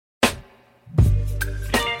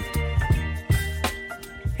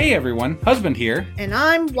Hey everyone, Husband here. And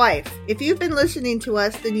I'm Wife. If you've been listening to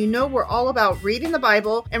us, then you know we're all about reading the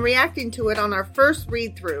Bible and reacting to it on our first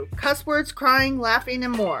read-through. Cuss words, crying, laughing,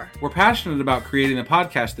 and more. We're passionate about creating a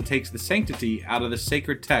podcast that takes the sanctity out of the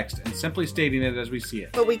sacred text and simply stating it as we see it.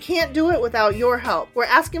 But we can't do it without your help. We're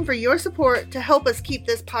asking for your support to help us keep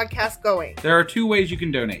this podcast going. There are two ways you can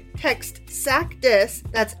donate. Text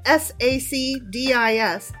SACDIS, that's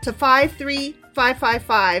SACDIS, to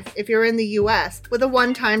 53555 if you're in the U.S. with a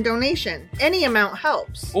one-time donation. Any amount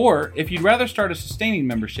helps. Or, if you'd rather start a sustaining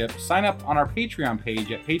membership, sign up on our Patreon page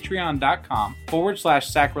at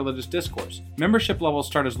patreon.com/sacrilegious discourse. Membership levels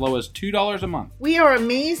start as low as $2 a month. We are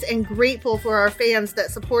amazed and grateful for our fans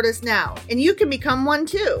that support us now, and you can become one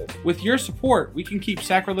too. With your support, we can keep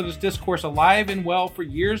Sacrilegious Discourse alive and well for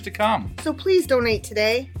years to come. So please donate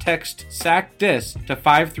today. Text SACDIS to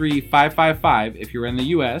 53555 if you're in the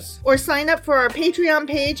U.S. Or sign up for our Patreon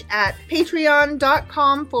page at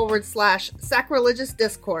patreon.com/sacrilegious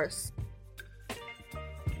discourse.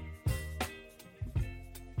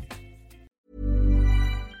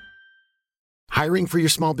 Hiring for your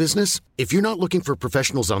small business? If you're not looking for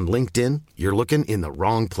professionals on LinkedIn, you're looking in the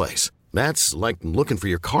wrong place. That's like looking for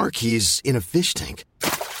your car keys in a fish tank.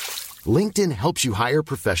 LinkedIn helps you hire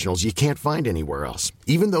professionals you can't find anywhere else,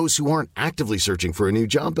 even those who aren't actively searching for a new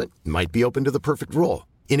job but might be open to the perfect role.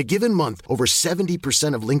 In a given month, over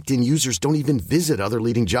 70% of LinkedIn users don't even visit other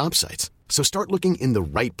leading job sites. So start looking in the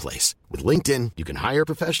right place. With LinkedIn, you can hire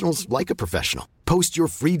professionals like a professional. Post your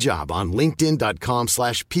free job on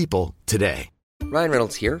linkedin.com/people today. Ryan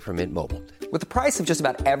Reynolds here from Mint Mobile. With the price of just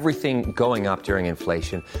about everything going up during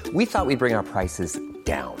inflation, we thought we'd bring our prices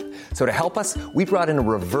down. So to help us, we brought in a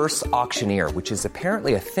reverse auctioneer, which is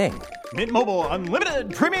apparently a thing. Mint Mobile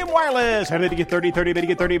Unlimited Premium Wireless. How to get 30, 30, bit to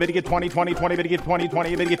get 30, bit to get 20, 20, 20, bit to get 20,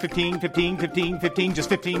 20, bit to get 15, 15, 15, 15, just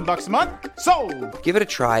 $15 a month? Sold! Give it a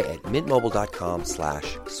try at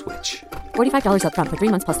mintmobile.com/switch. $45 up front for 3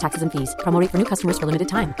 months plus taxes and fees. Promo rate for new customers for limited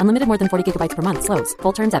time. Unlimited more than 40 gigabytes per month. Slows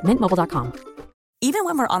full terms at mintmobile.com. Even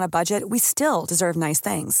when we're on a budget, we still deserve nice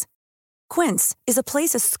things. Quince is a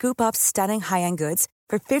place to scoop up stunning high-end goods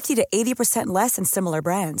for 50 to 80% less than similar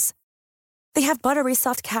brands. They have buttery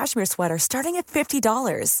soft cashmere sweaters starting at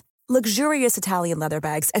 $50, luxurious Italian leather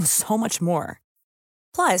bags, and so much more.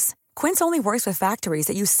 Plus, Quince only works with factories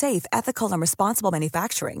that use safe, ethical, and responsible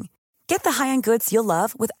manufacturing. Get the high-end goods you'll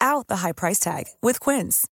love without the high price tag with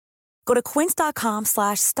Quince. Go to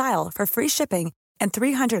quince.com/style for free shipping and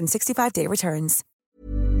 365-day returns.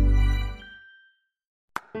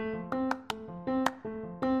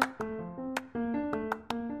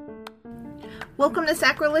 Welcome to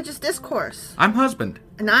Sacrilegious Discourse. I'm Husband.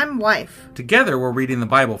 And I'm Wife. Together, we're reading the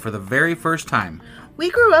Bible for the very first time. We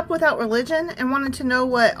grew up without religion and wanted to know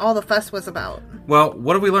what all the fuss was about. Well,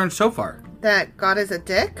 what have we learned so far? That God is a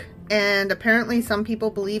dick, and apparently some people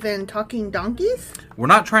believe in talking donkeys? We're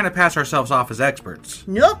not trying to pass ourselves off as experts.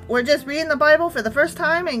 Nope, we're just reading the Bible for the first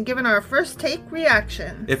time and giving our first take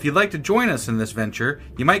reaction. If you'd like to join us in this venture,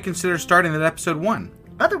 you might consider starting at episode 1.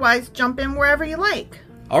 Otherwise, jump in wherever you like.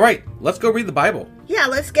 All right, let's go read the Bible. Yeah,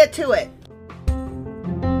 let's get to it.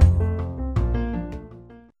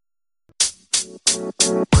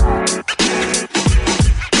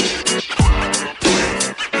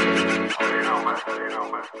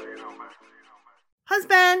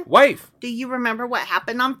 Husband! Wife! Do you remember what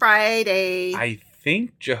happened on Friday? I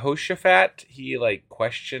think Jehoshaphat, he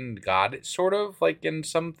questioned God, sort of, in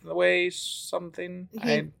some way, something.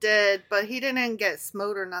 He did, but he didn't get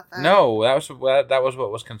smote or nothing. No, that was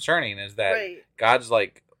what was concerning, is that right. God's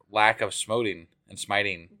lack of smiting and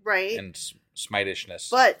smiting, right, and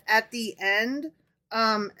smitishness. But at the end,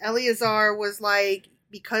 Eleazar was like,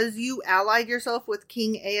 because you allied yourself with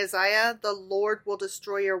King Ahaziah, the Lord will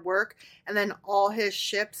destroy your work, and then all his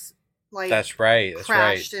ships. That's right.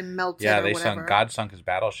 Crashed and melted. Yeah, God sunk his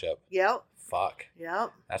battleship. Yep. Fuck.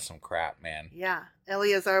 Yep. That's some crap, man. Yeah.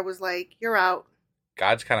 Eleazar was like, "You're out."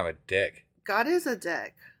 God's kind of a dick. God is a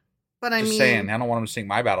dick, but Just saying, I don't want him to sink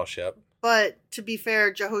my battleship. But to be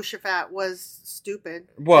fair, Jehoshaphat was stupid.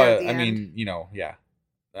 Well, I mean, yeah,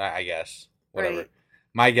 I guess whatever. Right.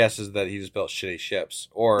 My guess is that he just built shitty ships,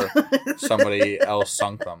 or somebody else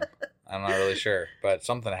sunk them. I'm not really sure, but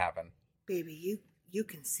something happened. Baby, you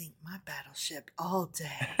can sink my battleship all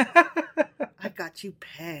day. I got you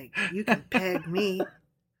pegged. You can peg me.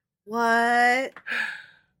 What?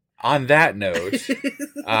 On that note,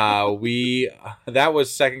 that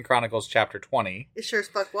was 2 Chronicles chapter 20. It sure as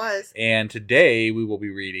fuck was. And today we will be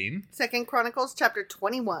reading 2 Chronicles chapter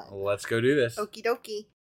 21. Let's go do this. Okie dokie.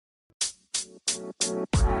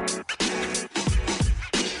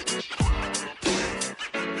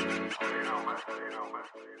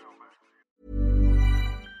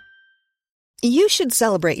 You should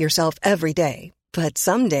celebrate yourself every day, but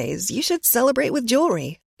some days you should celebrate with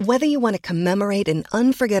jewelry. Whether you want to commemorate an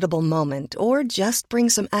unforgettable moment or just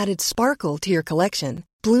bring some added sparkle to your collection,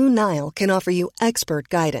 Blue Nile can offer you expert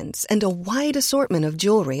guidance and a wide assortment of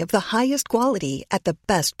jewelry of the highest quality at the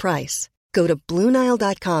best price. Go to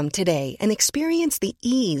BlueNile.com today and experience the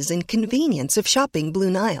ease and convenience of shopping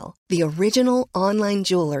Blue Nile, the original online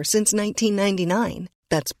jeweler since 1999.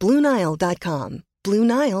 That's BlueNile.com.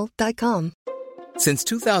 BlueNile.com. Since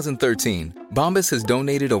 2013, Bombas has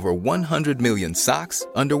donated over 100 million socks,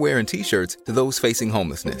 underwear, and T-shirts to those facing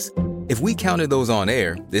homelessness. If we counted those on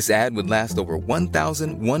air, this ad would last over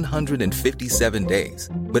 1,157 days.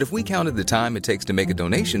 But if we counted the time it takes to make a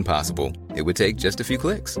donation possible, it would take just a few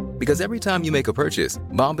clicks. Because every time you make a purchase,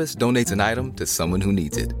 Bombas donates an item to someone who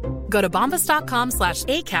needs it. Go to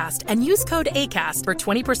bombas.com/ACAST and use code ACAST for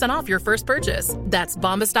 20% off your first purchase. That's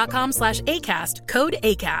bombas.com/ACAST, code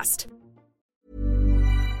ACAST.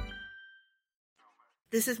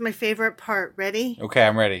 This is my favorite part. Ready? Okay,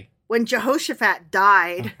 I'm ready. When Jehoshaphat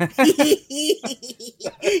died, he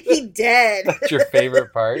dead. That's your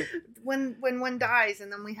favorite part? When one dies,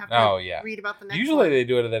 and then we have to read about the next Usually one. they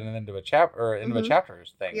do it at the end of a chapter or end of a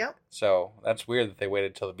chapters thing. Yep. So that's weird that they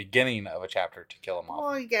waited till the beginning of a chapter to kill him off.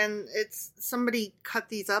 Well, again, it's somebody cut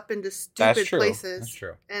these up into That's stupid true. places. That's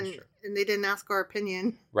true. And they didn't ask our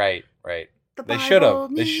opinion. Right, right. The They should Bible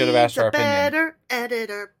have. They should have asked our needs a opinion. better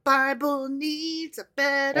editor. Bible needs a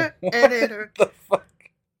better editor. What the fuck?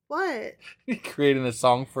 What? You creating a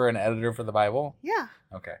song for an editor for the Bible? Yeah.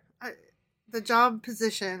 Okay. The job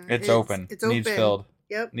position. It's open. It's Needs open. filled.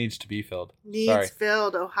 Yep. Needs to be filled. Needs Sorry.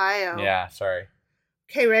 filled, Ohio. Yeah, sorry.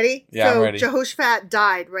 Okay, ready? Yeah, so I'm ready. Jehoshaphat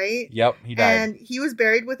died, right? Yep, he died. And he was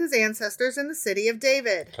buried with his ancestors in the city of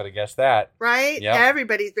David. Could have guessed that. Right? Yep.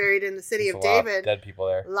 Everybody's buried in the city There's of a lot David. dead people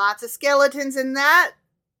there. Lots of skeletons in that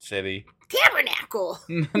City. tabernacle.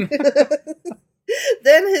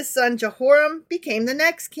 Then his son Jehoram became the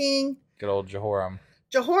next king. Good old Jehoram.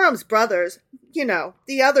 Jehoram's brothers,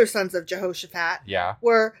 the other sons of Jehoshaphat, Yeah.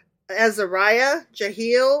 were Azariah,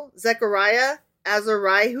 Jehiel, Zechariah,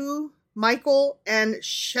 Azariah, Michael, and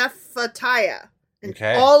Shephatiah. And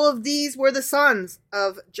Okay. all of these were the sons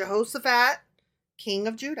of Jehoshaphat, king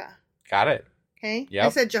of Judah. Got it. Okay? Yep. I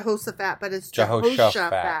said Jehoshaphat, but it's Jehoshaphat.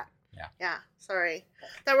 Jehoshaphat. Yeah. Yeah, sorry.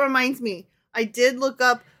 That reminds me. I did look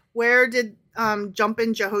up where did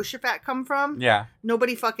Jumpin' Jehoshaphat come from. Yeah.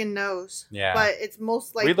 Nobody fucking knows. Yeah. But it's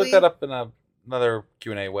most likely... We looked that up in another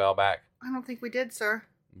Q&A a while back. I don't think we did, sir.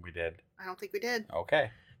 We did. I don't think we did.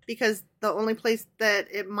 Okay. Because the only place that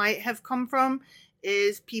it might have come from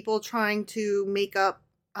is people trying to make up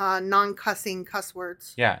non-cussing cuss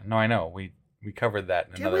words. Yeah. No, I know. We covered that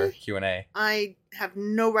in Did another we? Q&A. I have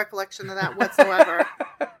no recollection of that whatsoever.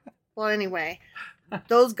 Well, anyway,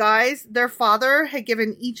 those guys, their father had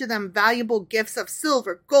given each of them valuable gifts of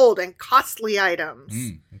silver, gold, and costly items.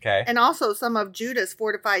 Okay. And also some of Judah's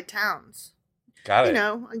fortified towns. Got it.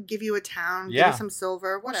 I'll give you a town, give Yeah. you some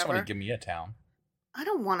silver, Just want whatever. to give me a town. I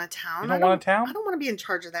don't want a town. You don't want a town? I don't want to be in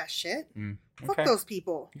charge of that shit. Fuck Okay. those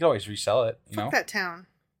people. You can always resell it, Fuck that town.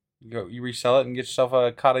 You resell it and get yourself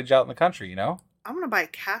a cottage out in the country, I want to buy a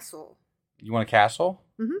castle. You want a castle?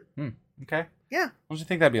 Mm-hmm. Okay. Yeah. Don't you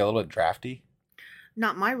think that'd be a little bit drafty?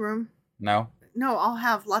 Not my room. No? No, I'll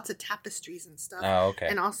have lots of tapestries and stuff. Oh, okay.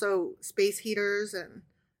 And also space heaters and...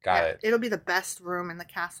 Got it. It'll be the best room in the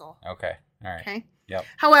castle. Okay. All right. Okay? Yep.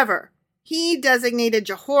 However, he designated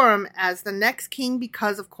Jehoram as the next king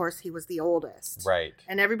because, of course, he was the oldest. Right.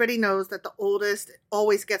 And everybody knows that the oldest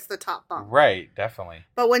always gets the top bump. Right. Definitely.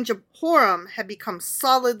 But when Jehoram had become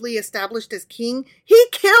solidly established as king, he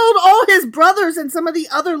killed all his brothers and some of the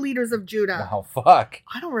other leaders of Judah. Oh, fuck.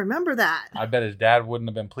 I don't remember that. I bet his dad wouldn't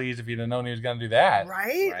have been pleased if he'd have known he was going to do that.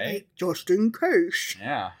 Right? Right? Like, just in case.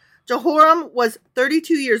 Yeah. Jehoram was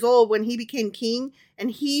 32 years old when he became king,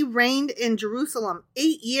 and he reigned in Jerusalem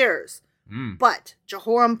 8 years. But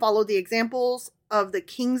Jehoram followed the examples of the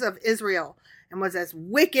kings of Israel and was as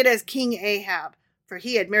wicked as King Ahab, for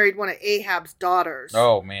he had married one of Ahab's daughters.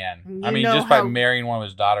 Oh, man. You I mean, know just by how- marrying one of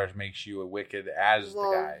his daughters makes you a wicked as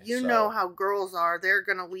Well, the guy. you so- know how girls are. They're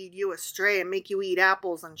going to lead you astray and make you eat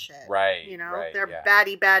apples and shit. Right. They're yeah.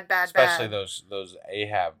 baddie, bad, Especially bad. those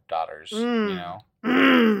Ahab daughters, They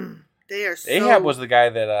are so... Ahab was the guy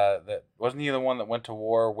that wasn't he the one that went to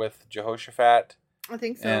war with Jehoshaphat? I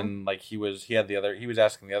think so. And like he was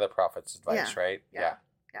asking the other prophets advice, Yeah. right? Yeah.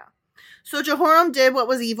 So Jehoram did what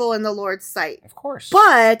was evil in the Lord's sight. Of course.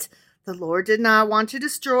 But the Lord did not want to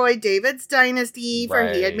destroy David's dynasty, for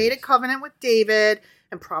he had Right. made a covenant with David,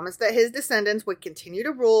 and promised that his descendants would continue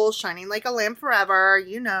to rule, shining like a lamp forever,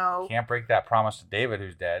 you know. Can't break that promise to David,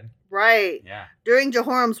 who's dead. Right. Yeah. During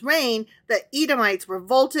Jehoram's reign, the Edomites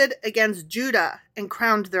revolted against Judah and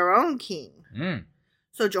crowned their own king.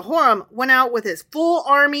 So Jehoram went out with his full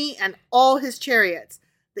army and all his chariots.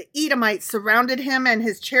 The Edomites surrounded him and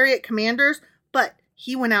his chariot commanders, but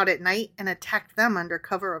he went out at night and attacked them under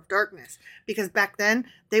cover of darkness, because back then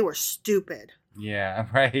they were stupid. Yeah,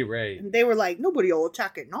 right. And they were like, nobody will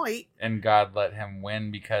attack at night. And God let him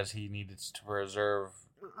win because he needed to preserve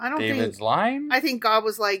David's line? I think God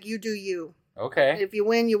was like, you do you. Okay. If you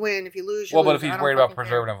win, you win. If you lose, you lose. Well, but if he's worried about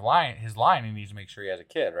preserving his line, he needs to make sure he has a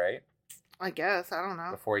kid, right? I guess. I don't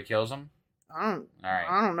know. Before he kills him? I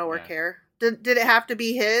don't know or Yeah. care. Did it have to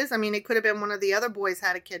be his? I mean, it could have been one of the other boys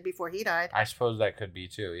had a kid before he died. I suppose that could be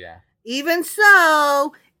too, yeah. Even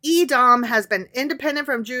so, Edom has been independent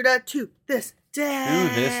from Judah to this day.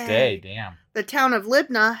 To this day, damn. The town of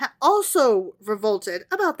Libnah also revolted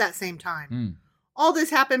about that same time. All this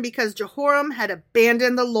happened because Jehoram had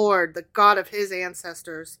abandoned the Lord, the God of his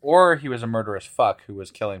ancestors. Or he was a murderous fuck who was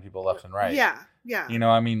killing people left and right. Yeah. You know,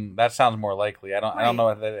 I mean, that sounds more likely. I don't Right. know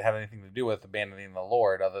if that had anything to do with abandoning the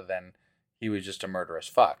Lord other than he was just a murderous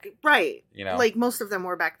fuck. Right. You know? Like most of them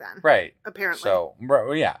were back then. Right. Apparently. So,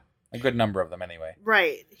 yeah. A good number of them anyway.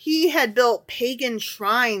 Right. He had built pagan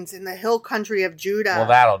shrines in the hill country of Judah. Well,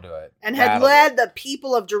 that'll do it. And had led the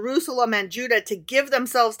people of Jerusalem and Judah to give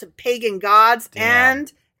themselves to pagan gods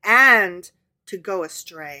and to go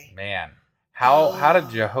astray. Man. How did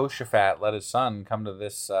Jehoshaphat let his son come to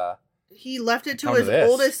this he left it to his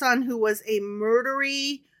oldest son, who was a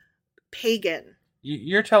murdery pagan.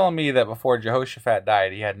 You're telling me that before Jehoshaphat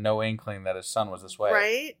died, he had no inkling that his son was this way.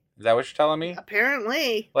 Right? Is that what you're telling me?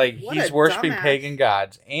 Apparently. Like, What he's a worshiping dumbass. pagan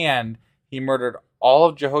gods, and he murdered all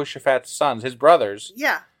of Jehoshaphat's sons, his brothers.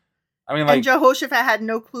 Yeah. I mean, like... And Jehoshaphat had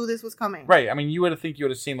no clue this was coming. Right. I mean, you would have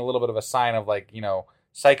seen a little bit of a sign of, like, you know,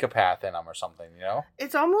 psychopath in him or something, you know?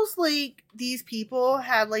 It's almost like these people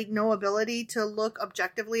had, like, no ability to look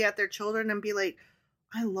objectively at their children and be like,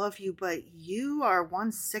 I love you, but you are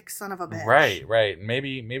one sick son of a bitch. Right.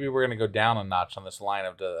 Maybe we're going to go down a notch on this line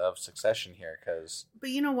of succession here, because... But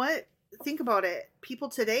you know what? Think about it. People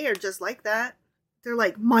today are just like that. They're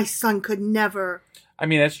like, my son could never. I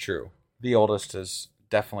mean, that's true. The oldest is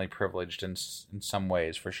definitely privileged in some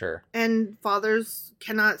ways, for sure. And fathers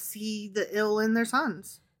cannot see the ill in their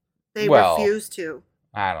sons. They Well, refuse to.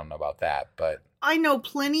 I don't know about that, but... I know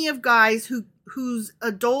plenty of guys whose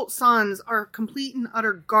adult sons are complete and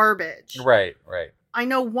utter garbage. Right. I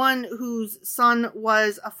know one whose son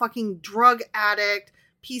was a fucking drug addict,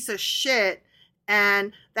 piece of shit,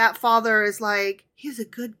 and that father is like, he's a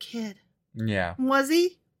good kid. Yeah. Was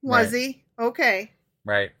he? Was he? Okay.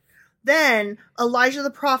 Right. Then Elijah the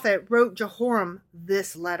prophet wrote Jehoram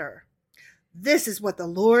this letter. This is what the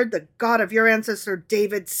Lord, the God of your ancestor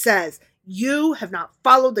David, says. You have not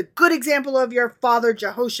followed the good example of your father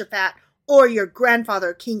Jehoshaphat or your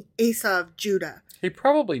grandfather King Asa of Judah. He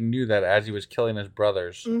probably knew that as he was killing his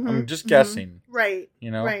brothers. Mhm, I'm just guessing. Right.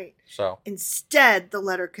 You know? Right. So. Instead, the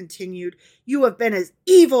letter continued, you have been as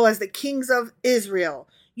evil as the kings of Israel.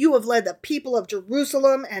 You have led the people of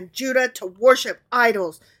Jerusalem and Judah to worship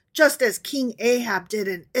idols, just as King Ahab did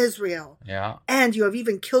in Israel. Yeah. And you have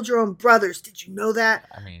even killed your own brothers. Did you know that?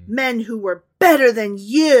 I mean... Men who were better than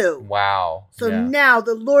you. Wow. So yeah. now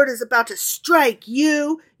the Lord is about to strike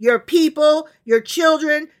you, your people, your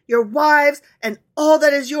children, your wives, and all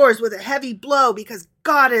that is yours with a heavy blow, because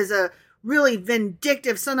God is a really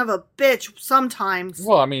vindictive son of a bitch sometimes.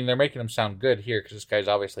 Well, I mean, they're making him sound good here because this guy's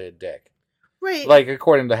obviously a dick. Right. Like,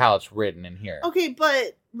 according to how it's written in here. Okay,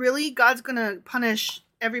 but really? God's going to punish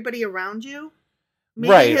everybody around you?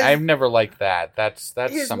 Maybe Right. I've never liked that. That's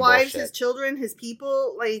his some wives, bullshit. his children, his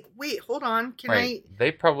people. Like, wait, hold on. Can Right.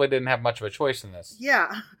 They probably didn't have much of a choice in this.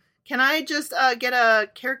 Yeah. Can I just get a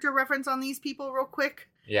character reference on these people real quick?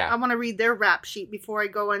 Yeah. I want to read their rap sheet before I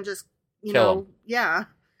go and just, Kill know. 'em. Yeah.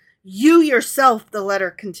 You yourself, the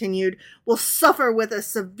letter continued, will suffer with a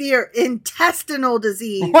severe intestinal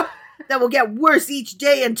disease that will get worse each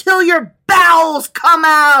day until your bowels come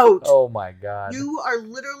out. Oh my God. You are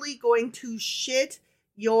literally going to shit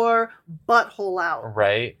your butthole out.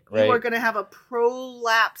 Right. You are going to have a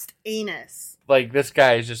prolapsed anus. Like, this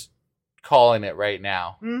guy is just calling it right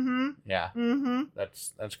now. Mm-hmm. Yeah. Mm-hmm.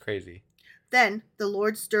 That's crazy. Then the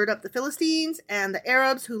Lord stirred up the Philistines and the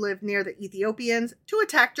Arabs who lived near the Ethiopians to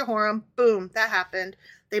attack Jehoram. Boom, that happened.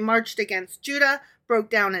 They marched against Judah, broke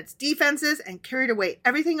down its defenses, and carried away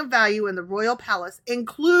everything of value in the royal palace,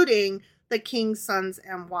 including the king's sons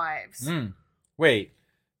and wives. Wait,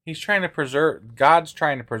 God's trying to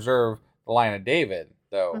preserve the line of David.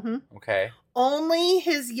 though. Mm-hmm. Okay. Only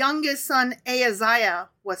his youngest son, Ahaziah,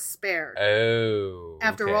 was spared. Oh.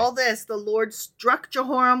 After okay. all this, the Lord struck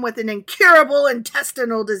Jehoram with an incurable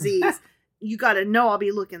intestinal disease. You got to know I'll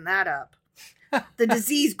be looking that up. The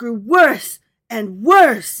disease grew worse and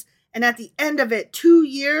worse. And at the end of it, 2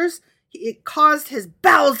 years, it caused his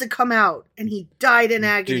bowels to come out. And he died in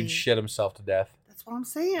agony. Dude shit himself to death. That's what I'm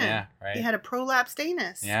saying. Yeah, right. He had a prolapse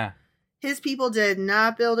anus. Yeah. His people did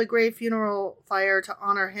not build a great funeral fire to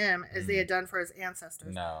honor him as they had done for his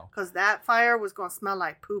ancestors. No. Because that fire was going to smell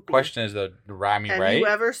like poopy. Question is, though, right? Have you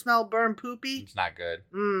ever smelled burnt poopy? It's not good.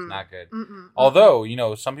 Mm. It's not good. Mm-mm.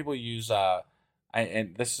 Although, some people use,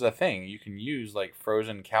 and this is a thing, you can use, like,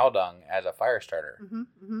 frozen cow dung as a fire starter. Mm-hmm,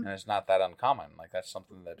 mm-hmm. And it's not that uncommon. Like, that's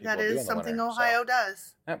something that people do in the winter. That is something Ohio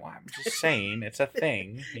does. I'm just saying, it's a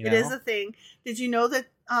thing. It is a thing. Did you know that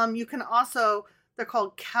you can also, they're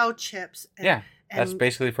called cow chips. That's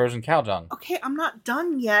basically frozen cow dung. Okay, I'm not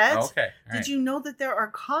done yet. Oh, okay. All Did right. you know that there are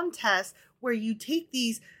contests where you take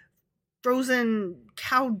these frozen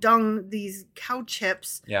cow dung, these cow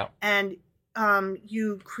chips, and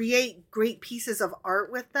you create great pieces of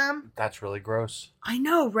art with them? That's really gross. I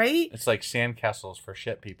know, right? It's like sandcastles for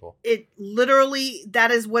shit people. It literally,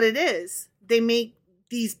 that is what it is. They make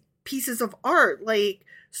these pieces of art, like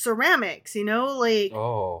ceramics, like...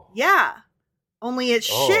 Oh. Yeah. Only it's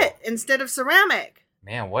shit instead of ceramic.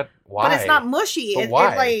 Man, what? Why? But it's not mushy.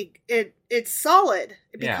 Why? It's solid.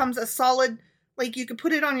 It Yeah. becomes a solid, like you could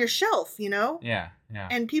put it on your shelf, Yeah, yeah.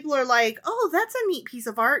 And people are like, oh, that's a neat piece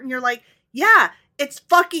of art. And you're like, yeah, it's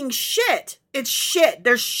fucking shit. It's shit.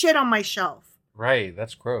 There's shit on my shelf. Right,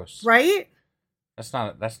 that's gross. Right? That's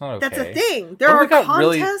not okay. That's a thing. There are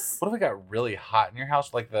contests. What if it got really hot in your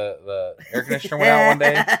house? Like the air conditioner went out one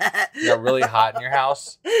day? It got really hot in your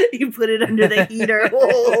house? You put it under the heater.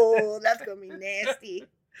 Oh, that's going to be nasty.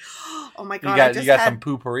 Oh my God. You got some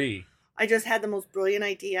poopery. I just had the most brilliant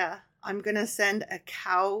idea. I'm going to send a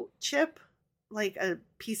cow chip, like a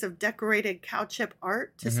piece of decorated cow chip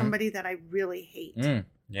art to somebody that I really hate. Yeah.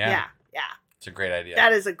 Yeah. It's a great idea.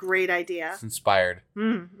 That is a great idea. It's inspired.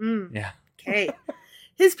 Yeah. Okay.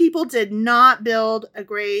 His people did not build a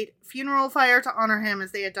great funeral fire to honor him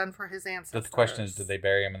as they had done for his ancestors. The question is, did they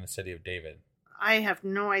bury him in the city of David? I have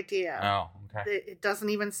no idea. Oh, okay. It doesn't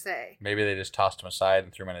even say. Maybe they just tossed him aside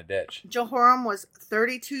and threw him in a ditch. Jehoram was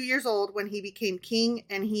 32 years old when he became king,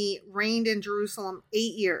 and he reigned in Jerusalem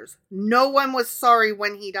 8 years. No one was sorry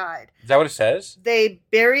when he died. Is that what it says? They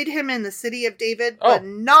buried him in the city of David, but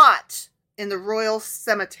not in the royal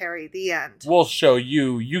cemetery. The end. We'll show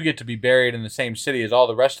you. You get to be buried in the same city as all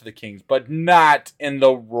the rest of the kings, but not in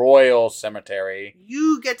the royal cemetery.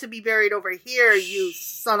 You get to be buried over here, you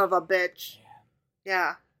son of a bitch.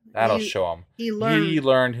 Yeah. That'll show him. He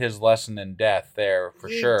learned his lesson in death there, for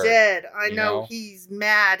sure. He did. I know. He's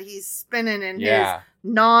mad. He's spinning in his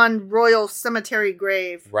non-royal cemetery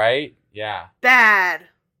grave. Right? Yeah. Bad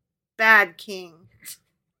king.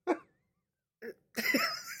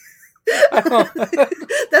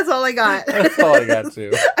 That's all I got. That's all I got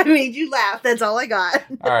too. I made you laugh. That's all I got.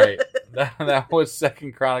 All right. That was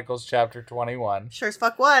 2 Chronicles chapter 21. Sure as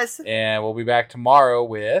fuck was. And we'll be back tomorrow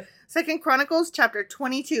with 2 Chronicles chapter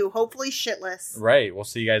 22. Hopefully shitless. Right. We'll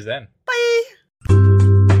see you guys then. Bye.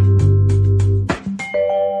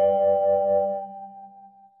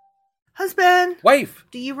 Husband. Wife.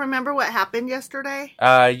 Do you remember what happened yesterday?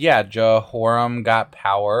 Yeah. Jehoram got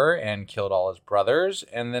power and killed all his brothers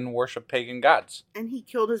and then worshiped pagan gods. And he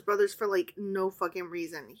killed his brothers for like no fucking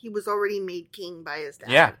reason. He was already made king by his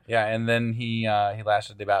dad. Yeah. Yeah. And then he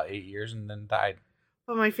lasted about 8 years and then died.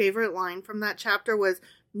 But my favorite line from that chapter was,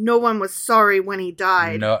 no one was sorry when he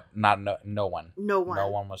died. No one. No one. No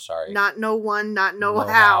one was sorry. Not no one, not no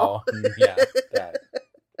how. Yeah. That.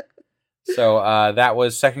 So that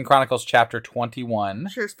was 2 Chronicles chapter 21.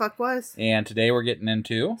 Sure as fuck was. And today we're getting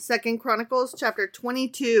into 2 Chronicles chapter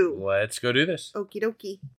 22. Let's go do this. Okie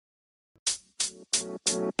dokie.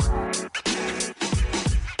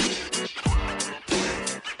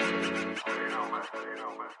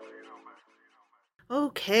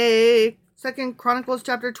 Okay. 2 Chronicles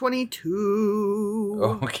chapter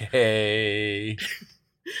 22. Okay.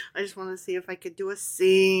 I just wanted to see if I could do a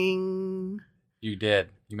sing. You did.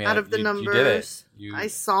 You made out of the numbers. You did it. I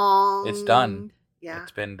song. It's done. Yeah.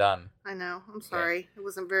 It's been done. I know. I'm sorry. It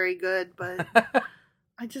wasn't very good, but I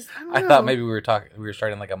don't know. I thought maybe we were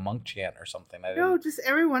starting like a monk chant or something. No, just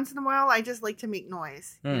every once in a while I just like to make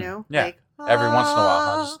noise, you know? Yeah. Like, every once in a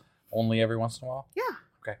while, huh? Just only every once in a while? Yeah.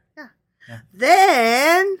 Okay. Yeah.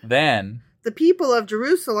 Then the people of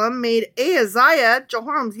Jerusalem made Ahaziah,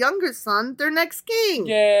 Jehoram's youngest son, their next king.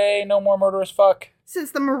 Yay, no more murderous fuck.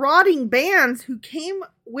 since the marauding bands who came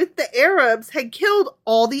with the Arabs had killed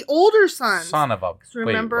all the older sons. Son of a...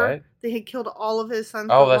 Remember? Wait, what? They had killed all of his sons.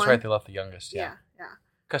 Oh, but that's one. right. They left the youngest. Yeah. Yeah.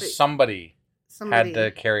 Because somebody had to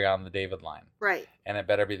carry on the David line. Right. And it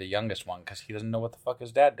better be the youngest one because he doesn't know what the fuck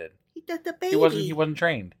his dad did. He did the baby. He wasn't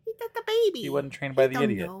trained. He did the baby. He wasn't trained by the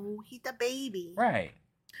idiot. No, he the baby. Right.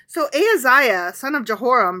 So Ahaziah, son of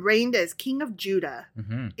Jehoram, reigned as king of Judah.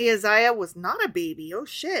 Mm-hmm. Ahaziah was not a baby. Oh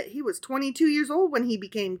shit, he was 22 years old when he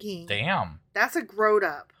became king. Damn. That's a growed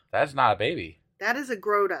up. That's not a baby. That is a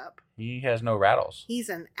growed up. He has no rattles. He's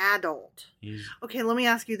an adult. He's... Okay, let me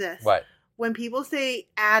ask you this. What? When people say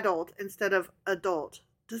adult instead of adult,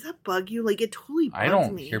 does that bug you? Like, it totally bugs me. I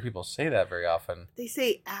don't hear people say that very often. They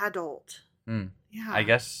say adult. Yeah. I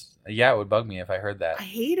guess, yeah, it would bug me if I heard that. I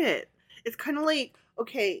hate it. It's kind of like,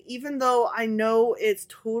 okay, even though I know it's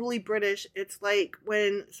totally British, it's like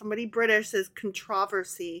when somebody British says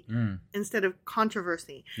controversy instead of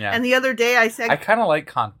controversy. Yeah. And the other day I said... I kind of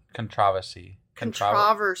like controversy.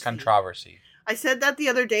 Controversy. I said that the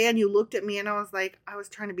other day and you looked at me and I was like, I was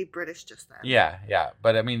trying to be British just then. Yeah.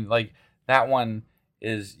 But I mean, like, that one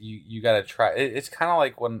is, you got to try. It's kind of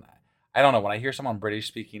like when, I don't know, when I hear someone British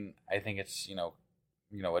speaking, I think it's,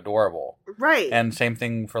 adorable. Right. And same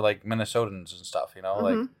thing for like Minnesotans and stuff,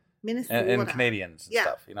 like Minnesota. and Canadians and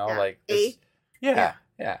stuff, like it's, yeah.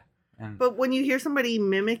 And, but when you hear somebody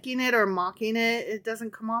mimicking it or mocking it, it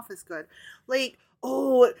doesn't come off as good. Like,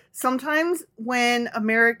 sometimes when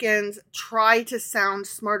Americans try to sound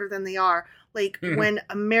smarter than they are, like when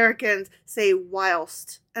Americans say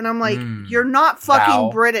whilst, and I'm like, you're not fucking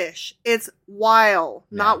British. It's while,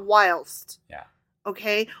 not whilst. Yeah.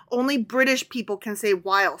 Okay? Only British people can say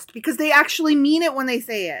whilst because they actually mean it when they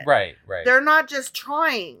say it. Right. They're not just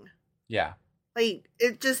trying. Yeah. Like,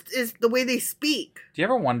 it just is the way they speak. Do you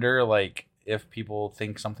ever wonder, like, if people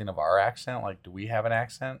think something of our accent? Like, do we have an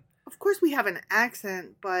accent? Of course we have an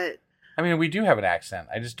accent, but... I mean, we do have an accent.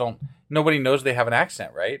 I just don't... Nobody knows they have an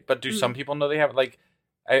accent, right? But do some people know they have... Like,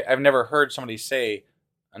 I've never heard somebody say,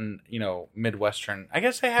 Midwestern... I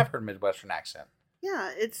guess I have heard Midwestern accent.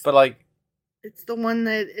 Yeah, it's... But, like... It's the one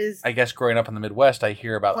that is... I guess growing up in the Midwest, I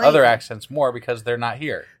hear about other accents more because they're not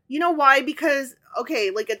here. You know why? Because,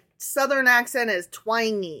 okay, like a Southern accent is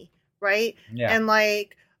twangy, right? Yeah. And,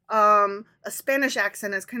 like... a Spanish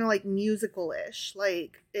accent is kind of like musical-ish.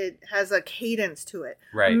 Like, it has a cadence to it.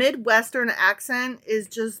 Right. A Midwestern accent is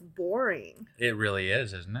just boring. It really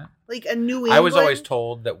is, isn't it? Like a New England... I was always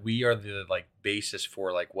told that we are the, like, basis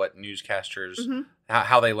for, like, what newscasters...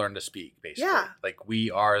 How they learn to speak, basically. Yeah. Like, we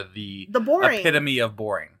are the boring epitome of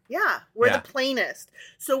boring. Yeah. We're the plainest.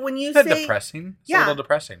 So when you Is that say... depressing? It's a little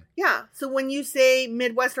depressing. Yeah. So when you say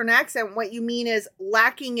Midwestern accent, what you mean is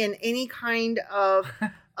lacking in any kind of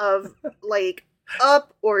like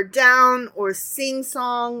up or down or sing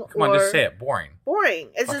song. Come on, just say it. Boring. Boring.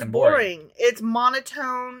 It's Fucking just boring. It's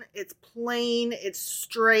monotone. It's plain. It's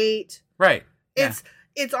straight. Right.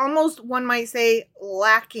 It's almost, one might say,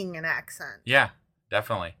 lacking an accent. Yeah,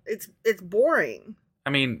 definitely. It's boring. I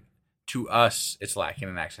mean, to us, it's lacking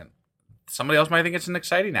an accent. Somebody else might think it's an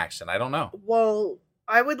exciting accent. I don't know. Well,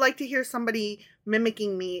 I would like to hear somebody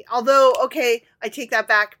mimicking me. Although, okay, I take that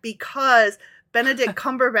back because Benedict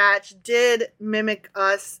Cumberbatch did mimic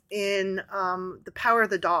us in The Power of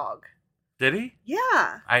the Dog. Did he?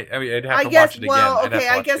 Yeah. I mean, I'd have to watch it again. Well, okay,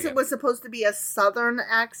 I guess it was supposed to be a Southern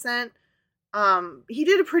accent. He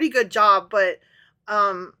did a pretty good job, but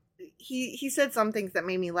he said some things that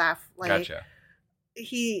made me laugh. Like, gotcha.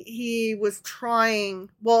 He was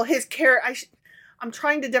trying. Well, his character. I'm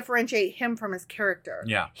trying to differentiate him from his character.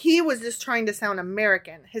 Yeah. He was just trying to sound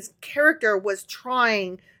American. His character was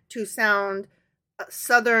trying to sound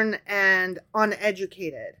Southern and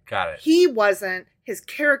uneducated. Got it. He wasn't. His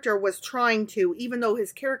character was trying to, even though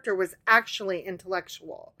his character was actually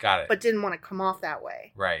intellectual. Got it. But didn't want to come off that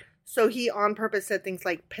way. Right. So he on purpose said things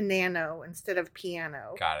like panano instead of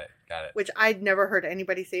piano. Got it. Which I'd never heard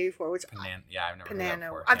anybody say before. Yeah, I've never heard that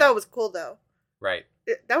before. I thought it was cool, though. Right.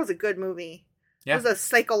 That was a good movie. Yeah. It was a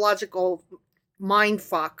psychological mind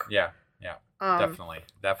fuck. Yeah. Definitely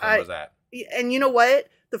was that. And you know what?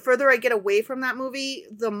 The further I get away from that movie,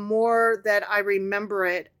 the more that I remember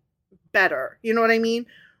it better. You know what I mean?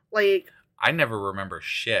 Like, I never remember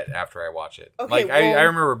shit after I watch it. Okay, like well, I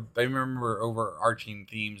remember overarching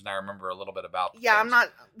themes, and I remember a little bit about. Yeah,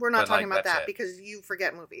 things, we're not talking about that it. because you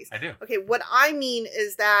forget movies. I do. Okay, what I mean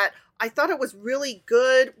is that I thought it was really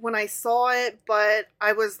good when I saw it, but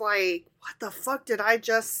I was like, what the fuck did I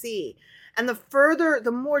just see? And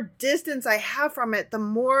the more distance I have from it, the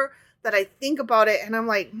more that I think about it, and I'm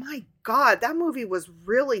like, my God, that movie was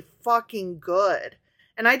really fucking good.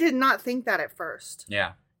 And I did not think that at first.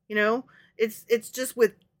 Yeah. You know, it's just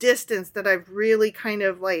with distance that I've really kind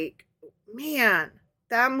of like, man,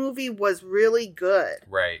 that movie was really good.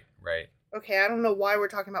 Right. Okay, I don't know why we're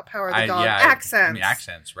talking about Power of the Dog. Yeah, accents. I mean,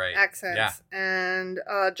 accents, right. Accents. Yeah. And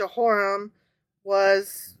Jehoram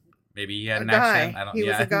was maybe he had a an guy. accent. He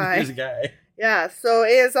was a guy. He was a guy. Yeah, so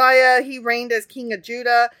Ahaziah, he reigned as king of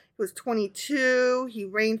Judah. He was 22. He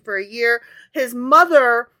reigned for a year. His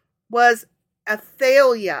mother was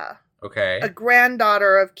Athaliah, Okay. a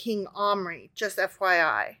granddaughter of King Omri, just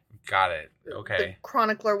FYI. Got it. Okay. The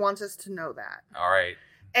chronicler wants us to know that. All right.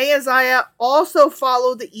 Ahaziah also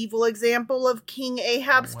followed the evil example of King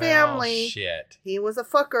Ahab's Well, family. shit. He was a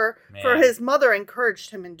fucker, Man. for his mother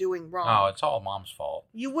encouraged him in doing wrong. Oh, it's all mom's fault.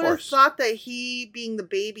 You Of would have course. thought that he, being the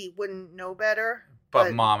baby, wouldn't know better.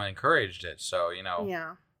 But mom encouraged it, so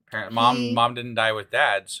Yeah. Mom didn't die with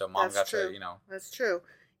dad, so mom That's got true. to, That's true.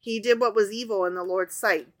 He did what was evil in the Lord's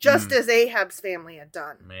sight, just as Ahab's family had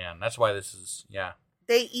done. Man, that's why this is, yeah.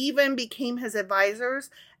 They even became his advisors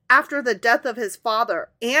after the death of his father,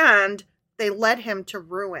 and they led him to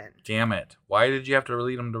ruin. Damn it. Why did you have to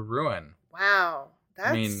lead him to ruin? Wow. That's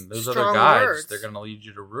I mean, those strong other guys, words. they're going to lead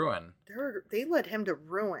you to ruin. They led him to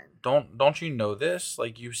ruin. Don't you know this?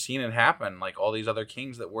 Like, you've seen it happen. Like, all these other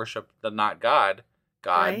kings that worship the not gods,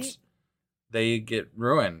 Right. they get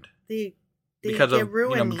ruined. They because get of,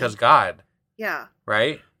 ruined. because God. Yeah.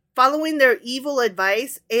 Right? Following their evil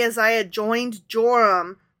advice, Ahaziah joined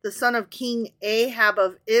Joram, the son of King Ahab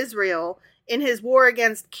of Israel, in his war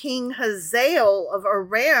against King Hazael of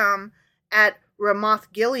Aram at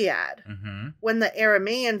Ramoth Gilead. Mm-hmm. When the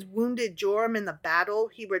Arameans wounded Joram in the battle,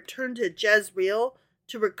 he returned to Jezreel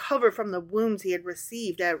to recover from the wounds he had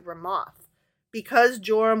received at Ramoth. Because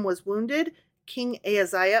Joram was wounded, King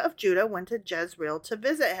Ahaziah of Judah went to Jezreel to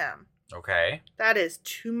visit him. Okay. That is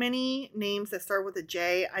too many names that start with a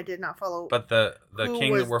J. I did not follow. But the who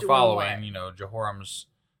king was that we're doing following, what. Jehoram's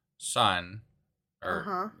son, or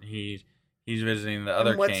Uh-huh. he's visiting the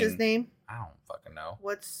other And what's king. his name? I don't fucking know.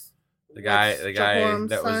 What's The guy Jehoram's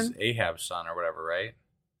that was son? Ahab's son or whatever, right?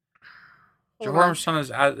 Hold Jehoram's son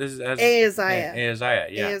is Ahaziah. Ahaziah,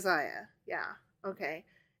 yeah. Ahaziah. Yeah. Okay.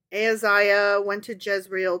 Ahaziah went to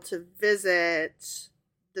Jezreel to visit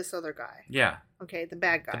this other guy. Yeah. Okay, the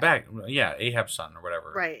bad guy. Ahab's son or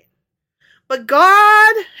whatever. Right. But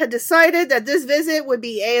God had decided that this visit would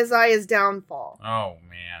be Ahaziah's downfall. Oh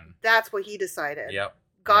man. That's what he decided. Yep.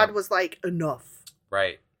 God was like, enough.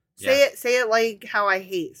 Right. Say it like how I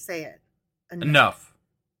hate. Say it. Enough.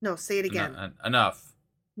 No, say it again. Enough.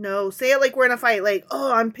 No, say it like we're in a fight. Like,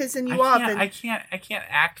 oh, I'm pissing you off. I can't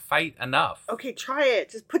act fight enough. Okay, try it.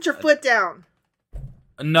 Just put your foot down.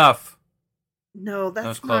 Enough. No, That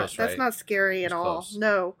was that's close, not. That's right? not scary at all. Close.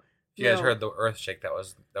 No. If you guys no. heard the earth shake, that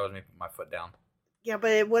was me putting my foot down. Yeah,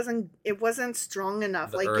 but it wasn't strong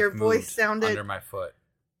enough. The Like earth your voice moved sounded. under my foot.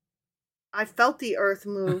 I felt the earth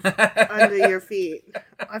move under your feet.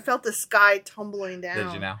 I felt the sky tumbling down.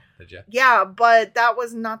 Did you now? Did you? Yeah, but that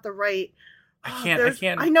was not the right. I can't.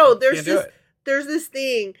 I know. Can't do it. There's this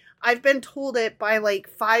thing. I've been told it by like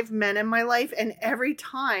 5 men in my life, and every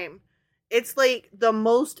time it's like the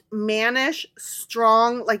most mannish,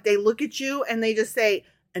 strong. Like they look at you and they just say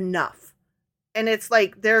enough, and it's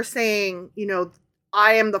like they're saying,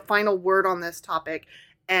 I am the final word on this topic.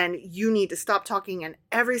 And you need to stop talking. And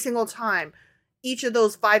every single time, each of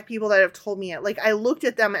those 5 people that have told me it, like I looked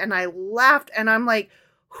at them and I laughed and I'm like,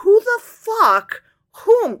 who the fuck,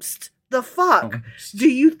 whomst the fuck do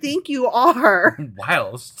you think you are?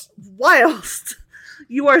 Whilst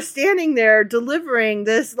you are standing there delivering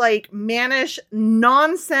this like mannish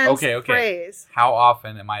nonsense phrase. How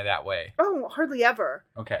often am I that way? Oh, hardly ever.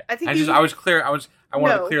 Okay. I think I was clear. I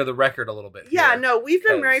wanted to clear the record a little bit. Yeah, no, we've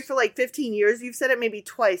been married for like 15 years. You've said it maybe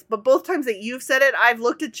twice, but both times that you've said it, I've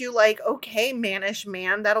looked at you like, okay, mannish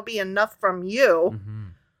man, that'll be enough from you. Mm-hmm.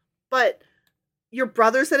 But your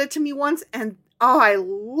brother said it to me once, and I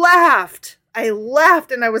laughed.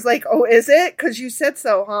 And I was like, oh, is it? Because you said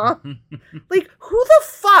so, huh? Like, who the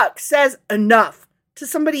fuck says enough to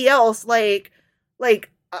somebody else? Like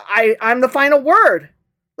I'm the final word.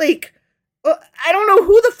 Like, I don't know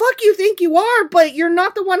who the fuck you think you are, but you're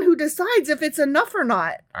not the one who decides if it's enough or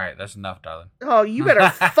not. All right, that's enough, darling. Oh, you better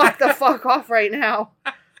fuck the fuck off right now.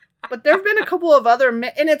 But there have been a couple of other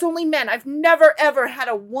men, and it's only men. I've never, ever had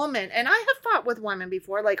a woman, and I have fought with women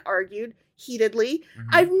before, like argued heatedly. Mm-hmm.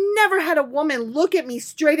 I've never had a woman look at me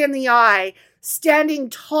straight in the eye, standing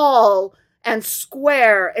tall and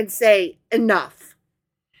square, and say, enough.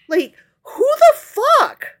 Like, who the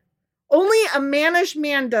fuck? Only a mannish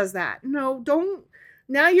man does that. No, don't.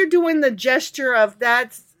 Now you're doing the gesture of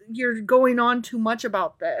that's you're going on too much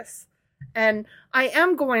about this. And I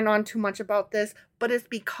am going on too much about this, but it's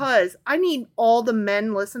because I need all the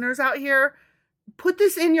men listeners out here, put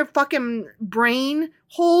this in your fucking brain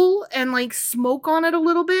hole and like smoke on it a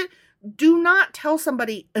little bit. Do not tell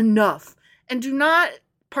somebody enough, and do not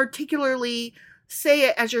particularly say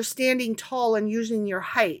it as you're standing tall and using your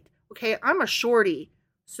height. Okay, I'm a shorty.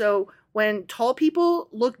 So when tall people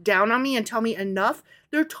look down on me and tell me enough,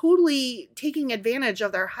 they're totally taking advantage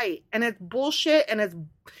of their height. And it's bullshit and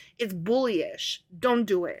it's bullyish. Don't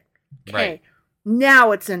do it. Okay. Right.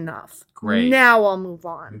 Now it's enough. Great. Now I'll move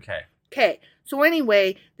on. Okay. Okay. So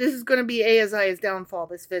anyway, this is going to be Ahaziah's downfall,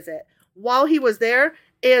 this visit. While he was there,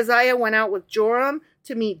 Ahaziah went out with Joram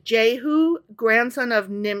to meet Jehu, grandson of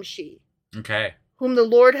Nimshi. Okay. Whom the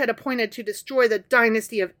Lord had appointed to destroy the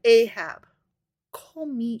dynasty of Ahab. Call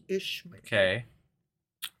me Ishmael. Okay.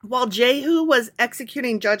 While Jehu was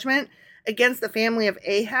executing judgment against the family of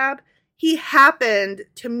Ahab, he happened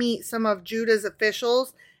to meet some of Judah's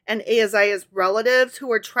officials and Ahaziah's relatives who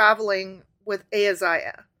were traveling with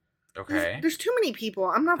Ahaziah. Okay. There's too many people.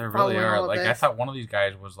 I'm not There following really are. all of Like, this. I thought one of these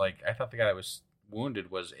guys was like, I thought the guy that was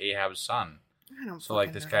wounded was Ahab's son. I don't So, like,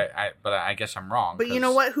 fucking this know. guy, but I guess I'm wrong. But you 'cause-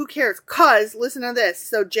 know what? Who cares? Cause, listen to this.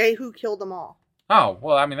 So Jehu killed them all. Oh,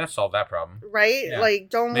 well, I mean, that solved that problem. Right? Yeah. Like,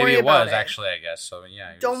 don't Maybe worry it about was, it. actually, I guess. So,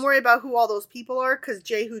 yeah. Don't worry about who all those people are, because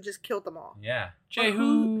Jehu just killed them all. Yeah.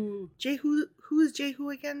 Jehu. Who is Jehu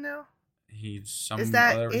again now? He's some Is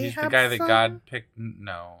that other. He's the Ahab's guy that son? God picked.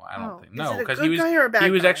 No, I don't Oh, think. is No, it a because good guy or a bad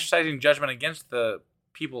he was guy? exercising judgment against the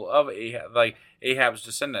people of Ahab, like Ahab's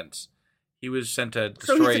descendants. He was sent to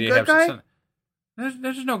So destroy he's a good Ahab's guy? descendants.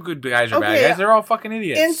 There's no good guys or bad Okay. guys. They're all fucking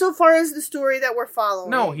idiots. Insofar as the story that we're following.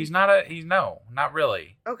 No, he's not a. He's no, not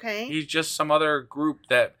really. Okay. He's just some other group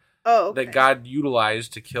that okay. that God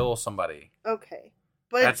utilized to kill somebody. Okay.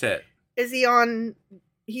 But That's it. is he on...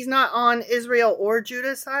 He's not on Israel or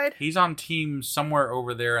Judah's side? He's on teams somewhere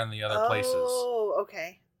over there in the other places. Oh,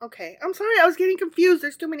 okay. Okay. I'm sorry, I was getting confused.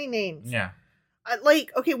 There's too many names. Yeah.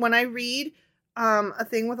 Okay, when I read a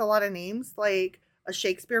thing with a lot of names, like a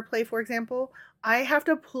Shakespeare play, for example, I have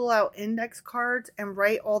to pull out index cards and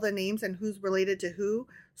write all the names and who's related to who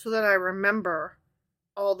so that I remember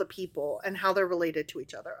all the people and how they're related to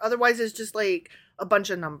each other. Otherwise, it's just like a bunch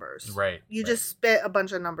of numbers. Right. You just spit a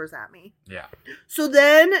bunch of numbers at me. Yeah. So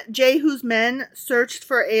then Jehu's men searched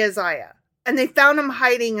for Ahaziah, and they found him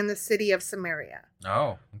hiding in the city of Samaria.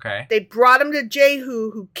 Oh, okay. They brought him to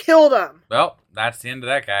Jehu, who killed him. Well, that's the end of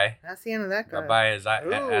that guy. That's the end of that guy. Bye-bye, as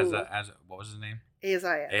Ooh. what was his name?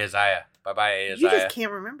 Ahaziah. Ahaziah. Bye-bye, Ahaziah. You just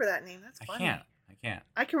can't remember that name. That's funny. I can't.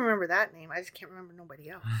 I can remember that name. I just can't remember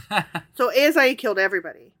nobody else. So Ahaziah killed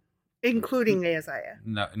everybody, including Ahaziah.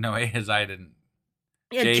 No, Ahaziah didn't.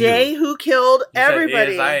 Yeah, Jehu. Jehu killed You said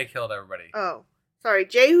everybody. Ahaziah killed everybody. Oh, sorry.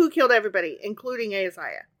 Jehu killed everybody, including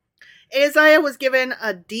Ahaziah. Ahaziah was given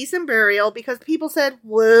a decent burial because people said,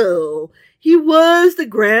 well, he was the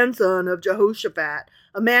grandson of Jehoshaphat,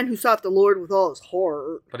 a man who sought the Lord with all his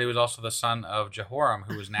heart. But he was also the son of Jehoram,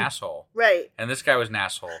 who was an asshole. Right. And this guy was an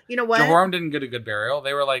asshole. You know what? Jehoram didn't get a good burial.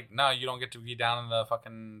 They were like, no, you don't get to be down in the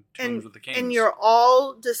fucking tombs with the kings. And you're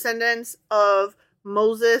all descendants of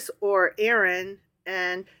Moses or Aaron,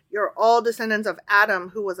 and you're all descendants of Adam,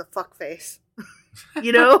 who was a fuckface.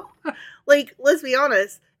 You know? Like, let's be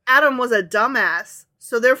honest. Adam was a dumbass,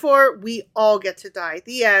 so therefore we all get to die.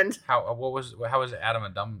 The end. How was Adam a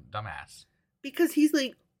dumbass? Because he's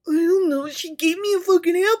like, I don't know, she gave me a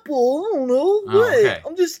fucking apple. I don't know. Oh, What? okay.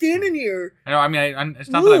 I'm just standing here. I know. I mean, it's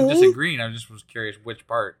not that I'm disagreeing. I just was curious which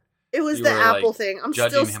part. It was you the were, apple like, thing. I'm judging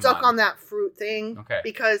still him stuck on. on that fruit thing. Okay.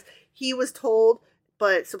 Because he was told,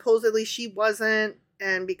 but supposedly she wasn't,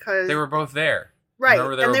 and because They were both there. right,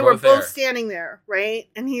 Remember, and they were both there. standing there, right?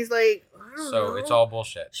 And he's like, I don't know. So it's all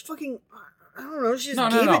bullshit. She fucking, I don't know. She just No,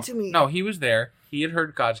 gave no. it to me. No, he was there. He had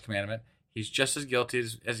heard God's commandment. He's just as guilty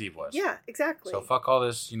as Eve was. Yeah, exactly. So fuck all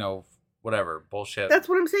this, whatever bullshit. That's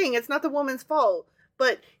what I'm saying. It's not the woman's fault.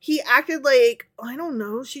 But he acted like, I don't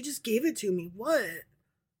know, she just gave it to me. What?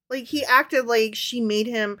 Like, he acted like she made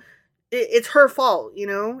him, it's her fault,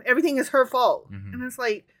 Everything is her fault. Mhm. And it's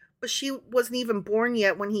like, but she wasn't even born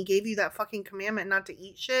yet when he gave you that fucking commandment not to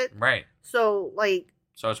eat shit. Right. So, like,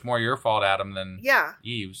 So it's more your fault, Adam, than yeah.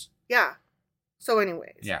 Eve's. Yeah. So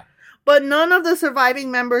anyways. Yeah. But none of the surviving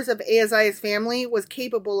members of Ahaziah's family was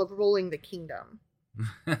capable of ruling the kingdom.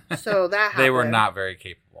 So that happened. They were not very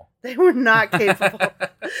capable. They were not capable.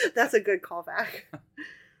 That's a good callback.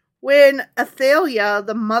 When Athaliah,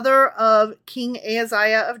 the mother of King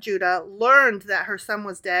Ahaziah of Judah, learned that her son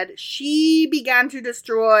was dead, she began to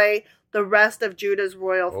destroy the rest of Judah's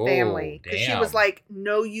royal Oh, family. Because she damn. was like,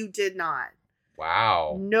 no, you did not.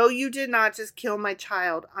 Wow. No, you did not just kill my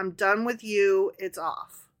child. I'm done with you. It's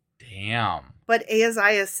off. Damn. But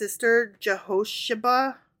Ahaziah's sister,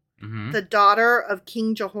 Jehosheba, the daughter of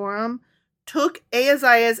King Jehoram, took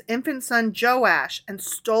Ahaziah's infant son Joash and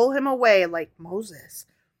stole him away like Moses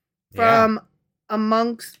from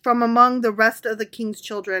among the rest of the king's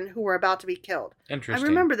children who were about to be killed. Interesting. I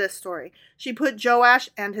remember this story. She put Joash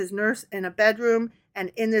and his nurse in a bedroom,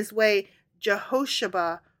 and in this way,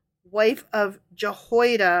 Jehosheba, wife of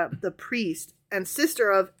Jehoiada the priest and sister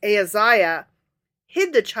of Ahaziah,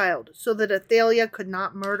 hid the child so that Athaliah could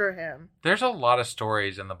not murder him. There's a lot of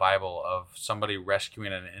stories in the Bible of somebody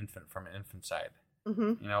rescuing an infant from infanticide.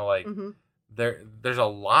 Mm-hmm. You know, like Mm-hmm. there's a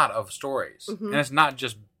lot of stories, and it's not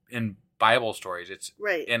just in Bible stories. It's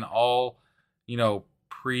in all, you know,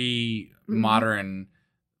 pre-modern,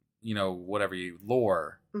 you know, whatever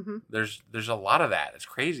lore. Mm-hmm. There's a lot of that. It's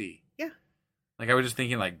crazy. Yeah. Like I was just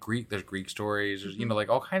thinking, like there's Greek stories. There's you know, like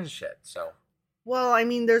all kinds of shit. So. Well, I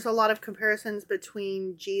mean, there's a lot of comparisons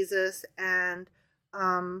between Jesus and,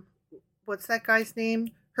 what's that guy's name?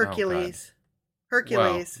 Hercules.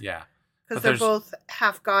 Hercules. Well, yeah. Because they're both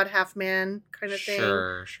half God, half man kind of thing.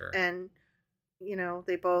 Sure. And, you know,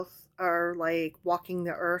 they both are like walking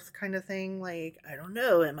the earth kind of thing. Like, I don't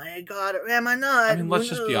know, am I a god or am I not? I mean, let's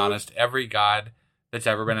just be honest. Every god that's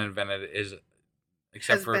ever been invented has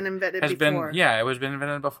been invented before. It has been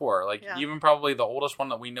invented before. Like, even probably the oldest one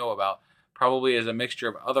that we know about probably is a mixture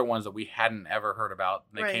of other ones that we hadn't ever heard about.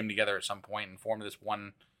 And they came together at some point and formed this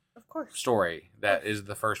one story that is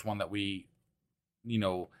the first one that we, you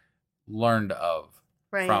know, learned of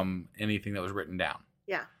from anything that was written down.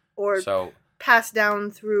 Yeah. Or passed down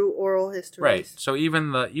through oral histories. Right. So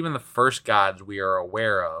even the first gods we are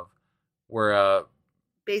aware of were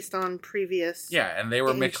based on previous and they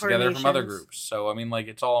were mixed together from other groups. So I mean, like,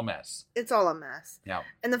 it's all a mess. It's all a mess. Yeah.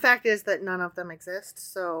 And the fact is that none of them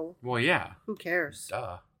exist, so yeah. Who cares?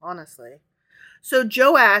 Duh. Honestly. So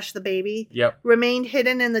Joash, the baby, remained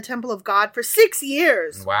hidden in the temple of God for 6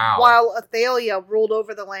 years. Wow. While Athaliah ruled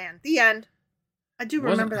over the land. The end. I do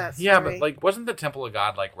remember that story. Yeah, but like, wasn't the temple of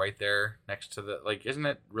God like right there next to isn't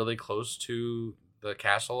it really close to the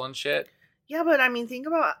castle and shit? Yeah, but I mean, think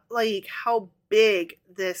about like how big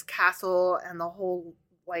this castle and the whole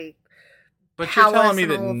like. But you're telling me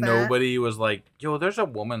that nobody was like, yo, there's a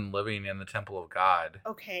woman living in the temple of God.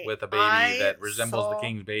 Okay. With a baby that resembles the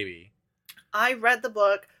king's baby. I read the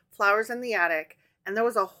book Flowers in the Attic, and there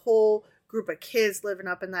was a whole group of kids living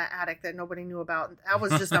up in that attic that nobody knew about. That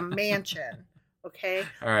was just a mansion. Okay?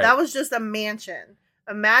 All right. That was just a mansion.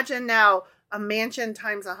 Imagine now a mansion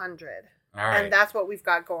times 100. All right. And that's what we've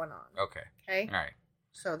got going on. Okay. Okay? All right.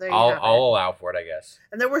 So there you have it. I'll allow for it, I guess.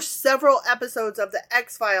 And there were several episodes of the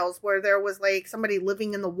X-Files where there was like somebody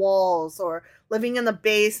living in the walls or living in the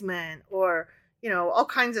basement or, you know, all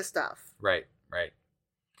kinds of stuff. Right.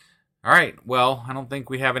 All right. Well, I don't think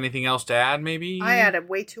we have anything else to add, maybe? I added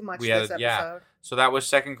way too much this episode. Yeah. So that was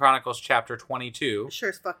 2 Chronicles chapter 22. It sure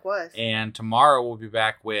as fuck was. And tomorrow we'll be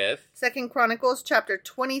back with 2 Chronicles chapter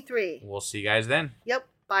 23. We'll see you guys then. Yep.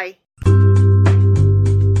 Bye.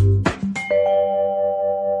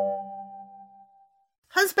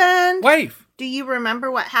 Husband. Wife. Do you remember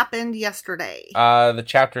what happened yesterday? The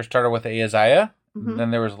chapter started with Ahaziah. Mm-hmm. Then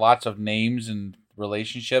there was lots of names and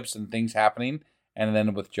relationships and things happening. And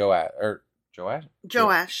then with Joash.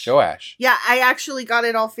 Yeah, I actually got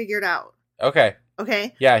it all figured out. Okay.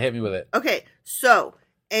 Yeah, hit me with it. Okay, so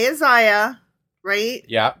Ahaziah, right?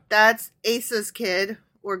 Yeah. That's Asa's kid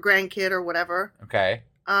or grandkid or whatever. Okay.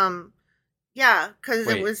 Yeah, because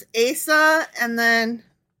it was Asa and then,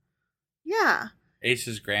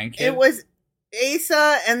 Asa's grandkid? It was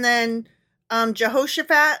Asa and then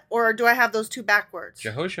Jehoshaphat, or do I have those two backwards?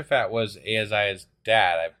 Jehoshaphat was Ahaziah's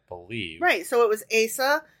dad, I believe. Right, so it was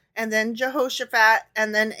Asa and then Jehoshaphat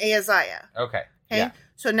and then Ahaziah. Okay. Yeah.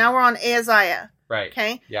 So now we're on Ahaziah. Right.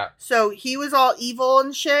 Okay. Yeah. So he was all evil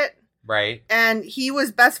and shit. Right. And he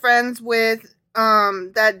was best friends with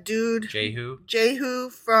that dude Jehu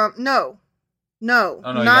from No,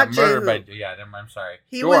 not he got murdered Jehu. never mind, I'm sorry.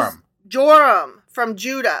 He was Joram from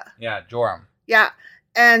Judah. Yeah, Joram. Yeah.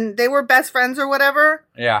 And they were best friends or whatever.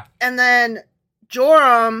 Yeah. And then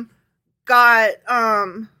Joram got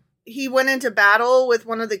he went into battle with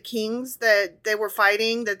one of the kings that they were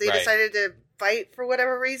fighting, that they decided to fight for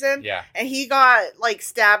whatever reason. Yeah. And he got like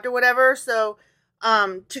stabbed or whatever. So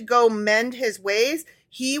to go mend his ways,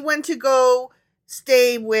 he went to go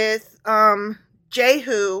stay with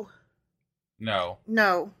Jehu. No.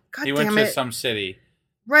 God he damn went it. to some city.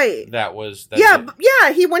 Right. That's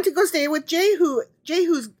yeah, he went to go stay with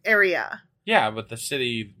Jehu's area. Yeah, but the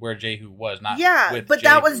city where Jehu was, not with but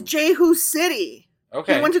Jehu. that was Jehu's city.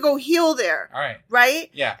 Okay. He went to go heal there. All right. Right?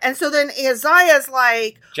 Yeah. And so then Ahaziah's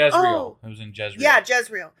like... Jezreel. It was in Jezreel. Yeah,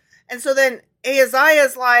 Jezreel. And so then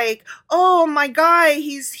Ahaziah's like, oh, my guy,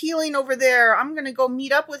 he's healing over there. I'm going to go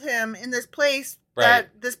meet up with him in this place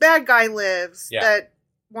that this bad guy lives that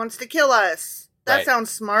wants to kill us. That sounds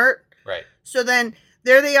smart. Right. So then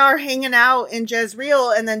there they are hanging out in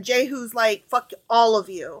Jezreel, and then Jehu's like, fuck all of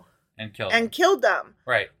you. And killed them.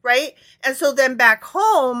 Right. Right? And so then back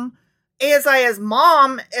home, Ahaziah's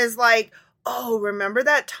mom is like, oh, remember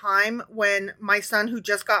that time when my son who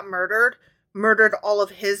just got murdered all of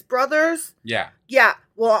his brothers? Yeah. Yeah.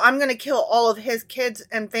 Well, I'm going to kill all of his kids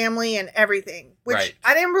and family and everything. Which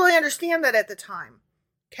I didn't really understand that at the time.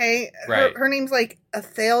 Okay? Right. Her name's like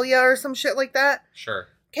Athaliah or some shit like that. Sure.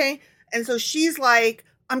 Okay? And so she's like,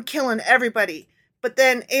 I'm killing everybody. But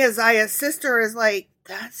then Ahaziah's sister is like,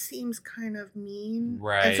 that seems kind of mean.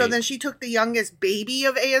 Right. And so then she took the youngest baby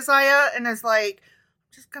of Ahaziah and is like,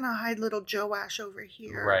 I'm just going to hide little Joash over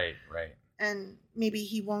here. Right. And maybe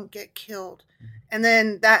he won't get killed. And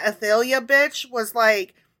then that Athaliah bitch was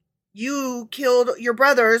like, you killed your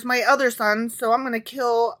brothers, my other sons, so I'm going to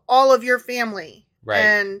kill all of your family. Right.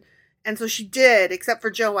 And so she did, except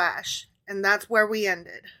for Joash. And that's where we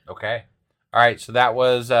ended. Okay. All right, so that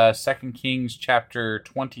was 2 Kings chapter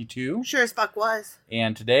 22. Sure as fuck was.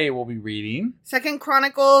 And today we'll be reading 2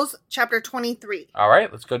 Chronicles chapter 23. All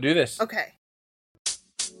right, let's go do this. Okay.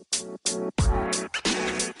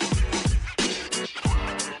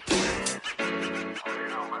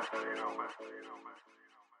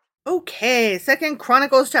 Okay, 2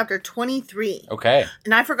 Chronicles chapter 23. Okay.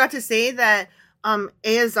 And I forgot to say that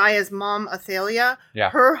Ahaziah's mom, Athaliah,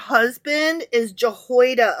 her husband is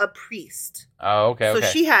Jehoiada, a priest. Oh, okay, So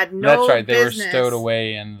she had no business. That's right, they were stowed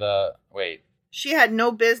away in the... Wait. She had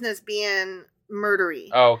no business being murdery.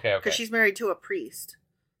 Oh, okay. Because she's married to a priest.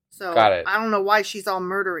 So got it. I don't know why she's all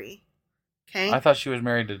murdery. Okay? I thought she was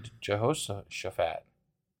married to Jehoshaphat.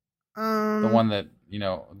 The one that,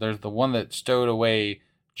 there's the one that stowed away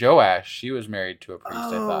Joash. She was married to a priest, I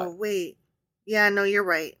thought. Oh, wait. Yeah, no, you're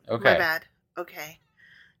right. Okay. My bad. Okay.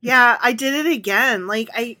 Yeah, I did it again. Like,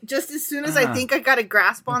 I just as soon as I think I got a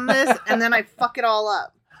grasp on this, and then I fuck it all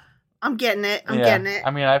up. I'm getting it. I'm getting it.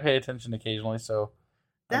 I mean, I pay attention occasionally, so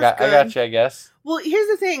I good. got you, I guess. Well, here's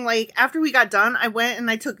the thing. Like, after we got done, I went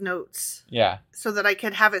and I took notes. Yeah. So that I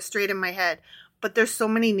could have it straight in my head. But there's so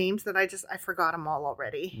many names that I forgot them all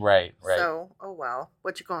already. Right. So, oh well.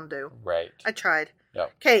 What you gonna do? Right. I tried.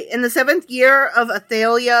 Yep. Okay, in the 7th year of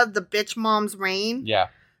Athaliah, the bitch mom's reign. Yeah.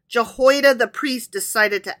 Jehoiada the priest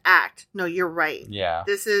decided to act. No, you're right. Yeah.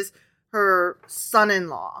 This is her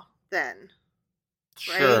son-in-law then.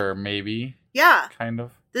 Right? Sure, maybe. Yeah. Kind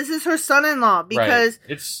of. This is her son-in-law because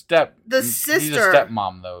it's the sister. He's a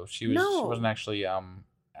stepmom though. She wasn't actually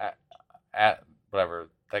at whatever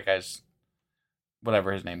that guy's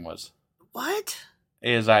whatever his name was. What?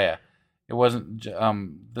 Ahaziah. It wasn't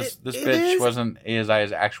this bitch wasn't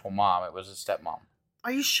Ahaziah's actual mom. It was his stepmom.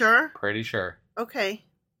 Are you sure? Pretty sure. Okay.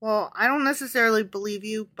 Well, I don't necessarily believe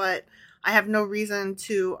you, but I have no reason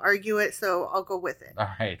to argue it, so I'll go with it. All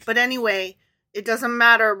right. But anyway, it doesn't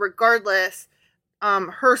matter regardless.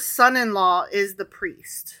 Her son-in-law is the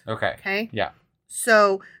priest. Okay. Okay? Yeah.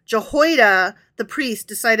 So Jehoiada, the priest,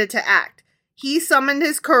 decided to act. He summoned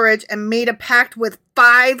his courage and made a pact with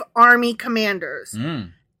 5 army commanders.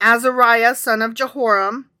 Azariah, son of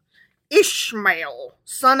Jehoram. Ishmael,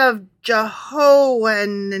 son of Jehohanan.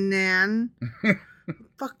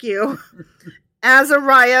 Fuck you.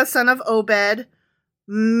 Azariah, son of Obed.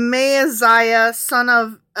 Maaziah, son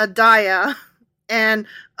of Adiah. And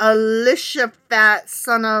Elishaphat,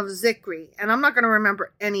 son of Zikri. And I'm not going to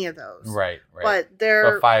remember any of those. Right. But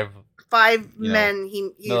they're five men.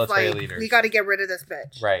 He's like, leaders. We got to get rid of this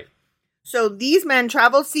bitch. Right. So these men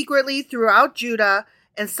traveled secretly throughout Judah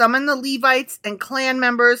and summoned the Levites and clan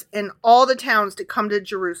members in all the towns to come to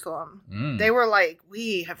Jerusalem. They were like,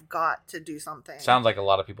 we have got to do something. Sounds like a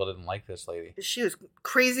lot of people didn't like this lady. She was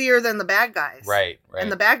crazier than the bad guys. Right.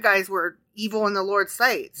 And the bad guys were evil in the Lord's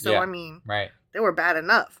sight. So, I mean, they were bad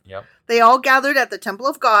enough. Yep. They all gathered at the temple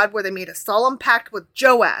of God where they made a solemn pact with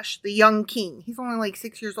Joash, the young king. He's only like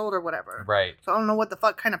 6 years old or whatever. Right. So I don't know what the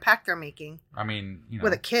fuck kind of pact they're making. I mean,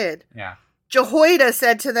 with a kid. Yeah. Jehoiada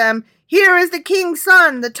said to them, "Here is the king's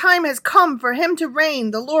son. The time has come for him to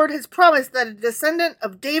reign. The Lord has promised that a descendant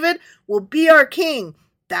of David will be our king.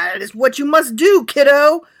 That is what you must do,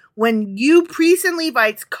 kiddo. When you priests and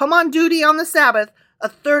Levites come on duty on the Sabbath, a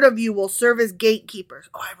third of you will serve as gatekeepers."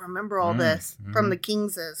 Oh, I remember all this from the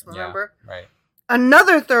Kingses, remember? Yeah, right.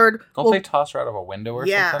 Another third... Don't they toss her out of a window or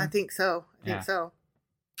something? Yeah, I think so. I think so.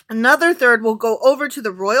 Another third will go over to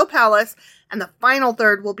the royal palace, and the final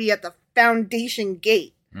third will be at the foundation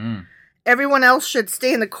gate. Everyone else should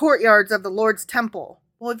stay in the courtyards of the Lord's temple.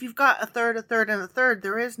 Well, if you've got a third, and a third,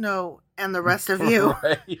 there is no and the rest of you.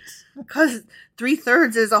 Right. Because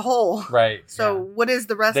 3/3 is a whole. Right. So what is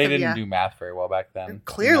the rest of you? They didn't do math very well back then.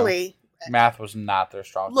 Clearly. Math was not their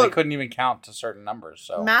strong. Look, they couldn't even count to certain numbers.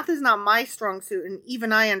 So math is not my strong suit, and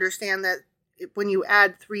even I understand that when you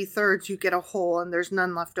add 3/3, you get a whole, and there's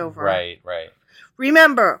none left over. Right.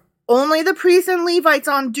 Remember, only the priests and Levites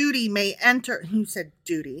on duty may enter. You said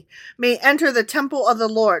duty may enter the temple of the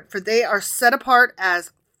Lord, for they are set apart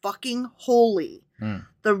as fucking holy.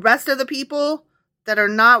 The rest of the people that are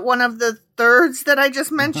not one of the thirds that I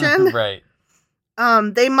just mentioned, right?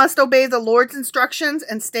 They must obey the Lord's instructions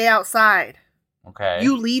and stay outside. Okay.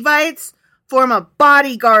 You Levites form a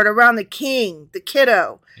bodyguard around the king, the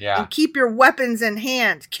kiddo. Yeah. And keep your weapons in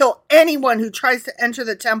hand. Kill anyone who tries to enter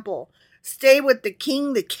the temple. Stay with the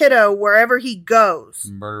king, the kiddo, wherever he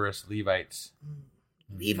goes. Murderous Levites.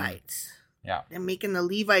 Levites. Yeah. And making the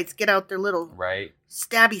Levites get out their little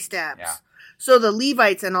stabby stabs. Yeah. So the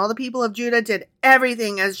Levites and all the people of Judah did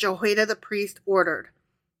everything as Jehoiada the priest ordered.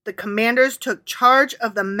 The commanders took charge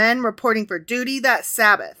of the men reporting for duty that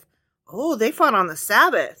Sabbath. Oh, they fought on the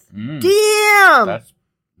Sabbath. Damn! I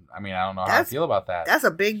don't know how I feel about that. That's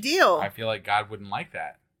a big deal. I feel like God wouldn't like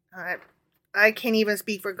that. I can't even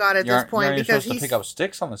speak for God at this point because he's supposed to pick up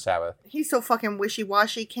sticks on the Sabbath. He's so fucking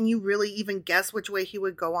wishy-washy. Can you really even guess which way he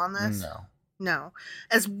would go on this? No.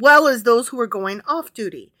 As well as those who were going off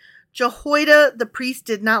duty. Jehoiada, the priest,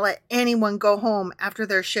 did not let anyone go home after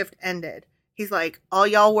their shift ended. He's like, all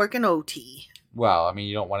y'all working OT. Well,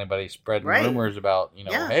 you don't want anybody spreading rumors about,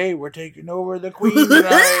 hey, we're taking over the queen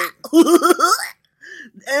tonight.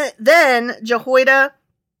 Then Jehoiada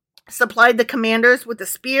supplied the commanders with the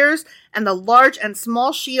spears and the large and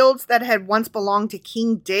small shields that had once belonged to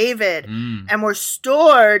King David and were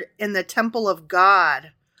stored in the temple of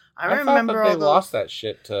God. I remember thought they lost that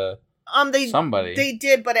shit to somebody. They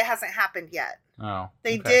did, but it hasn't happened yet. Oh,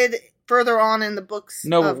 they did further on in the books.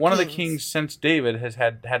 No, one of the kings since David has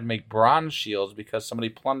had to make bronze shields because somebody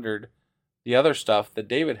plundered the other stuff that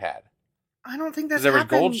David had. I don't think that's happened.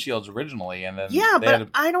 There were gold shields originally, and then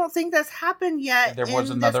I don't think that's happened yet. There was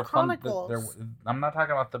another Chronicles. I'm not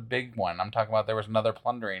talking about the big one. I'm talking about there was another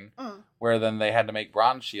plundering where then they had to make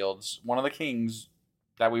bronze shields. One of the kings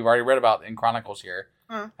that we've already read about in Chronicles here.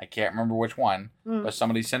 I can't remember which one, but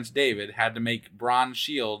somebody since David had to make bronze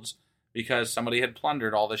shields because somebody had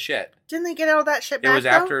plundered all the shit. Didn't they get all that shit back? It was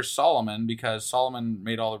after Solomon because Solomon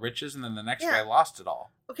made all the riches, and then the next guy lost it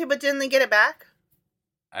all. Okay, but didn't they get it back?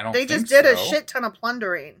 I don't. They just did a shit ton of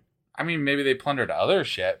plundering. Maybe they plundered other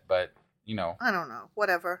shit, but I don't know.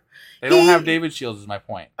 Whatever. They don't have David shields. Is my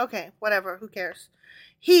point. Okay, whatever. Who cares?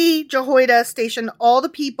 Jehoiada, stationed all the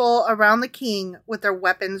people around the king with their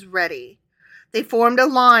weapons ready. They formed a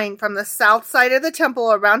line from the south side of the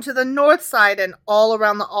temple around to the north side and all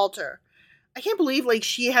around the altar. I can't believe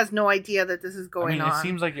she has no idea that this is going on. It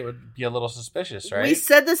seems like it would be a little suspicious, right? We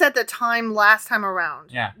said this at the time last time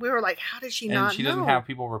around. Yeah. We were like, how does she not know? And she doesn't have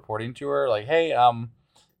people reporting to her like, hey,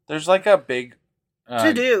 there's a big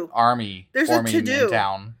to-do army forming in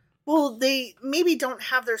town. Well, they maybe don't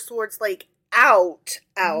have their swords out.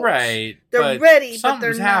 Right. They're ready, but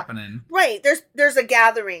they're not. Happening. Right. There's a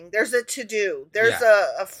gathering. There's a to-do. There's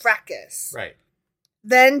a fracas. Right.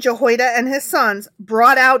 Then Jehoiada and his sons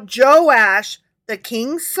brought out Joash, the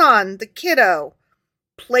king's son, the kiddo,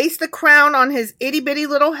 placed the crown on his itty-bitty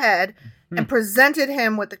little head, and presented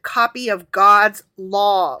him with a copy of God's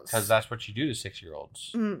laws. Because that's what you do to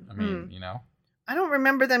 6-year-olds. I don't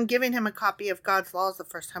remember them giving him a copy of God's laws the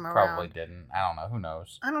first time around. Probably didn't. I don't know. Who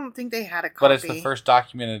knows? I don't think they had a copy. But it's the first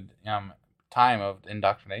documented time of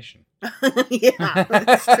indoctrination. Yeah,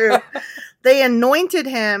 that's true. They anointed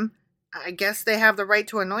him. I guess they have the right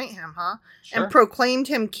to anoint him, huh? Sure. And proclaimed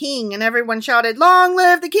him king, and everyone shouted, "Long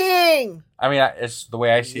live the king!" It's the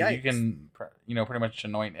way I see it. You can, pretty much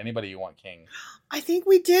anoint anybody you want king. I think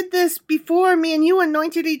we did this before. Me and you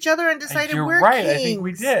anointed each other and decided we're right. kings. I think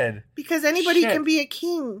we did. Because anybody can be a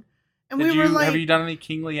king. And have you done any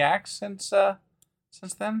kingly acts since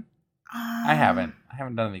then? I haven't. I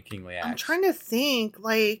haven't done any kingly acts. I'm trying to think.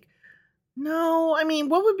 No,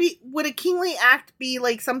 would a kingly act be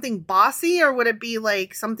something bossy, or would it be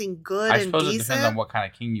something good and decent? I suppose it depends on what kind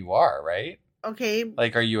of king you are, right? Okay.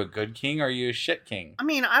 Are you a good king or are you a shit king?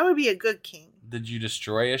 I would be a good king. Did you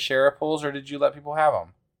destroy a share of pools or did you let people have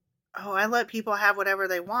them? Oh, I let people have whatever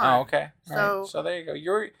they want. Oh, okay. So there you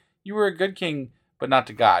go. You were a good king But not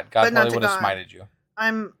to God. God probably would have smited you.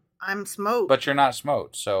 I'm smote. But you're not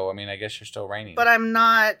smote, so I mean, I guess you're still reigning. But I'm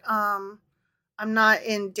not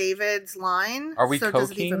in David's line. Are we so co-kings?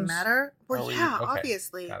 Does it even matter? Well, okay.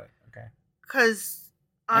 Obviously. Got it. Okay. Because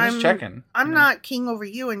I'm just checking. I'm not king over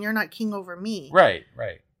you, and you're not king over me. Right.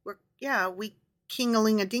 We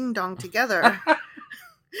king-a-ling-a-ding-dong together.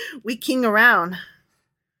 We king around.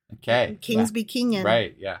 Okay. Kings be kinging.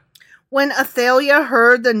 Right, yeah. When Athaliah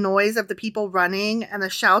heard the noise of the people running and the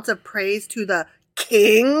shouts of praise to the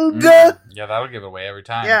king. Yeah, that'll give it away every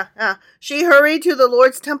time. Yeah. She hurried to the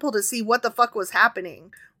Lord's temple to see what the fuck was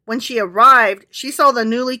happening. When she arrived, she saw the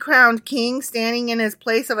newly crowned king standing in his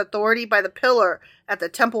place of authority by the pillar at the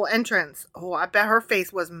temple entrance. Oh, I bet her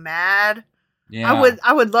face was mad. Yeah.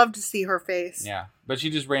 I would love to see her face. Yeah. But she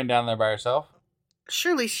just ran down there by herself?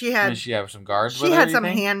 Surely she had... Did she have some guards with her? She had some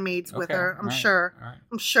handmaids with her, I'm sure. All right.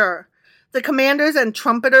 I'm sure. The commanders and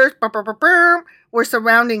trumpeters were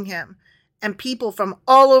surrounding him, and people from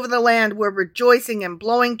all over the land were rejoicing and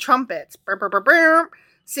blowing trumpets.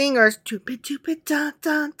 Singers, da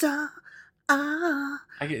da da.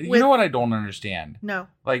 You know what I don't understand? No.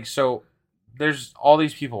 Like, so there's all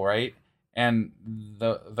these people, right? And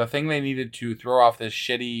the thing they needed to throw off this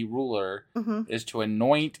shitty ruler is to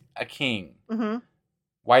anoint a king. Mm-hmm.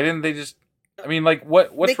 Why didn't they just... I mean, like,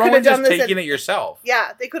 what's wrong with just taking it yourself?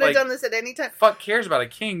 Yeah, they could have done this at any time. Fuck cares about a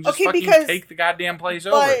king? Just fucking take the goddamn place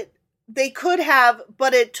over. But they could have,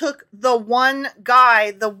 but it took the one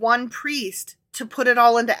guy, the one priest, to put it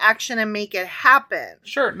all into action and make it happen.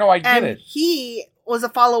 Sure, no, I get it. And he was a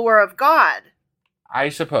follower of God. I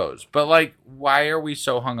suppose. But, like, why are we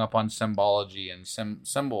so hung up on symbology and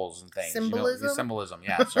symbols and things? Symbolism? Symbolism,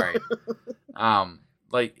 yeah, sorry.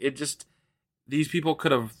 Like, it just... These people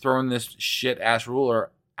could have thrown this shit-ass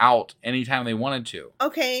ruler out anytime they wanted to.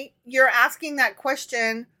 Okay, you're asking that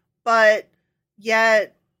question, but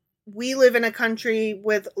yet we live in a country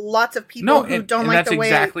with lots of people who don't like the way...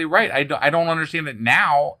 that's exactly right. I don't understand it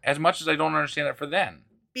now as much as I don't understand it for then.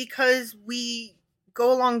 Because we go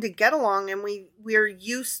along to get along, and we're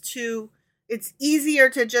used to... It's easier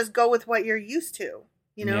to just go with what you're used to,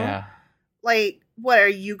 you know? Yeah. Like, what, are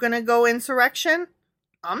you going to go insurrection?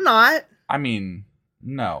 I'm not. I mean,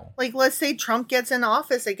 no. Like, let's say Trump gets in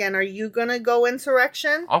office again. Are you going to go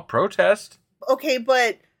insurrection? I'll protest. Okay,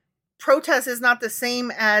 but protest is not the same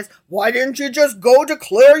as, why didn't you just go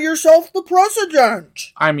declare yourself the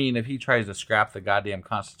president? I mean, if he tries to scrap the goddamn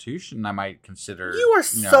Constitution, I might consider... You are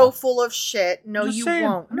so full of shit. No, you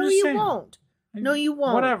won't. No, you won't. No, you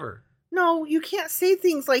won't. Whatever. No, you can't say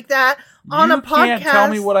things like that on a podcast. You can't tell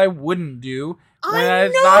me what I wouldn't do when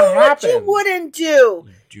it's not happened. I know what you wouldn't do.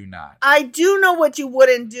 Do not. I do know what you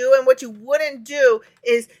wouldn't do, and what you wouldn't do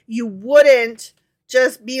is you wouldn't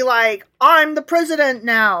just be like, I'm the president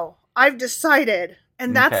now. I've decided.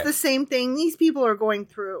 And that's the same thing these people are going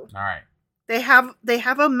through. All right. They have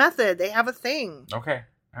a method. They have a thing. Okay.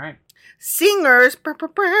 All right. Singers,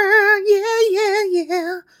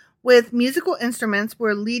 yeah, with musical instruments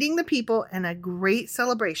were leading the people in a great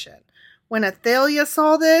celebration. When Athaliah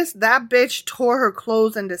saw this, that bitch tore her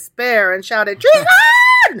clothes in despair and shouted,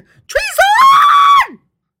 Treason! Treason!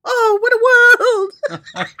 Oh, what a world!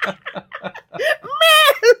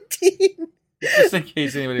 Melting! Just in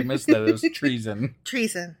case anybody missed that, it was treason.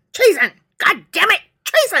 Treason! God damn it!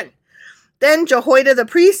 Treason! Then Jehoiada the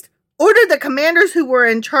priest ordered the commanders who were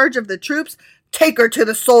in charge of the troops, take her to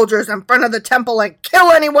the soldiers in front of the temple and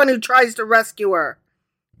kill anyone who tries to rescue her.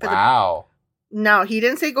 Wow. No, he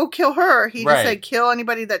didn't say go kill her. He just said kill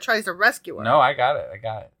anybody that tries to rescue her. No, I got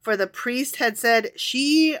it. For the priest had said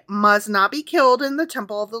she must not be killed in the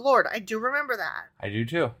temple of the Lord. I do remember that. I do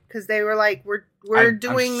too. Because they were like, we're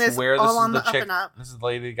doing this all on the up and up. This is the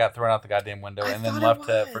lady that got thrown out the goddamn window and then left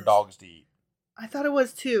for dogs to eat. I thought it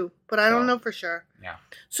was too, but I don't know for sure. Yeah.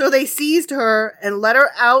 So they seized her and led her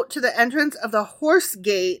out to the entrance of the horse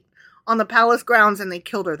gate on the palace grounds, and they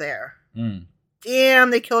killed her there. Damn,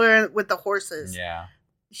 they killed her with the horses. Yeah.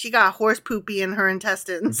 She got horse poopy in her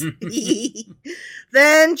intestines.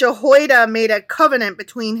 Then Jehoiada made a covenant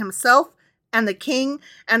between himself and the king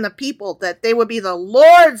and the people that they would be the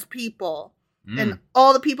Lord's people. And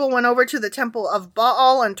all the people went over to the temple of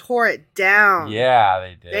Baal and tore it down. Yeah,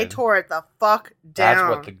 they did. They tore it the fuck down. That's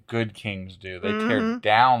what the good kings do. They tear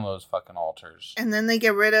down those fucking altars. And then they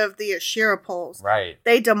get rid of the Asherah poles. Right.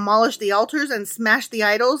 They demolished the altars and smashed the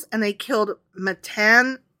idols, and they killed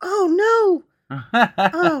Matan. Oh, no.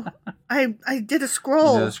 I did a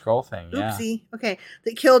scroll. You did a scroll thing, yeah. Oopsie. Okay.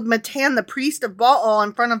 They killed Matan, the priest of Baal,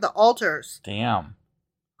 in front of the altars. Damn.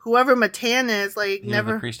 Whoever Matan is, like, He's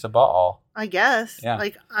the priest of Baal. I guess. Yeah.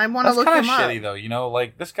 Like, I want to look him up. That's kind of shitty, though. You know,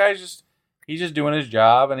 like, this guy's just... He's just doing his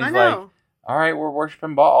job, and he's like, all right, we're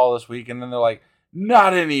worshiping Baal this week. And then they're like,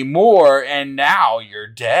 not anymore, and now you're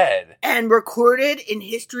dead. And recorded in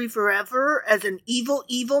history forever as an evil,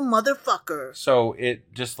 evil motherfucker. So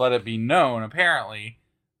it just let it be known, apparently.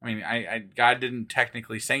 I mean, God didn't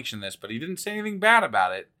technically sanction this, but he didn't say anything bad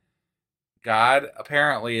about it. God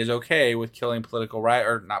apparently is okay with killing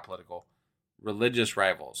religious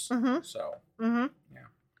rivals. Mm-hmm. So, yeah.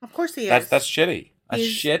 Of course he is. That's shitty. That's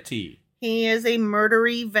shitty. He is a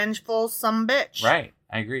murdery, vengeful sumbitch. Right.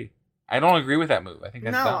 I agree. I don't agree with that move. I think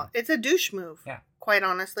that's dumb. No, it's a douche move. Yeah. Quite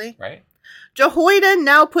honestly. Right. Jehoiada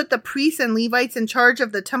now put the priests and Levites in charge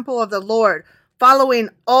of the temple of the Lord, following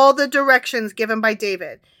all the directions given by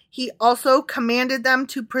David. He also commanded them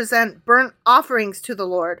to present burnt offerings to the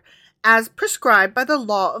Lord, as prescribed by the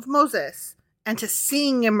law of Moses, and to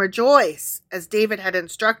sing and rejoice, as David had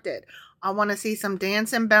instructed. I want to see some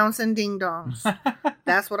dancing, bouncing ding-dongs.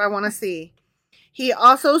 That's what I want to see. He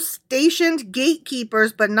also stationed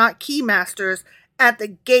gatekeepers, but not keymasters, at the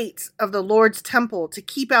gates of the Lord's temple to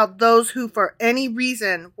keep out those who, for any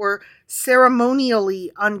reason, were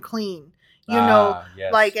ceremonially unclean.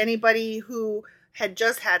 Yes. Like anybody who had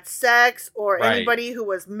just had sex, or anybody who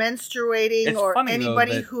was menstruating, or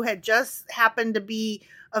anybody who had just happened to be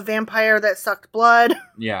a vampire that sucked blood.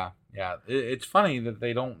 Yeah. It's funny that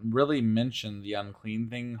they don't really mention the unclean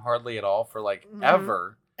thing hardly at all for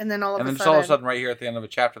ever. And then all of a sudden, right here at the end of a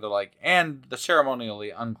chapter, they're like, and the ceremonially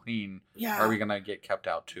unclean are we going to get kept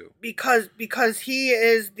out too? Because he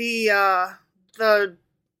is the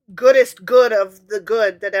goodest good of the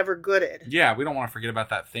good that ever gooded. Yeah, we don't want to forget about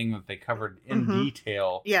that thing that they covered in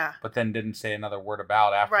detail. Yeah. But then didn't say another word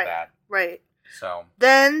about after that. Right. So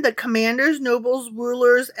then the commanders, nobles,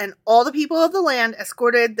 rulers, and all the people of the land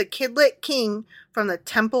escorted the kidlit king from the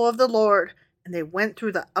temple of the Lord, and they went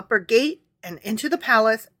through the upper gate and into the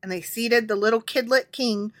palace, and they seated the little kidlit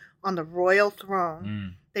king on the royal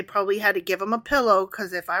throne. They probably had to give him a pillow,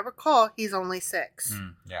 because if I recall, he's only 6.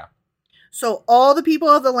 Yeah. So all the people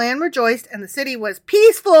of the land rejoiced, and the city was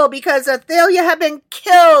peaceful because Athaliah had been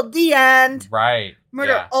killed. The end. Right.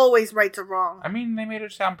 Murder always rights a wrong. I mean, they made her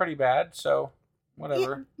sound pretty bad, so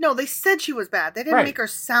whatever. No, they said she was bad. They didn't make her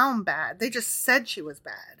sound bad. They just said she was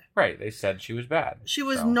bad. Right, they said she was bad. She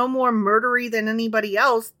was no more murdery than anybody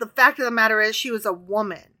else. The fact of the matter is she was a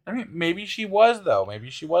woman. I mean, maybe she was, though. Maybe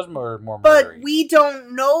she was more murdery. But we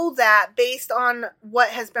don't know that based on what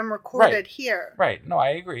has been recorded here. Right, no, I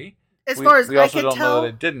agree. We also don't know that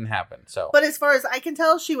it didn't happen. So, but as far as I can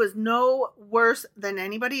tell, she was no worse than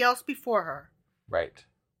anybody else before her. Right.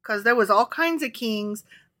 Because there was all kinds of kings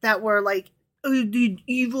that were like, I did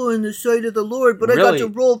evil in the sight of the Lord, but really, I got to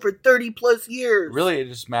rule for 30 plus years. Really, it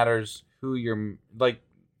just matters who you're, like,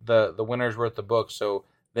 the winners wrote the book, so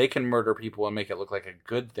they can murder people and make it look like a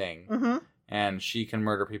good thing, and she can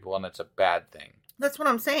murder people and it's a bad thing. That's what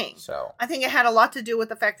I'm saying. So I think it had a lot to do with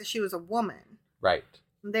the fact that she was a woman. Right.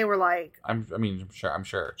 They were like, I'm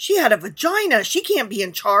sure. She had a vagina. She can't be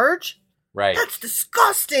in charge. Right. That's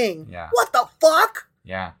disgusting. Yeah. What the fuck?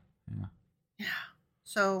 Yeah.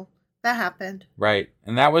 So that happened. Right.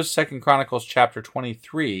 And that was 2 Chronicles chapter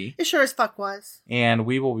 23. It sure as fuck was. And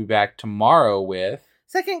we will be back tomorrow with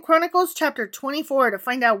 2 Chronicles chapter 24 to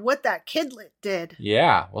find out what that kidlit did.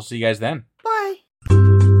 Yeah. We'll see you guys then. Bye.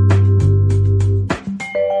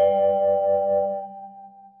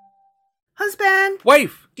 Husband.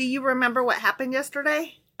 Wife. Do you remember what happened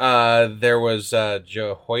yesterday? There was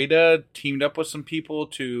Jehoiada teamed up with some people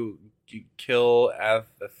to kill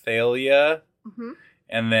Athaliah.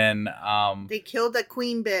 And then they killed that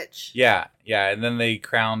queen bitch. Yeah, and then they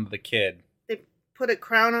crowned the kid. They put a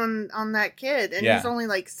crown on that kid, and he's only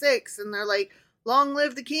like 6, and they're like, "Long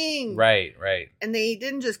live the king!" Right. And they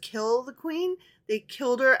didn't just kill the queen; they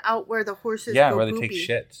killed her out where the horses go where they take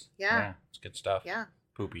shits. Yeah, it's good stuff. Yeah,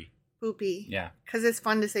 poopy. Yeah, because it's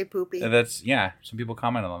fun to say poopy. Some people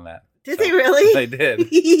commented on that. Did they really? They did.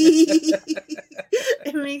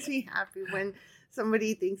 It makes me happy when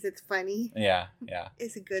somebody thinks it's funny. Yeah.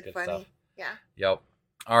 It's a good funny. Stuff. Yeah. Yep.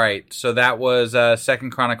 All right. So that was 2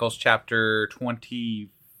 Chronicles chapter 23.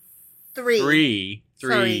 3.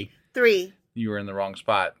 Sorry, 3. You were in the wrong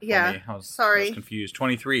spot. Yeah. I was confused.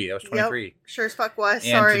 23. That was 23. Yep. Sure as fuck was.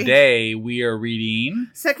 And sorry. Today we are reading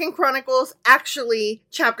 2 Chronicles, actually,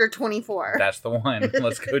 chapter 24. That's the one.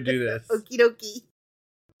 Let's go do this. Okie dokie.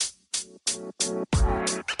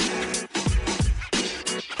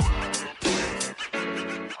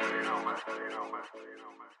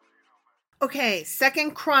 Okay,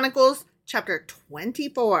 2 Chronicles chapter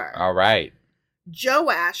 24. All right.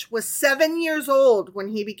 Joash was 7 years old when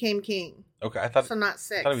he became king. Okay, I thought so. Not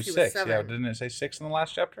 6. I thought he was 6. 7. Yeah, didn't it say 6 in the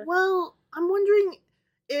last chapter? Well, I'm wondering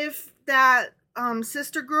if that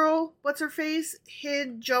sister girl, what's her face,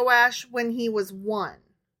 hid Joash when he was 1.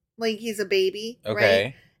 Like, he's a baby, okay.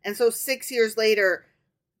 Right? And so 6 years later,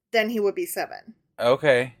 then he would be 7.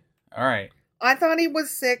 Okay. All right. I thought he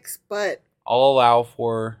was 6, but... I'll allow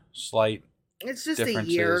for slight It's just differences.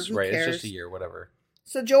 a year. Who right, cares? It's just a year, whatever.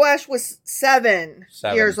 So Joash was 7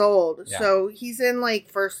 years old. Yeah. So he's in,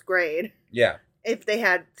 like, 1st grade. Yeah. If they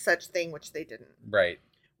had such thing, which they didn't. Right.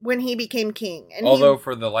 When he became king. And although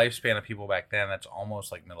for the lifespan of people back then, that's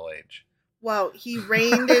almost like middle age. Well, he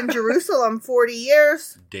reigned in Jerusalem 40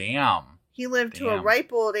 years. Damn. He lived to a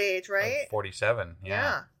ripe old age, right? Like 47,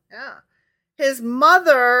 yeah. His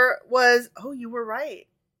mother was... Oh, you were right.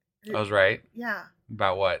 I was right? Yeah.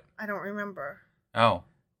 About what? I don't remember. Oh.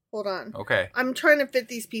 Hold on. Okay. I'm trying to fit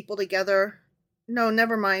these people together. No,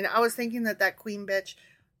 never mind. I was thinking that queen bitch,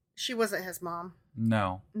 she wasn't his mom.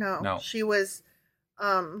 No. She was...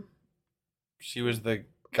 She was the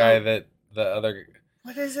guy that the other...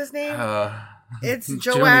 What is his name? It's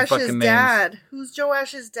Joash's dad. Who's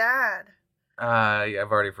Joash's dad?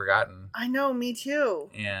 I've already forgotten. I know, me too.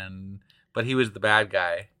 But he was the bad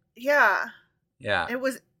guy. Yeah. Yeah. It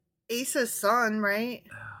was Asa's son, right?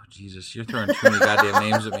 Oh, Jesus. You're throwing too many goddamn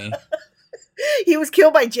names at me. He was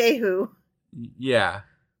killed by Jehu. Yeah.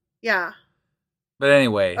 Yeah. But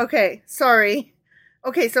anyway. Okay, sorry.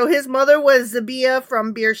 Okay, so his mother was Zibiah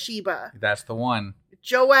from Beersheba. That's the one.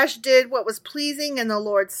 Joash did what was pleasing in the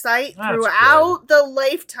Lord's sight throughout the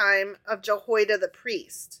lifetime of Jehoiada the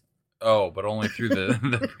priest. Oh, but only through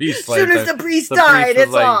the priest's lifetime. As soon as the priest died,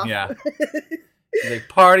 it's off. Yeah. Like,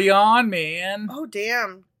 party on, man. Oh,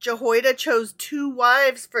 damn. Jehoiada chose 2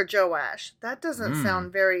 wives for Joash. That doesn't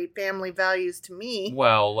sound very family values to me.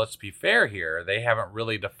 Well, let's be fair here. They haven't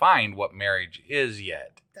really defined what marriage is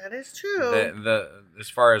yet. That is true. As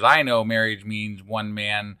far as I know, marriage means one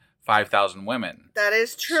man, 5,000 women. That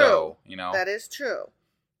is true. So, That is true.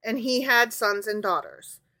 And he had sons and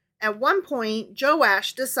daughters. At one point,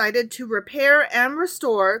 Joash decided to repair and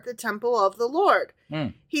restore the temple of the Lord.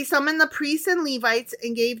 He summoned the priests and Levites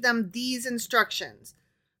and gave them these instructions.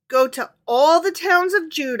 Go to all the towns of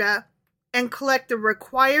Judah and collect the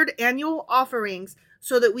required annual offerings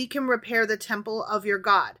so that we can repair the temple of your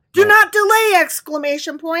God. Do not delay! !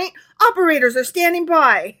 Operators are standing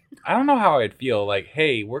by. I don't know how I'd feel. Like,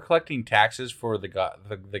 hey, we're collecting taxes for the God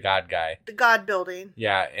guy. The God building.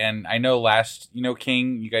 Yeah, and I know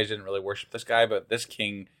King, you guys didn't really worship this guy, but this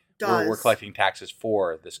king, we're collecting taxes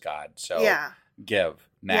for this God. So give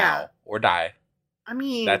now or die. I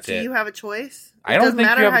mean, do you have a choice? I don't think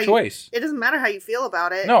you have a choice. It doesn't matter how you feel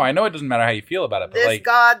about it. No, I know it doesn't matter how you feel about it. But this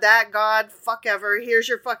God, that God, fuck ever. Here's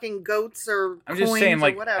your fucking goats or I'm coins just saying,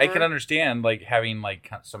 like, or whatever. I can understand, like, having, like,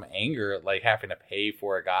 some anger at, like, having to pay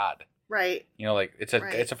for a God. Right. Like, it's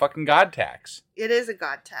a fucking God tax. It is a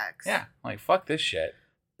God tax. Yeah. Like, fuck this shit.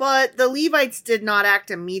 But the Levites did not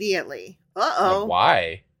act immediately. Uh-oh. Like,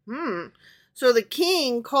 why? So the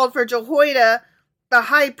king called for Jehoiada, the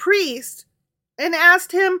high priest, and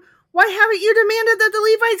asked him, why haven't you demanded that the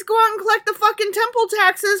Levites go out and collect the fucking temple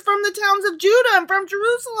taxes from the towns of Judah and from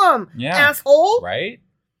Jerusalem? Yeah. Asshole. Right?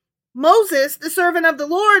 Moses, the servant of the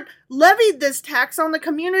Lord, levied this tax on the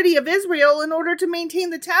community of Israel in order to maintain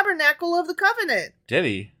the tabernacle of the covenant. Did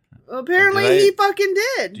he? Apparently he fucking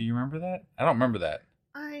did. Do you remember that? I don't remember that.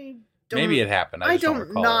 Maybe it happened. I don't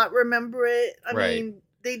recall not remember it. I mean,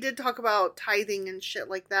 they did talk about tithing and shit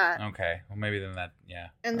like that. Okay. Well, maybe then that, yeah.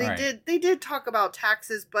 And they did talk about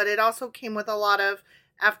taxes, but it also came with a lot of,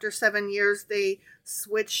 after 7 years, they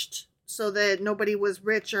switched so that nobody was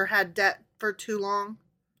rich or had debt for too long.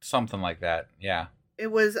 Something like that, yeah.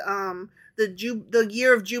 It was the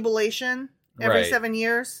year of jubilation every 7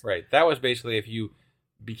 years. Right. That was basically if you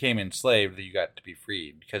became enslaved that you got to be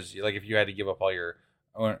freed. Because, like, if you had to give up all your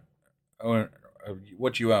own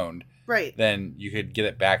what you owned, right, then you could get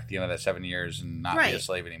it back at the end of that 7 years and not be a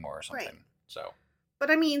slave anymore or something. Right. So, but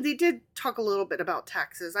I mean, they did talk a little bit about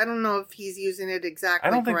taxes. I don't know if he's using it exactly.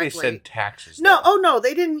 I don't think correctly. they said taxes. No, no,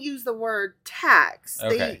 they didn't use the word tax.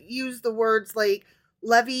 Okay. They used the words like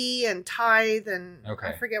levy and tithe and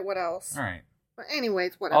I forget what else. All right. But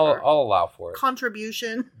anyways, whatever. I'll allow for it.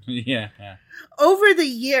 Contribution. yeah. Over the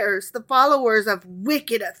years, the followers of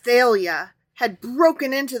wicked Athaliah had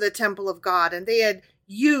broken into the temple of God, and they had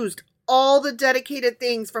used all the dedicated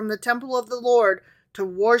things from the temple of the Lord to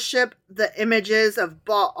worship the images of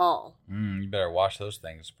Baal. You better wash those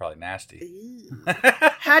things. It's probably nasty.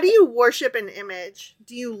 How do you worship an image?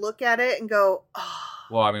 Do you look at it and go, oh?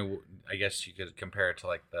 Well, I mean, I guess you could compare it to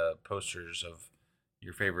like the posters of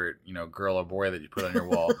your favorite, girl or boy that you put on your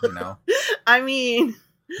wall, I mean,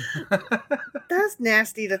 That's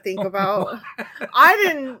nasty to think about.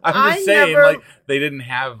 I'm just saying, like, they didn't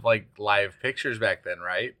have, like, live pictures back then,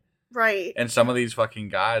 right? Right. And some of these fucking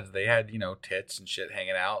gods, they had, tits and shit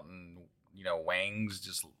hanging out and, wings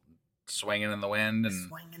just swinging in the wind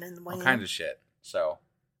and all kinds of shit. So,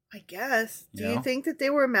 I guess. Do you think that they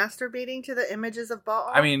were masturbating to the images of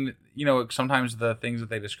Baal? I mean, sometimes the things that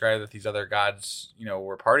they describe that these other gods,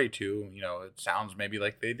 were party to, it sounds maybe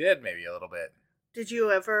like they did maybe a little bit. Did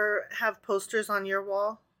you ever have posters on your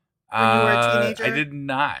wall when you were a teenager? I did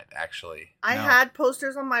not, actually. I had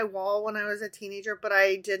posters on my wall when I was a teenager, but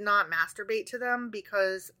I did not masturbate to them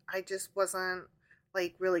because I just wasn't,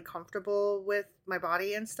 like, really comfortable with my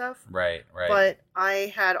body and stuff. Right. But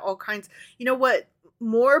I had all kinds. You know what?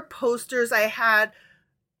 More posters I had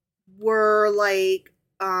were, like,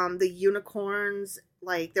 the unicorns.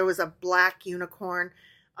 Like, there was a black unicorn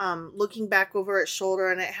looking back over its shoulder,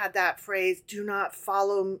 and it had that phrase, do not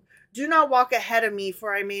walk ahead of me,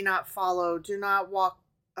 for I may not follow. Do not walk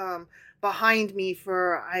behind me,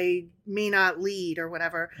 for I may not lead, or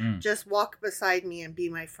whatever. Just walk beside me and be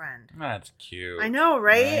my friend. That's cute. I know,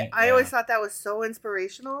 right? I always thought that was so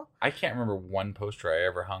inspirational. I can't remember one poster I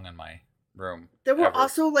ever hung in my room. There were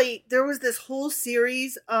also, like, there was this whole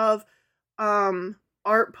series of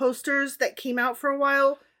art posters that came out for a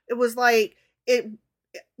while. It was like,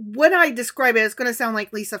 when I describe it, it's going to sound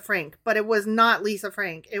like Lisa Frank, but it was not Lisa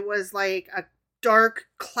Frank. It was like a dark,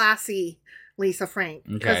 classy Lisa Frank,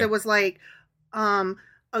 because it was like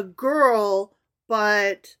a girl,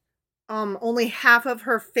 but only half of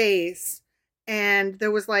her face, and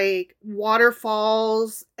there was like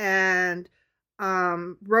waterfalls and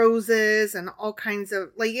roses and all kinds of,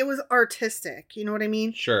 like, it was artistic, you know what I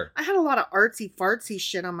mean? Sure. I had a lot of artsy fartsy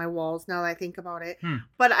shit on my walls now that I think about it.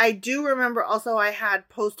 But I do remember also I had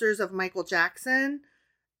posters of Michael Jackson,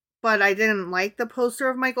 but I didn't like the poster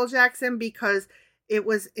of Michael Jackson because it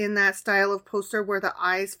was in that style of poster where the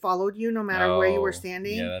eyes followed you no matter where you were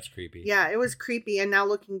standing. Yeah, that's creepy. Yeah, it was creepy. And now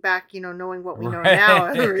looking back, knowing what we know now,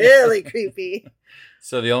 it's really creepy.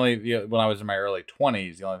 So the only, when I was in my early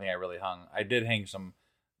 20s, the only thing I really hung, I did hang some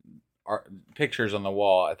pictures on the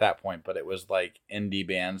wall at that point, but it was like indie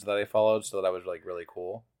bands that I followed, so that was like really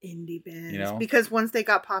cool. Indie bands. Because once they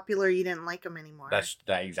got popular, you didn't like them anymore. That's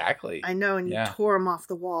exactly. I know, and you tore them off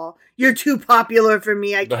the wall. You're too popular for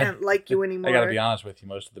me. I can't like you anymore. I gotta be honest with you,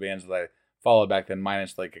 most of the bands that I followed back then,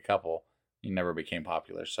 minus like a couple, never became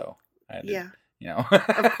popular, so I had to,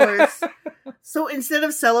 Of course. So instead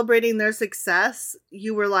of celebrating their success,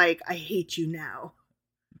 you were like, I hate you now.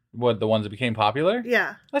 What, the ones that became popular?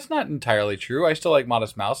 Yeah. That's not entirely true. I still like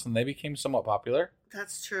Modest Mouse, and they became somewhat popular.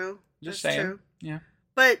 That's true. Just saying. True. Yeah.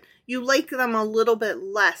 But you like them a little bit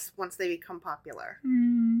less once they become popular.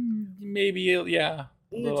 Maybe, yeah.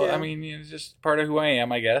 You do. I mean, it's just part of who I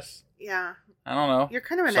am, I guess. Yeah. I don't know. You're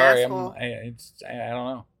kind of an asshole. I don't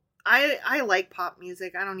know. I like pop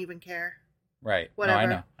music. I don't even care. Right. Whatever.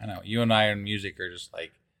 No, I know. You and I in music are just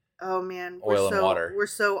like, oh man, oil and water. We're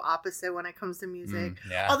so opposite when it comes to music.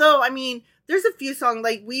 Yeah. Although, I mean, there's a few songs,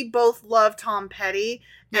 like, we both love Tom Petty,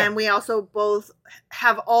 and we also both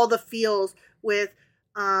have all the feels with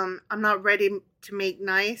I'm Not Ready to Make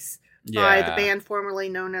Nice by the band formerly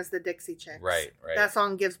known as the Dixie Chicks. Right. That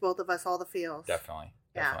song gives both of us all the feels. Definitely.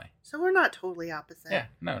 So we're not totally opposite. Yeah,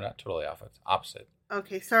 no, not totally opposite.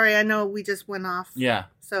 Okay, sorry, I know we just went off. Yeah.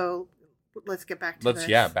 So let's get back to this.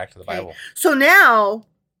 Back to the Bible. So now,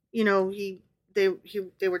 they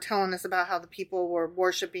were telling us about how the people were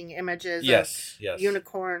worshiping images of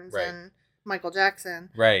unicorns and Michael Jackson.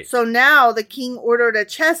 Right. So now the king ordered a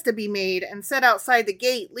chest to be made and set outside the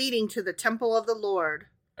gate leading to the temple of the Lord.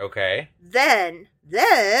 Okay. Then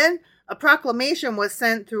a proclamation was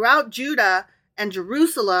sent throughout Judah and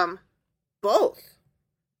Jerusalem, both,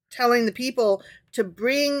 telling the people to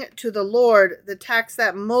bring to the Lord the tax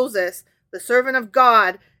that Moses, the servant of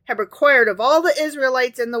God, had required of all the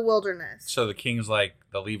Israelites in the wilderness. So the king's like,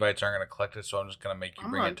 the Levites aren't going to collect it, so I'm just going to make you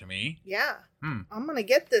bring it to me? Yeah. I'm going to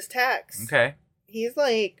get this tax. Okay. He's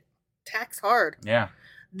like, tax hard. Yeah.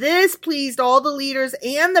 This pleased all the leaders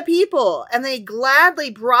and the people, and they gladly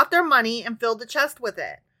brought their money and filled the chest with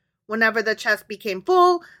it. Whenever the chest became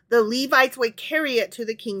full, the Levites would carry it to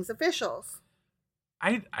the king's officials.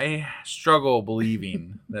 I struggle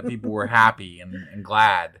believing that people were happy and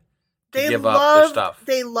glad to give up their stuff.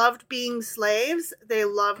 They loved being slaves. They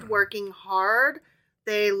loved working hard.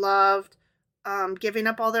 They loved giving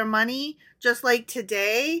up all their money. Just like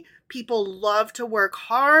today, people love to work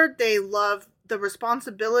hard. They love the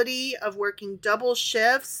responsibility of working double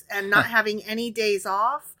shifts and not having any days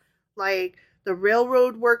off. Like, the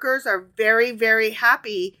railroad workers are very, very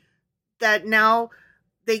happy that now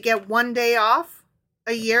they get 1 day off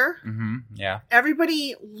a year. Mm-hmm. Yeah.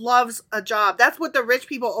 Everybody loves a job. That's what the rich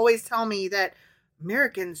people always tell me, that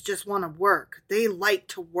Americans just want to work. They like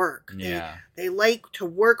to work. Yeah. They like to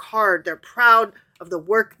work hard. They're proud of the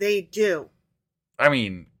work they do. I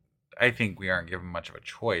mean, I think we aren't given much of a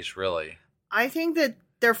choice, really. I think that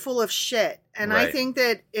they're full of shit. And Right. I think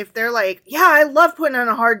that if they're like, yeah, I love putting in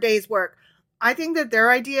a hard day's work, I think that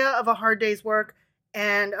their idea of a hard day's work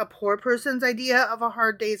and a poor person's idea of a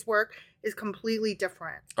hard day's work is completely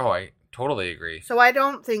different. Oh, I totally agree. So I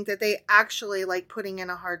don't think that they actually like putting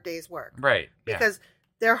in a hard day's work. Right. Yeah. Because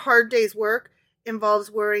their hard day's work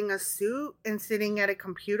involves wearing a suit and sitting at a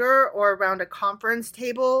computer or around a conference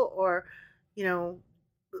table, or, you know,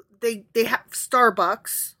 they have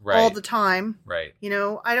Starbucks all the time. Right. You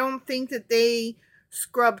know, I don't think that they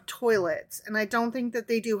scrub toilets, and I don't think that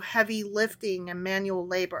they do heavy lifting and manual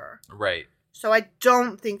labor. Right. So I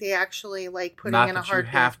don't think they actually like putting in a hard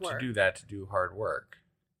day's work. Not that you have to do that to do hard work.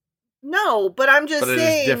 No, but I'm just saying. But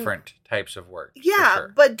it is different types of work. Yeah,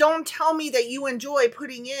 sure. But don't tell me that you enjoy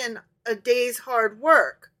putting in a day's hard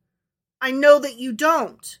work. I know that you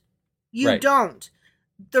don't. You don't.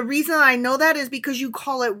 The reason I know that is because you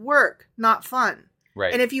call it work, not fun.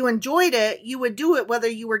 Right. And if you enjoyed it, you would do it whether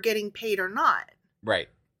you were getting paid or not. Right.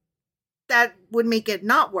 That would make it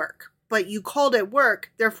not work. But you called it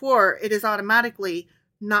work, therefore it is automatically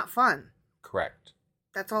not fun. Correct.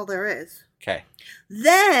 That's all there is. Okay.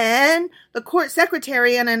 Then the court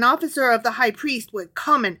secretary and an officer of the high priest would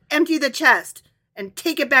come and empty the chest and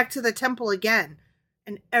take it back to the temple again.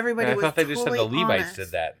 And everybody was totally honest. I thought they just said the Levites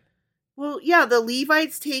did that. Well, yeah, the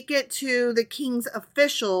Levites take it to the king's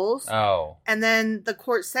officials. Oh. And then the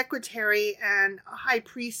court secretary and a high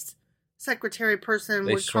priest secretary person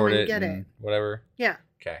would come and get it. Whatever. Yeah.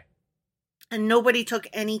 Okay. And nobody took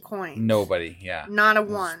any coins. Nobody, yeah. Not a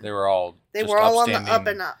one. They were all on the up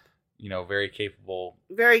and up. You know, very capable.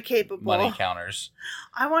 Very capable. Money counters.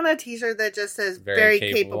 I want a t-shirt that just says very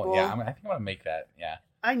capable. Yeah, I think I want to make that. Yeah.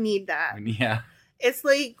 I need that. Yeah. It's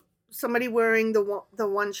like somebody wearing the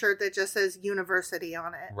one shirt that just says university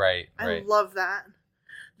on it. Right. I love that.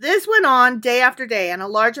 This went on day after day, and a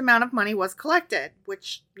large amount of money was collected,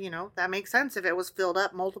 which, you know, that makes sense if it was filled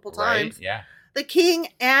up multiple times. Right, yeah. The king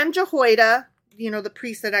and Jehoiada, you know, the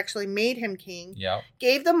priest that actually made him king,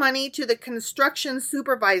 gave the money to the construction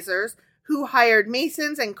supervisors who hired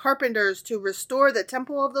masons and carpenters to restore the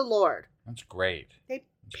temple of the Lord. That's great. They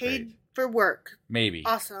paid for work. Maybe.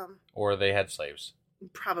 Awesome. Or they had slaves.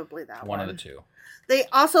 Probably that one. One of the two. They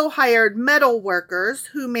also hired metal workers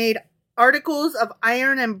who made articles of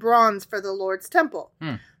iron and bronze for the Lord's temple.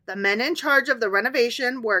 The men in charge of the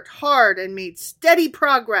renovation worked hard and made steady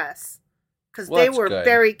progress because they were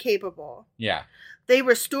very capable. Yeah. They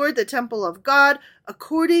restored the temple of God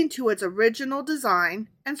according to its original design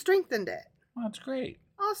and strengthened it. Well, that's great.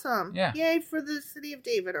 Awesome. Yeah. Yay for the city of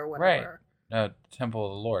David or whatever. Right. Temple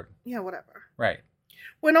of the Lord. Yeah, whatever. Right.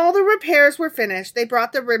 When all the repairs were finished, they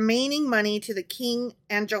brought the remaining money to the king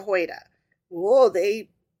and Jehoiada. Whoa, they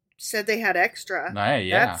said they had extra.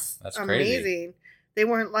 Yeah, that's amazing. Crazy. They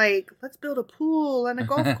weren't like, let's build a pool and a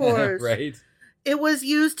golf course. Right. It was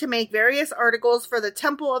used to make various articles for the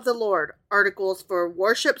temple of the Lord, articles for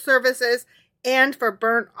worship services, and for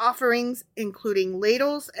burnt offerings, including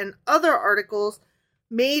ladles and other articles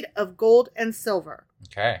made of gold and silver.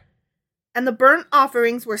 Okay. And the burnt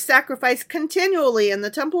offerings were sacrificed continually in the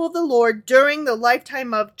temple of the Lord during the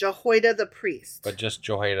lifetime of Jehoiada the priest. But just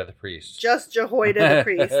Jehoiada the priest. Just Jehoiada the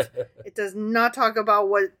priest. It does not talk about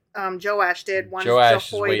what Joash did once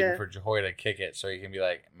Joash is waiting for Jehoiada to kick it so he can be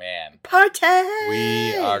like, man, party!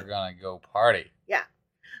 We are going to go party. Yeah.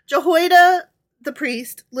 Jehoiada the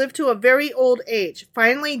priest lived to a very old age,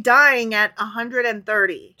 finally dying at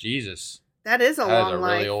 130. Jesus. That is a long life. That is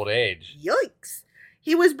a really old age. Yikes.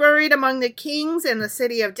 He was buried among the kings in the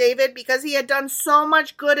city of David because he had done so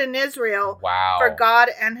much good in Israel for God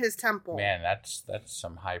and his temple. Man, that's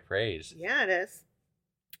some high praise. Yeah, it is.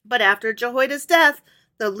 But after Jehoiada's death,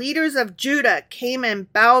 the leaders of Judah came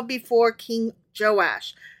and bowed before King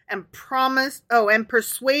Joash and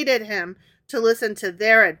persuaded him to listen to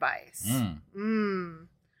their advice.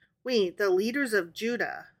 Wait, the leaders of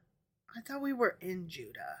Judah? I thought we were in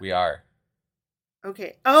Judah. We are.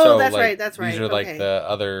 Okay. Oh, so, that's right. That's right. These are like the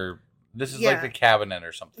other. This is like the cabinet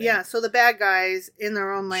or something. Yeah. So the bad guys in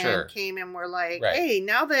their own land came and were like, "Hey,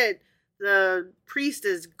 now that the priest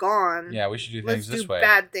is gone, we should do things this way.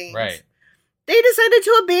 Bad things." Right. They decided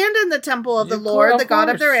to abandon the temple of the Lord, the God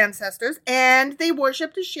of their ancestors, and they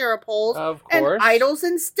worshipped Asherah poles and idols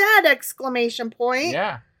instead! Exclamation point.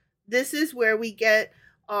 Yeah. This is where we get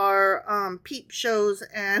our peep shows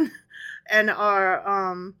and and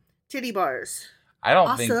our titty bars. I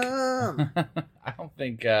don't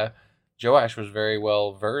think Joash was very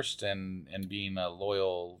well versed in being a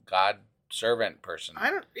loyal God servant person.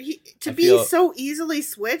 To be so easily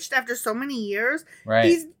switched after so many years. Right.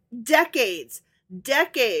 He's decades,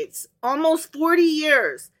 almost 40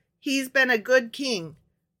 years. He's been a good king,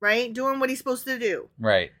 right? Doing what he's supposed to do.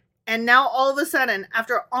 Right. And now all of a sudden,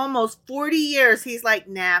 after almost 40 years, he's like,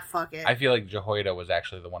 nah, fuck it. I feel like Jehoiada was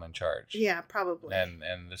actually the one in charge. Yeah, probably. And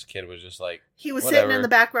this kid was just like, he was sitting in the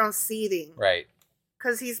background seething. Right.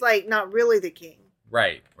 Because he's like not really the king.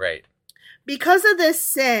 Right. Because of this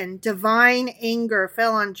sin, divine anger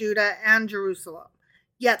fell on Judah and Jerusalem.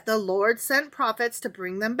 Yet the Lord sent prophets to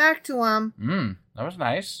bring them back to him. That was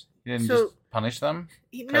nice. He didn't just punish them?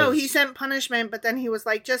 No, he sent punishment, but then he was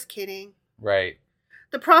like, just kidding. Right.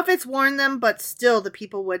 The prophets warned them, but still the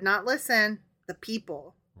people would not listen. The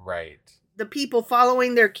people. Right. The people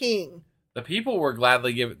following their king. The people were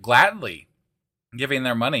gladly giving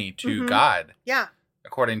their money to God. Yeah.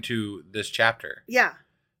 According to this chapter. Yeah.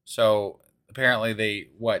 So apparently they,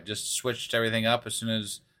 just switched everything up as soon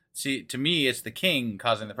as... See, to me, it's the king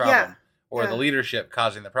causing the problem. Yeah. Or the leadership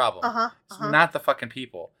causing the problem. It's not the fucking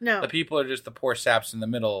people. No. The people are just the poor saps in the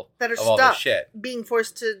middle that are of all this shit. Being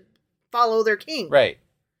forced to follow their king. Right.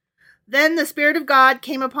 Then the Spirit of God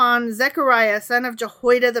came upon Zechariah, son of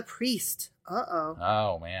Jehoiada the priest.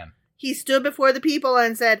 Oh, man. He stood before the people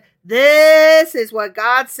and said, "This is what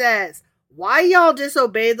God says. Why y'all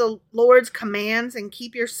disobey the Lord's commands and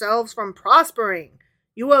keep yourselves from prospering?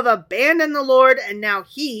 You have abandoned the Lord, and now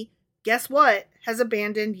he, guess what, has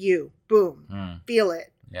abandoned you." Boom. Feel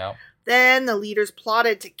it. Yeah. Then the leaders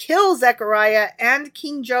plotted to kill Zechariah, and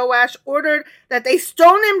King Joash ordered that they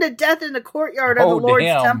stone him to death in the courtyard of the Lord's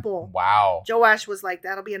temple. Wow. Joash was like,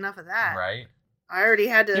 that'll be enough of that. Right. I already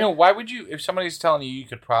had to... why would you, if somebody's telling you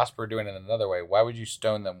could prosper doing it another way, why would you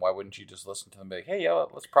stone them? Why wouldn't you just listen to them and be like, hey,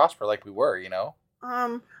 let's prosper like we were,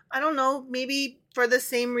 I don't know, maybe for the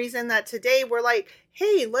same reason that today we're like,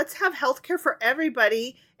 hey, let's have healthcare for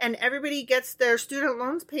everybody, and everybody gets their student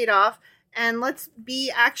loans paid off, and let's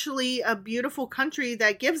be actually a beautiful country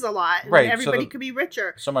that gives a lot, and everybody could be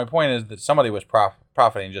richer. So my point is that somebody was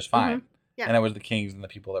profiting just fine, and it was the kings and the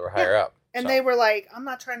people that were higher up. And they were like, I'm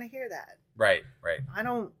not trying to hear that. Right. I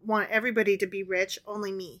don't want everybody to be rich,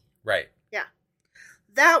 only me. Right. Yeah.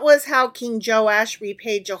 That was how King Joash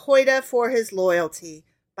repaid Jehoiada for his loyalty,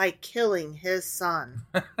 by killing his son.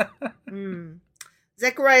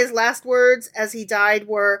 Zechariah's last words as he died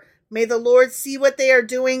were, "May the Lord see what they are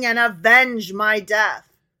doing and avenge my death."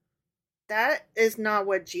 That is not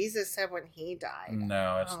what Jesus said when he died.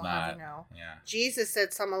 No, it's not. Yeah. Jesus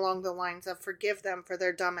said something along the lines of, "Forgive them for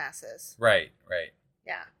their dumbasses." Right.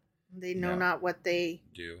 Yeah. They know not what they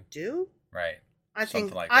do? Right. I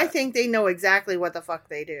think they know exactly what the fuck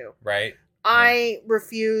they do. Right. I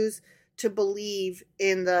refuse to believe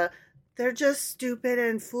in they're just stupid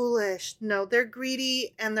and foolish. No, they're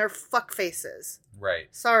greedy and they're fuck faces. Right.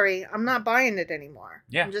 Sorry, I'm not buying it anymore.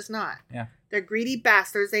 Yeah. I'm just not. Yeah. They're greedy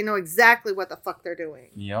bastards. They know exactly what the fuck they're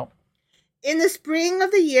doing. Yep. In the spring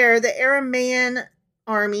of the year, the Aramean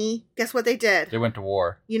army, guess what they did? They went to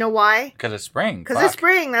war. You know why? Because it's spring. Because it's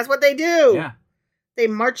spring. That's what they do. Yeah. They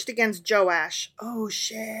marched against Joash. Oh,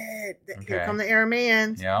 shit. Here come the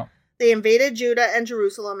Arameans. Yeah. They invaded Judah and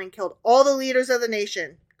Jerusalem and killed all the leaders of the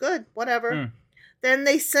nation. Good, whatever. Then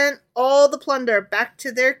they sent all the plunder back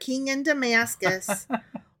to their king in Damascus.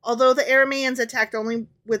 Although the Arameans attacked only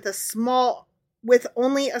with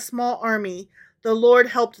only a small army, the Lord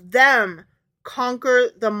helped them conquer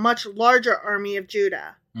the much larger army of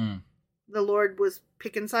Judah. The Lord was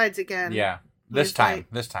picking sides again. Yeah. This time.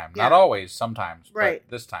 Yeah. Not always, sometimes. Right.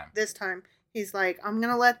 But this time. He's like, I'm going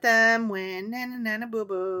to let them win. Na boo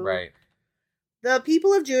boo. Right. The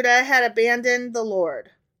people of Judah had abandoned the Lord,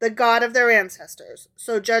 the God of their ancestors.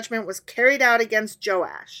 So judgment was carried out against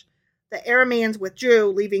Joash. The Arameans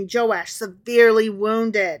withdrew, leaving Joash severely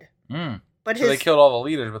wounded. But they killed all the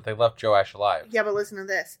leaders, but they left Joash alive. Yeah, but listen to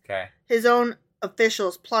this. Okay. His own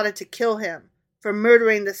officials plotted to kill him for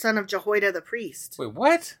murdering the son of Jehoiada the priest. Wait,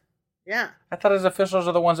 what? Yeah. I thought his officials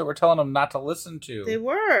are the ones that were telling him not to listen to. They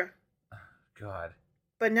were. God.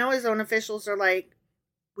 But now his own officials are like,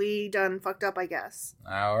 we done fucked up, I guess.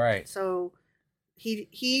 All right. So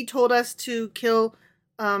he told us to kill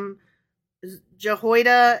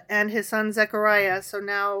Jehoiada and his son Zechariah, so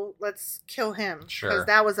now let's kill him. Sure. Because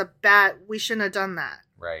that was we shouldn't have done that.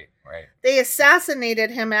 Right. They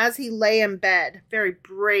assassinated him as he lay in bed. Very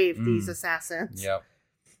brave, these assassins. Yep.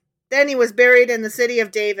 Then he was buried in the city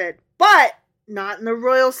of David, but not in the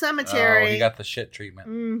royal cemetery. Oh, he got the shit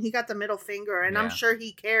treatment. He got the middle finger, and I'm sure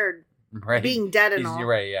he cared. being dead and all. You're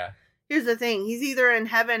right, yeah. Here's the thing. He's either in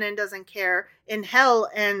heaven and doesn't care, in hell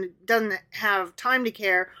and doesn't have time to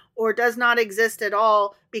care, or does not exist at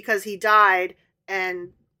all because he died and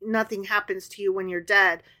nothing happens to you when you're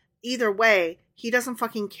dead. Either way, he doesn't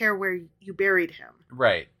fucking care where you buried him.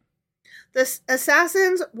 Right. The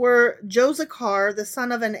assassins were Josachar, the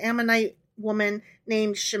son of an Ammonite woman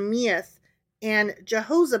named Shemeath, and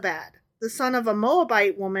Jehozabad, the son of a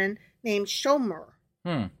Moabite woman named Shomer.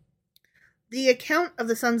 The account of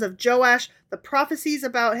the sons of Joash, the prophecies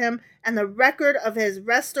about him, and the record of his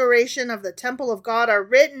restoration of the temple of God are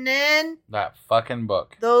written in... that fucking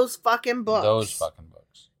book. Those fucking books. Those fucking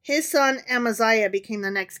books. His son Amaziah became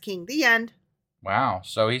the next king. The end. Wow.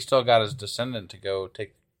 So he still got his descendant to go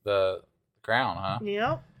take the crown, huh?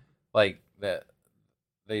 Yep. Like,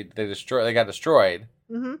 they got destroyed.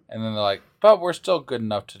 Mm-hmm. And then they're like, but we're still good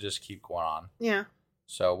enough to just keep going on. Yeah.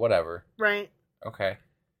 So, whatever. Right. Okay.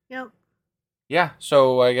 Yep. Yeah,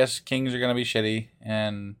 so I guess kings are going to be shitty,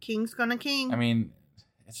 and... King's gonna king. I mean,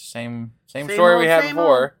 it's the same story we had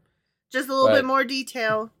before. Old. Just a little bit more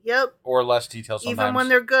detail. Yep. Or less detail sometimes. Even when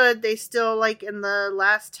they're good, they still, like, in the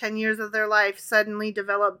last 10 years of their life, suddenly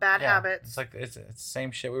develop bad habits. It's like, it's the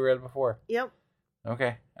same shit we read before. Yep.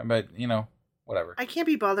 Okay, but, whatever. I can't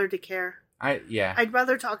be bothered to care. Yeah. I'd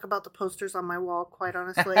rather talk about the posters on my wall, quite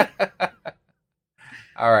honestly.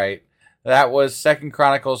 All right. That was 2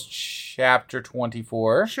 Chronicles chapter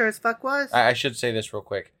 24. Sure as fuck was. I should say this real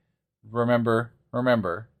quick. Remember.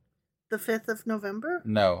 The 5th of November?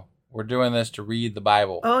 No. We're doing this to read the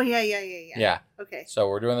Bible. Oh, yeah. Yeah. Okay. So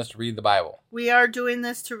we're doing this to read the Bible. We are doing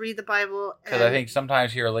this to read the Bible. Because I think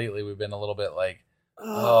sometimes here lately we've been a little bit like,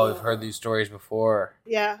 we've heard these stories before.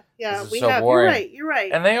 Yeah. We so have. Boring. You're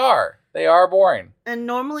right. And they are. They are boring. And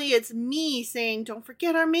normally it's me saying, don't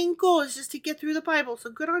forget our main goal is just to get through the Bible. So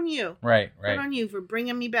good on you. Right. Good on you for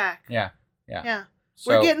bringing me back. Yeah.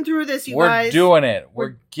 So we're getting through this, guys. We're doing it.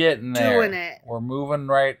 We're getting there. Doing it. We're moving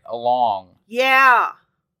right along. Yeah.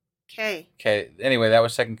 Okay. Anyway, that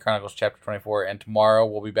was 2 Chronicles chapter 24. And tomorrow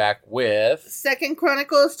we'll be back with... 2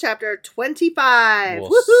 Chronicles chapter 25. We'll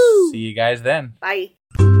Woohoo! See you guys then. Bye.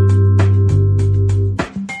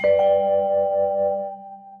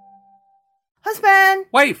 Husband.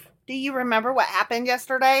 Wife. Do you remember what happened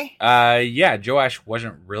yesterday? Yeah. Joash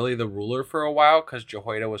wasn't really the ruler for a while because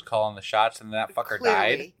Jehoiada was calling the shots and that fucker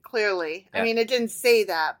died. Clearly. Yeah. I mean, it didn't say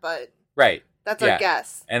that, but... Right. That's our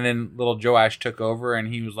guess. And then little Joash took over and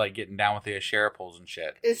he was like getting down with the Asherah poles and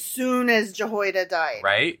shit. As soon as Jehoiada died.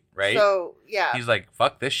 Right. So, yeah. He's like,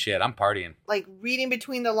 fuck this shit. I'm partying. Like, reading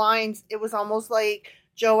between the lines, it was almost like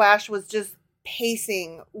Joash was just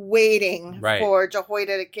pacing, waiting for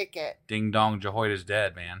Jehoiada to kick it. Ding dong, Jehoiada's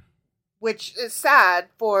dead, man. Which is sad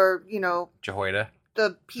for, Jehoiada.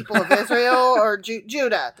 The people of Israel or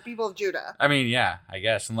Judah. The people of Judah. I mean, yeah, I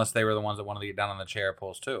guess. Unless they were the ones that wanted to get down on the chair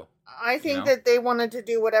poles, too. I think that they wanted to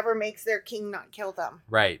do whatever makes their king not kill them.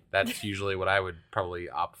 Right. That's usually what I would probably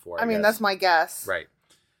opt for. I mean, that's my guess. Right.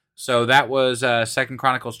 So that was 2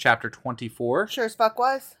 Chronicles chapter 24. Sure as fuck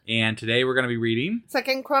was. And today we're going to be reading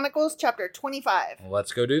 2 Chronicles chapter 25.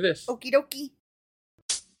 Let's go do this. Okie dokie.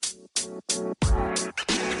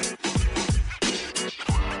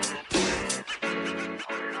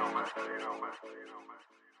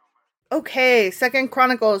 Okay, 2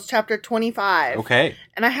 Chronicles chapter 25. Okay.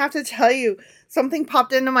 And I have to tell you, something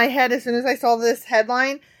popped into my head as soon as I saw this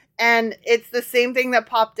headline, and it's the same thing that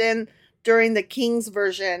popped in during the King's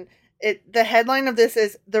version. The headline of this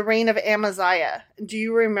is The Reign of Amaziah. Do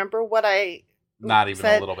you remember what I Not even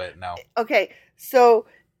said? A little bit, no. Okay, so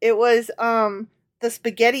it was the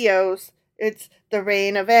SpaghettiOs. It's The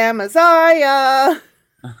Reign of Amaziah.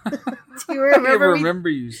 Do you remember? I remember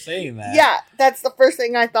you saying that. Yeah, that's the first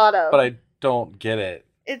thing I thought of. But I don't get it.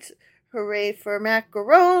 It's hooray for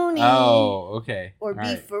macaroni. Oh, okay. Or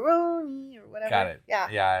beefaroni or whatever. Got it.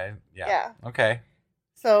 Yeah. Okay.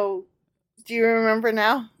 So, do you remember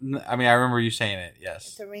now? I mean, I remember you saying it,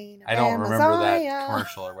 yes. The Reign of I don't Amaziah. remember that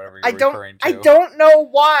commercial or whatever you're referring to. I don't know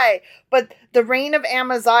why, but The Reign of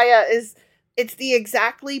Amaziah it's the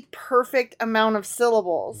exactly perfect amount of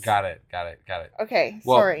syllables. Got it. Okay,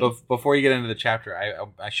 well, sorry. Before you get into the chapter,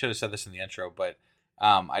 I should have said this in the intro, but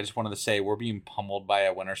I just wanted to say we're being pummeled by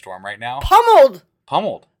a winter storm right now.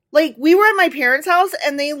 Pummeled. Like, we were at my parents' house,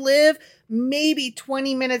 and they live maybe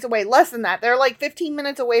 20 minutes away. Less than that. They're like 15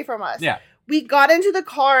 minutes away from us. Yeah. We got into the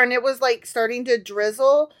car, and it was like starting to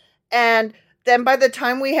drizzle, and then by the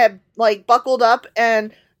time we had like buckled up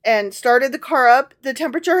and started the car up, the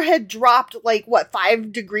temperature had dropped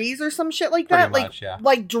 5 degrees or some shit like that. Pretty much, yeah.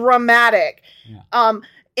 Like dramatic. Yeah. And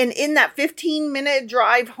in that 15-minute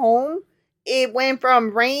drive home, it went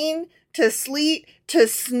from rain to sleet to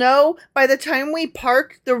snow. By the time we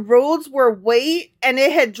parked, the roads were wet and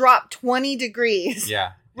it had dropped 20 degrees.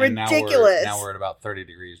 Yeah. Ridiculous. Now we're at about 30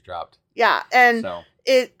 degrees dropped. Yeah. And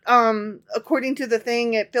it, according to the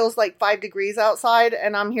thing, it feels like 5 degrees outside.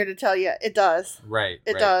 And I'm here to tell you, it does. Right.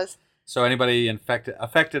 It does. So anybody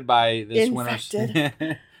affected by this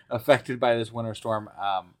affected by this winter storm,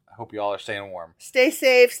 I hope you all are staying warm. Stay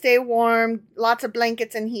safe, stay warm, lots of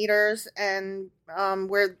blankets and heaters, and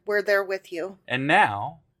we're there with you. And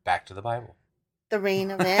now, back to the Bible. The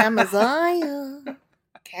reign of Amaziah.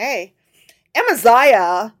 Okay.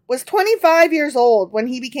 Amaziah was 25 years old when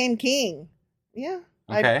he became king. Yeah,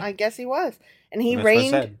 okay. I guess he was. And he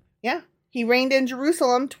reigned. Yeah, he reigned in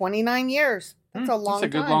Jerusalem 29 years. That's a long time.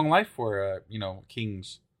 That's a good long life for,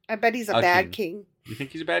 kings. I bet he's a bad king. You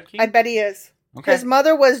think he's a bad king? I bet he is. Okay. His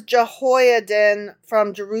mother was Jehoiadin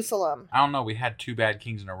from Jerusalem. I don't know. We had 2 bad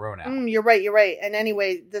kings in a row now. You're right. And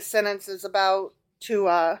anyway, this sentence is about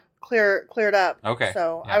to cleared up. Okay.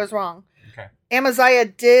 So yeah. I was wrong. Okay. Amaziah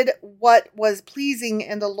did what was pleasing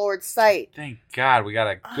in the Lord's sight. Thank God we got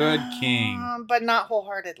a good king. But not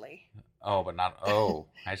wholeheartedly.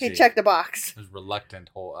 I see. He checked the box. He was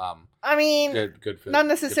reluctant. I mean, good for, not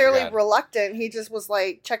necessarily good for reluctant. He just was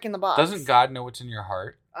like checking the box. Doesn't God know what's in your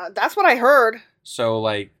heart? That's what I heard. So,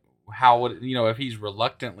 like, how would if he's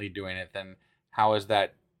reluctantly doing it, then how is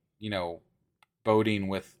that, boding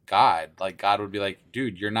with God? Like, God would be like,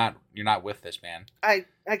 dude, you're not with this, man. I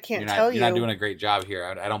can't tell you. You're not doing a great job here.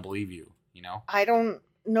 I don't believe you. I don't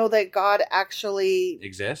know that God actually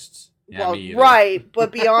exists. Yeah, well, right,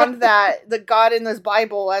 but beyond that, the God in this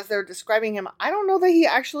Bible, as they're describing him, I don't know that he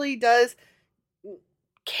actually does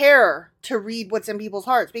care to read what's in people's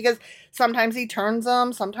hearts, because sometimes he turns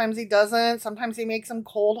them, sometimes he doesn't, sometimes he makes them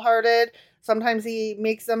cold-hearted, sometimes he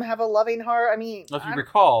makes them have a loving heart. I mean, well, if you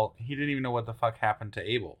recall, he didn't even know what the fuck happened to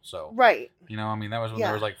Abel, so right. That was when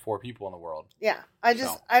there was like 4 people in the world. Yeah, I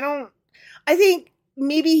think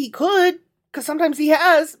maybe he could, because sometimes he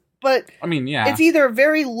has. But it's either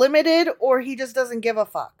very limited or he just doesn't give a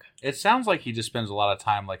fuck. It sounds like he just spends a lot of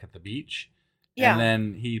time like at the beach. Yeah. And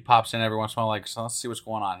then he pops in every once in a while like, so let's see what's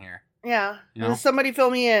going on here. Yeah. Somebody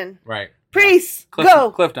fill me in. Right. Priest,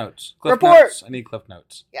 go. Cliff notes. Report. Notes. I need cliff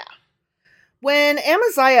notes. Yeah. When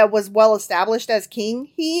Amaziah was well established as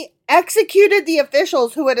king, he executed the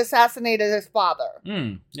officials who had assassinated his father.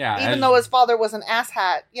 Yeah. Even though his father was an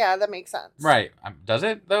asshat. Yeah, that makes sense. Right. Does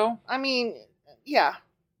it, though? Yeah.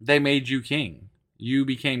 They made you king. You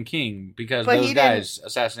became king because those guys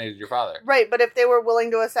assassinated your father. Right, but if they were willing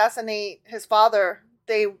to assassinate his father,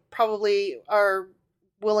 they probably are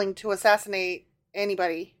willing to assassinate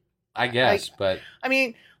anybody. I guess, but...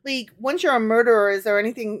 once you're a murderer, is there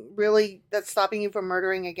anything really that's stopping you from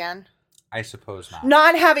murdering again? I suppose not.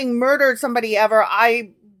 Not having murdered somebody ever,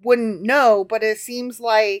 I wouldn't know, but it seems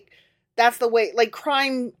like that's the way, like,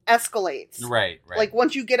 crime escalates. Right. Like,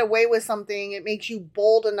 once you get away with something, it makes you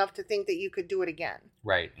bold enough to think that you could do it again.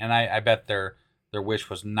 Right. And I bet their wish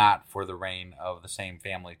was not for the reign of the same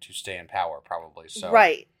family to stay in power, probably. So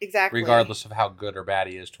right, exactly. Regardless of how good or bad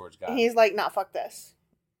he is towards God. And he's like, nah, fuck this.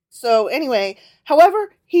 So, anyway,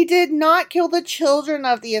 however, he did not kill the children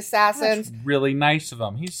of the assassins. That's really nice of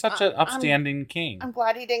him. He's such an upstanding king. I'm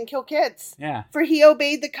glad he didn't kill kids. Yeah. For he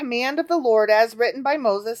obeyed the command of the Lord as written by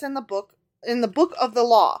Moses in the book of the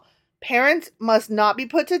law. Parents must not be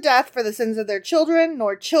put to death for the sins of their children,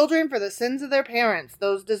 nor children for the sins of their parents.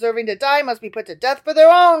 Those deserving to die must be put to death for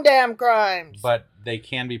their own damn crimes. But they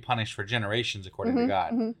can be punished for generations, according to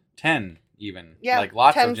God. Mm-hmm. 10, even. Yeah, like,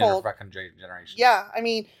 lots tenfold. Of generations. Yeah,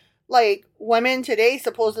 like, women today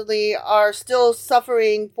supposedly are still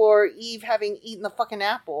suffering for Eve having eaten the fucking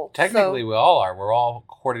apple. Technically, we all are. We're all,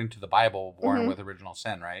 according to the Bible, born with original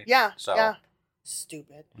sin, right? Yeah. So. Yeah.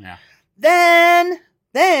 Stupid. Yeah. Then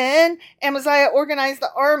Amaziah organized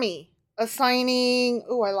the army, assigning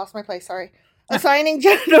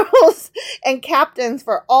generals and captains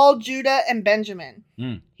for all Judah and Benjamin.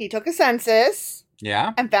 He took a census.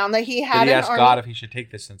 Yeah. And found that he had an army. Did he ask God if he should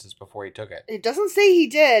take the census before he took it? It doesn't say he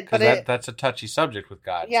did. But that's a touchy subject with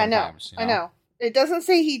God sometimes. I know. It doesn't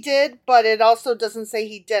say he did, but it also doesn't say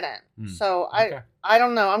he didn't. So I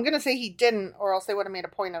don't know. I'm going to say he didn't, or else they would have made a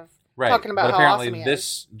point of talking about how awesome he is. Apparently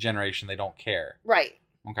this generation, they don't care. Right.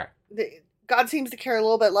 Okay. God seems to care a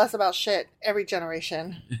little bit less about shit every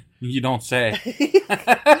generation. You don't say.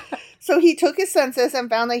 So he took his census and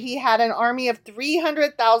found that he had an army of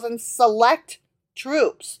 300,000 select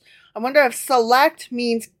troops. I wonder if select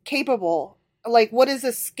means capable. Like, what is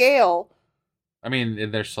a scale?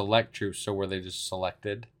 They're select troops, so were they just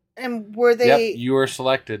selected? And were they... Yep, you were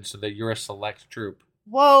selected, so that you're a select troop.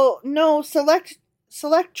 Well, no, select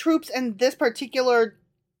select troops and this particular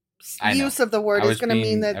use of the word is going to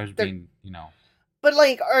mean that I was being, you know. But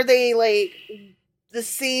like, are they like the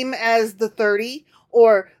same as the 30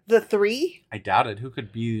 or the 3? I doubt it. Who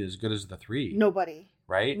could be as good as the 3? Nobody.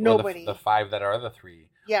 Right? Nobody. Or the 5 that are the 3.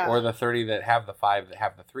 Yeah. Or the 30 that have the 5 that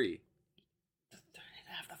have the 3. The 30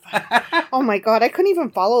 that have the 5. Oh my God, I couldn't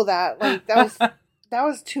even follow that. Like that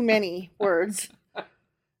was too many words.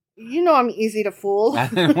 You know I'm easy to fool.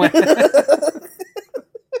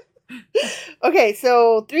 Okay,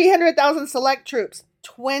 so 300,000 select troops,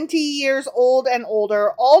 20 years old and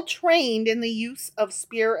older, all trained in the use of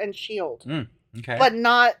spear and shield. Okay. But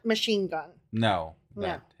not machine gun. No.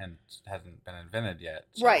 That hasn't been invented yet.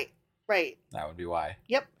 So Right. That would be why.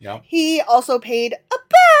 Yep. He also paid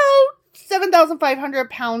about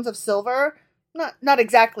 7,500 pounds of silver. Not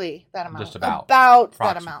exactly that amount. Just about.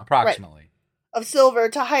 That amount. Approximately. Right, of silver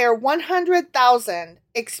to hire 100,000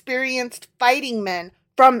 experienced fighting men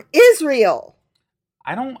from Israel.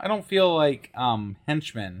 I don't feel like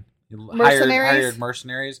henchmen, hired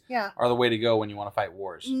mercenaries, are the way to go when you want to fight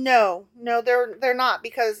wars. No, they're not,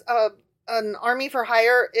 because an army for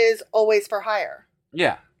hire is always for hire.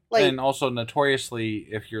 Yeah, and also notoriously,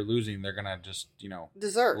 if you're losing, they're gonna just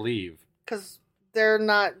desert, leave, because they're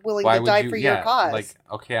not willing to die for your cause. Like,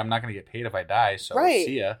 okay, I'm not gonna get paid if I die, so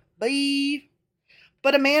see ya. Bye.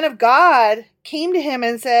 But a man of God came to him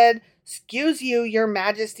and said, "Excuse you, your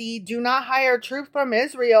majesty, do not hire troops from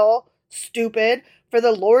Israel, stupid, for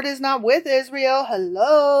the Lord is not with Israel."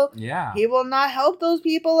 Hello? Yeah. He will not help those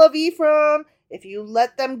people of Ephraim. If you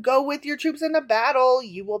let them go with your troops into battle,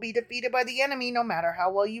 you will be defeated by the enemy no matter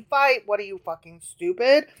how well you fight. What are you, fucking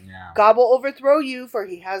stupid? Yeah. God will overthrow you, for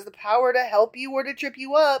he has the power to help you or to trip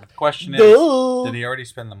you up. The question is, did he already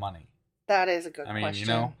spend the money? That is a good question.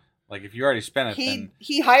 I mean, like, if you already spent it, then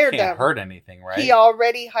he hired them. Can't hurt anything, right? He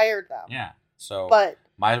already hired them. Yeah. So, but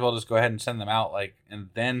might as well just go ahead and send them out, like, and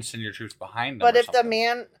then send your troops behind them. But if the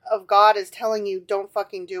man of God is telling you, don't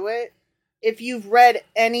fucking do it, if you've read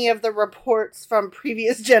any of the reports from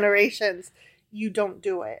previous generations, you don't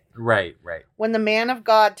do it. Right. When the man of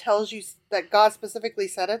God tells you that God specifically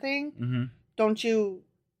said a thing, don't you,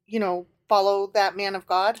 follow that man of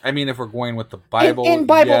God? I mean, if we're going with the Bible, in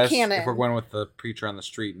Bible canon. If we're going with the preacher on the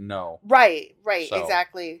street, no. Right,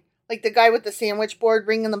 exactly. Like the guy with the sandwich board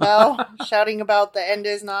ringing the bell, shouting about the end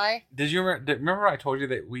is nigh. Did you remember I told you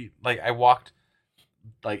that I walked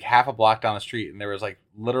like half a block down the street and there was like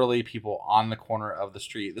literally people on the corner of the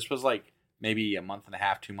street. This was like maybe a month and a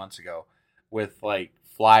half, 2 months ago, with like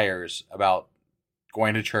flyers about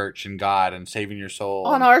going to church and God and saving your soul.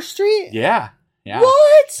 On our street? Yeah.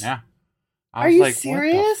 What? Yeah. Are you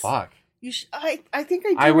serious? What the fuck? I think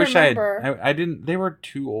I wish remember. I didn't. They were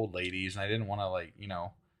two old ladies, and I didn't want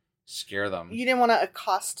to scare them. You didn't want to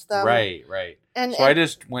accost them, right? And I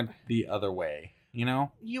just went the other way.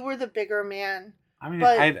 You were the bigger man. I mean,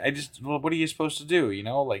 I just. Well, what are you supposed to do?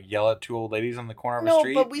 Yell at two old ladies on the corner of a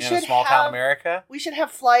street in a small town America. We should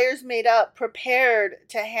have flyers made up, prepared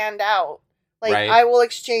to hand out. Like, right. I will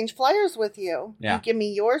exchange flyers with you. Yeah. You give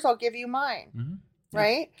me yours, I'll give you mine. Mm-hmm. Yeah,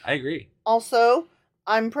 right? I agree. Also,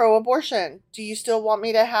 I'm pro-abortion. Do you still want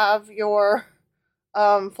me to have your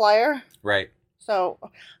flyer? Right. So,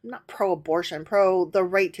 I'm not pro-abortion, pro the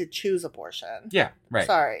right to choose abortion. Yeah, right.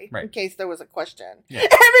 Sorry, right. In case there was a question. Yeah.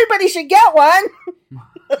 Everybody should get one!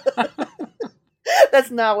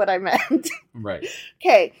 That's not what I meant. Right.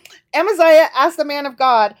 Okay. Amaziah asked the man of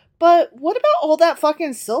God, but what about all that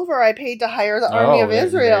fucking silver I paid to hire the army of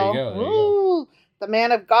Israel? There you go. The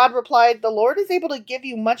man of God replied, the Lord is able to give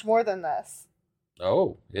you much more than this.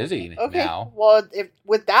 Oh, is he okay. Now? Well,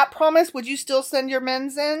 with that promise, would you still send your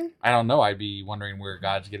men's in? I don't know. I'd be wondering where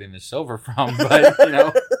God's getting the silver from,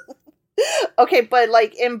 but, Okay, but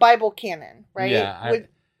like in Bible canon, right? Yeah.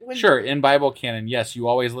 Sure, in Bible canon, yes, you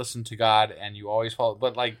always listen to God and you always follow,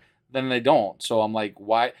 but then they don't. So I'm like,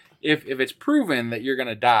 why? If it's proven that you're going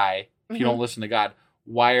to die if you don't listen to God,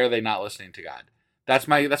 why are they not listening to God? That's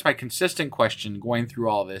my consistent question going through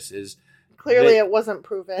all this is clearly it wasn't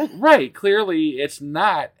proven. Right. Clearly it's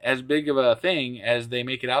not as big of a thing as they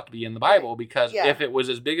make it out to be in the Bible, because if it was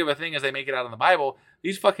as big of a thing as they make it out in the Bible,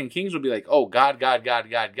 these fucking kings would be like, oh, God, God, God,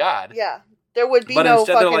 God, God. Yeah. There would be no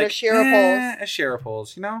fucking Asherah poles. Asherah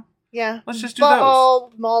poles, Yeah. Let's just do Baal,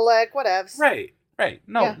 those. Molech, whatevs. Right.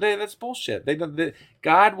 No, that's bullshit.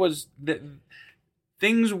 God was...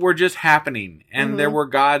 Things were just happening, and there were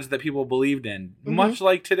gods that people believed in, much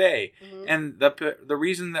like today. And the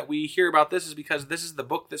reason that we hear about this is because this is the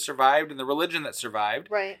book that survived and the religion that survived.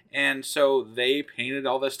 Right. And so they painted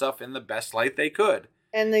all this stuff in the best light they could.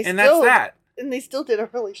 And that's that. And they still did a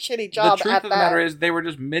really shitty job at that. The truth of the matter is they were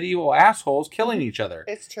just medieval assholes killing each other.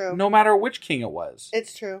 It's true. No matter which king it was.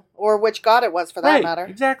 It's true. Or which god it was, for that matter.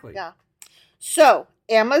 Exactly. Yeah. So,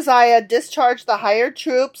 Amaziah discharged the hired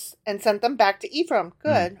troops and sent them back to Ephraim.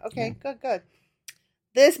 Good. Okay, good.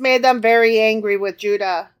 This made them very angry with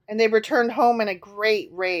Judah, and they returned home in a great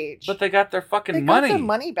rage. But they got their fucking money. They got their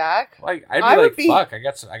money back. Like, I'd be like, fuck,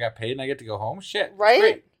 I got paid and I get to go home? Shit.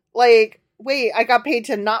 Right? Like, wait, I got paid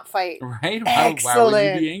to not fight. Right? Why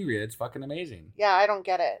would you be angry? It's fucking amazing. Yeah, I don't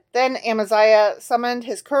get it. Then Amaziah summoned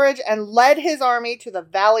his courage and led his army to the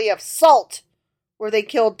Valley of Salt, where they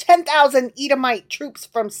killed 10,000 Edomite troops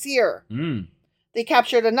from Seir. They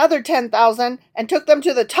captured another 10,000 and took them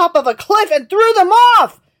to the top of a cliff and threw them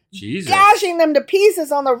off, Jesus. Dashing them to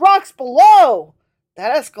pieces on the rocks below.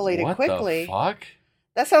 That escalated quickly. What the fuck?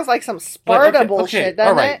 That sounds like some Sparta bullshit,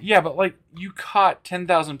 doesn't it? Yeah, but like, you caught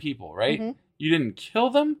 10,000 people, right? Mm-hmm. You didn't kill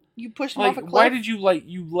them? You pushed them off a cliff? Why did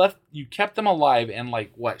you kept them alive and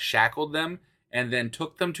shackled them and then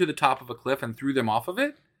took them to the top of a cliff and threw them off of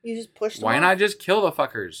it? You just pushed them Why off? not just kill the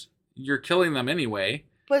fuckers? You're killing them anyway.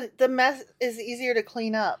 But the mess is easier to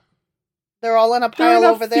clean up. They're all in a pile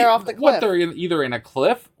over there off the cliff. What, they're either in a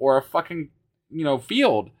cliff or a fucking,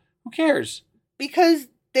 field. Who cares? Because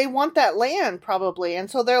they want that land, probably. And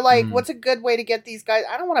so they're like, what's a good way to get these guys?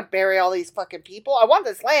 I don't want to bury all these fucking people. I want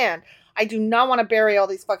this land. I do not want to bury all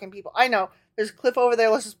these fucking people. I know. There's a cliff over there.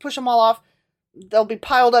 Let's just push them all off. They'll be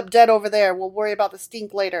piled up dead over there. We'll worry about the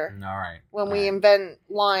stink later. All right. When we invent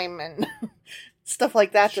lime and stuff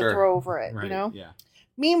like that to throw over it, right. Yeah.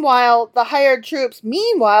 Meanwhile, back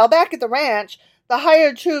at the ranch, the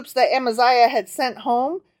hired troops that Amaziah had sent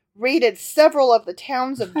home raided several of the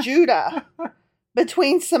towns of Judah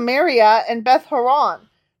between Samaria and Beth Horon.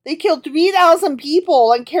 They killed 3,000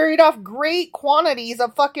 people and carried off great quantities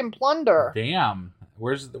of fucking plunder. Damn.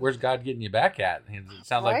 Where's God getting you back at? It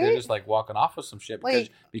sounds like they're just like walking off with some shit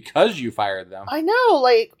because you fired them. I know,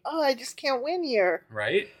 I just can't win here.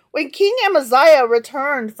 Right? When King Amaziah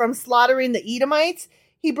returned from slaughtering the Edomites,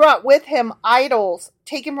 he brought with him idols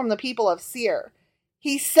taken from the people of Seir.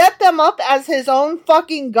 He set them up as his own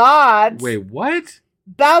fucking gods. Wait, what?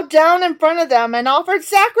 Bowed down in front of them and offered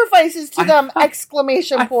sacrifices to them!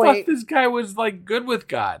 Exclamation point. I thought this guy was good with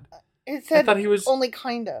God. It said he was only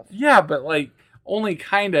kind of. Yeah, but only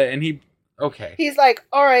kinda, and okay. He's like,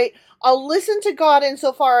 all right, I'll listen to God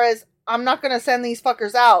insofar as I'm not going to send these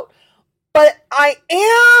fuckers out, but I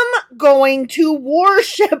am going to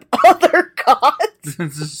worship other gods.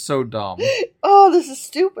 This is so dumb. Oh, this is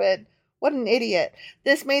stupid. What an idiot.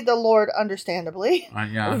 This made the Lord, understandably,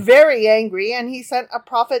 yeah. very angry, and he sent a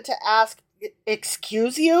prophet to ask,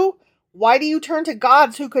 excuse you? Why do you turn to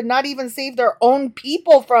gods who could not even save their own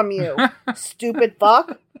people from you? Stupid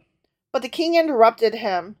fuck. But the king interrupted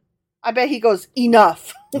him. I bet he goes,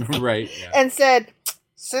 enough. Right. Yeah. And said,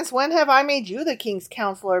 since when have I made you the king's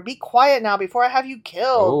counselor? Be quiet now before I have you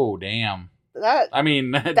killed. Oh, damn.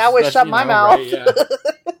 That would shut my mouth. Right,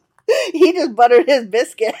 yeah. He just buttered his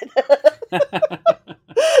biscuit.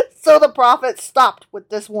 So the prophet stopped with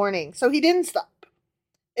this warning. So he didn't stop.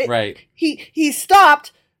 Right. He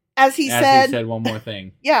stopped as he said. He said one more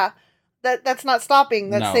thing. Yeah. That's not stopping.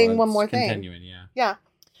 That's saying one more thing. Continuing, yeah. Yeah.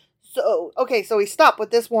 So he stopped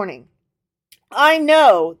with this warning. I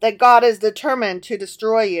know that God is determined to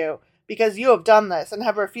destroy you because you have done this and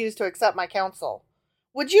have refused to accept my counsel.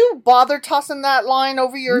 Would you bother tossing that line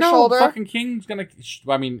over your shoulder? No, fucking king's gonna...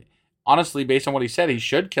 honestly, based on what he said, he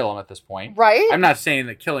should kill him at this point. Right? I'm not saying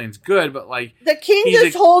that killing's good, but the king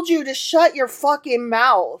just told you to shut your fucking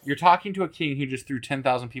mouth. You're talking to a king who just threw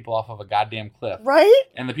 10,000 people off of a goddamn cliff. Right?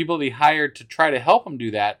 And the people that he hired to try to help him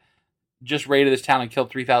do that just raided this town and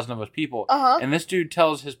killed 3,000 of his people. Uh-huh. And this dude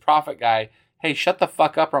tells his prophet guy, hey, shut the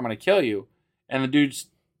fuck up or I'm going to kill you. And the dude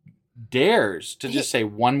dares to just say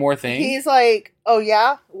one more thing. He's like, oh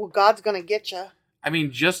yeah? Well, God's going to get you. I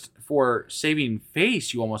mean, just for saving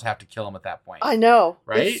face, you almost have to kill him at that point. I know.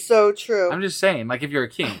 Right? It's so true. I'm just saying, if you're a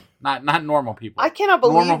king, not normal people. I cannot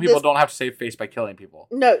believe normal people don't have to save face by killing people.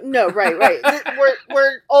 No, right.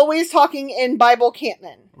 we're always talking in Bible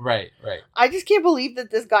canon. Right. I just can't believe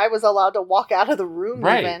that this guy was allowed to walk out of the room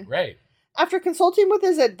even. Right. After consulting with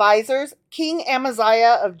his advisors, King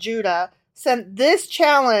Amaziah of Judah sent this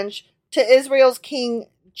challenge to Israel's king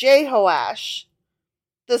Jehoash,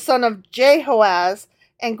 the son of Jehoaz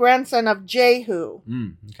and grandson of Jehu.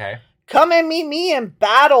 Okay. Come and meet me in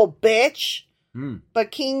battle, bitch.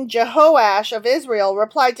 But King Jehoash of Israel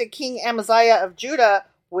replied to King Amaziah of Judah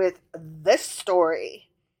with this story.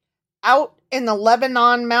 Out in the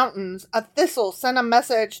Lebanon mountains, a thistle sent a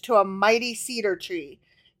message to a mighty cedar tree.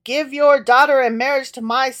 Give your daughter in marriage to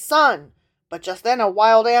my son. But just then a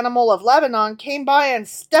wild animal of Lebanon came by and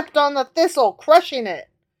stepped on the thistle, crushing it.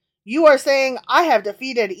 You are saying, I have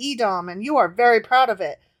defeated Edom, and you are very proud of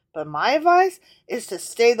it. But my advice is to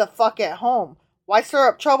stay the fuck at home. Why stir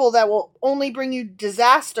up trouble that will only bring you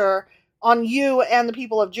disaster on you and the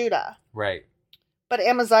people of Judah? Right. But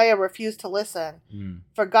Amaziah refused to listen,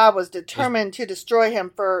 for God was determined to destroy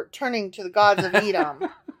him for turning to the gods of Edom.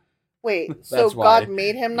 Wait, so God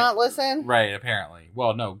made him not listen? Right, apparently.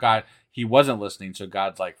 Well, no, God, he wasn't listening, so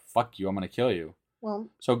God's like, fuck you, I'm going to kill you. Well,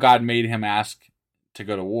 so God made him ask to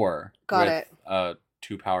go to war. Got it.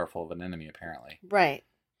 Too powerful of an enemy, apparently. Right.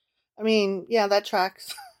 I mean, yeah, that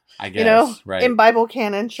tracks. I guess, right. In Bible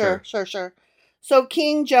canon, sure. So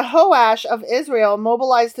King Jehoash of Israel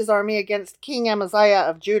mobilized his army against King Amaziah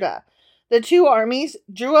of Judah. The two armies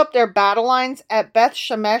drew up their battle lines at Beth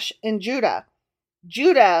Shemesh in Judah.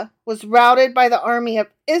 Judah was routed by the army of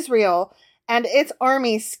Israel, and its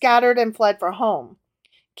army scattered and fled for home.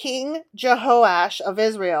 King Jehoash of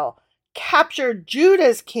Israel captured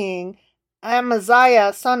Judah's king,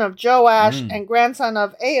 Amaziah, son of Joash, and grandson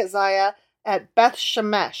of Ahaziah, at Beth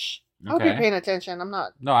Shemesh. I hope you're paying attention. I'm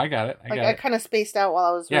not. No, I got it. I kind of spaced out while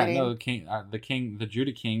I was reading. Yeah, no, the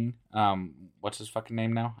Judah king. What's his fucking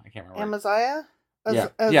name now? I can't remember. Amaziah.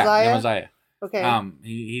 Amaziah. Okay.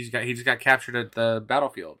 He just got captured at the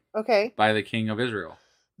battlefield. Okay. By the king of Israel.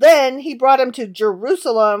 Then he brought him to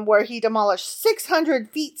Jerusalem, where he demolished 600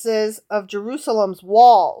 feet of Jerusalem's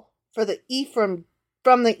wall from the Ephraim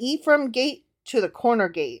gate to the corner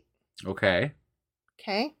gate. Okay.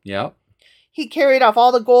 Okay. Yep. He carried off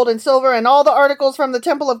all the gold and silver and all the articles from the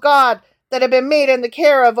temple of God that had been made in the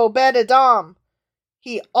care of Obed-Edom.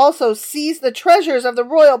 He also seized the treasures of the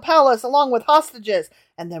royal palace along with hostages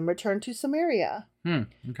and then returned to Samaria.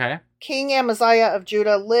 Okay. King Amaziah of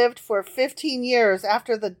Judah lived for 15 years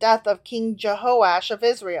after the death of King Jehoash of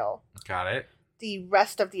Israel. Got it. The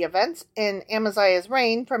rest of the events in Amaziah's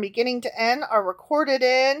reign from beginning to end are recorded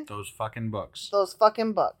in... Those fucking books.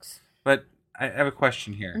 But I have a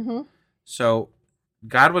question here. Mm-hmm. So,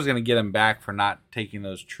 God was going to get him back for not taking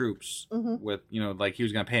those troops with, like he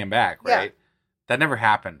was going to pay him back, right? Yeah. That never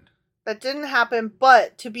happened. That didn't happen,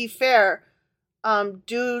 but to be fair,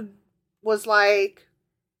 dude was like,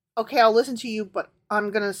 okay, I'll listen to you, but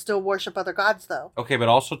I'm going to still worship other gods, though. Okay, but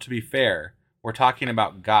also to be fair, we're talking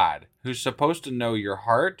about God, who's supposed to know your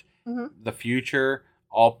heart, the future,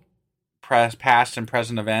 all past and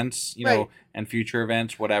present events, right. And future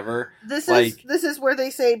events, whatever. This is where they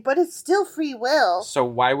say, but it's still free will. So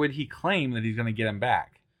why would he claim that he's going to get him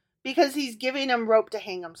back? Because he's giving him rope to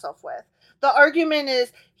hang himself with. The argument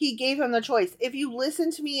is he gave him the choice. If you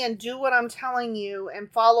listen to me and do what I'm telling you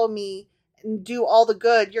and follow me and do all the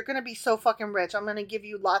good, you're going to be so fucking rich. I'm going to give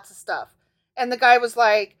you lots of stuff. And the guy was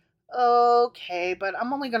like, okay, but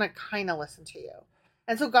I'm only going to kind of listen to you.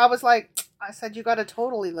 And so God was like, I said, you got to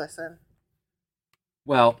totally listen.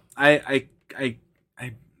 Well, I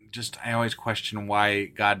always question why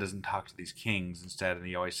God doesn't talk to these kings instead, and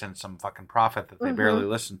he always sends some fucking prophet that they barely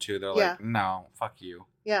listen to. They're like, no, fuck you.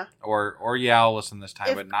 Yeah. Or yeah, I'll listen this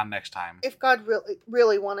time, but not next time. If God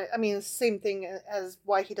really wanted, I mean, same thing as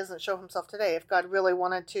why he doesn't show himself today. If God really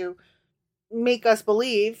wanted to make us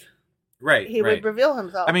believe, right, he would reveal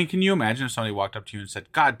himself. I mean, can you imagine if somebody walked up to you and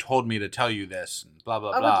said, God told me to tell you this, and blah,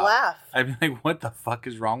 blah, blah. I would laugh. I'd be like, what the fuck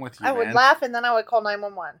is wrong with you, I would laugh, and then I would call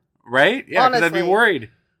 911. Right? Yeah, because I'd be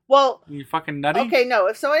worried. Well, you fucking nutty? Okay, no.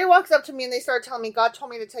 If somebody walks up to me and they start telling me, God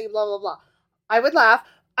told me to tell you blah, blah, blah, I would laugh.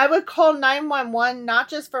 I would call 911, not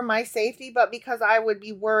just for my safety, but because I would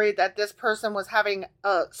be worried that this person was having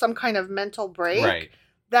some kind of mental break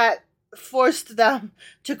that forced them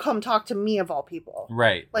to come talk to me of all people.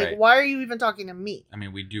 Right. Like, why are you even talking to me? I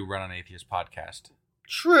mean, we do run an atheist podcast.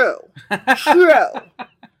 True.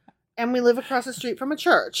 And we live across the street from a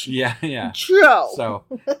church. Yeah. True. So,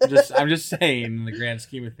 I'm just saying, in the grand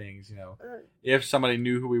scheme of things, if somebody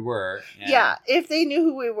knew who we were. Yeah, if they knew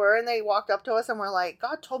who we were and they walked up to us and were like,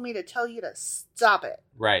 God told me to tell you to stop it.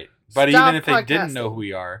 Right. But even if they didn't know who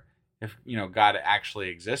we are, if, God actually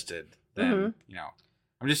existed, then,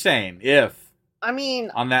 I'm just saying, if. I mean.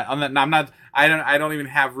 On that, I don't even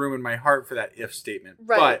have room in my heart for that if statement.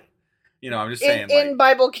 Right. But. I'm just saying. In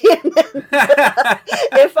Bible canon.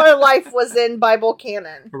 If our life was in Bible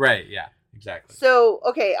canon. Right, yeah, exactly. So,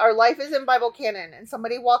 okay, our life is in Bible canon, and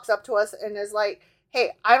somebody walks up to us and is like,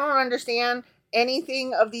 hey, I don't understand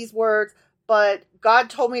anything of these words, but God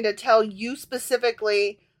told me to tell you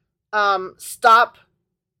specifically, stop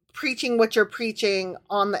preaching what you're preaching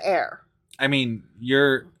on the air. I mean,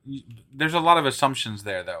 there's a lot of assumptions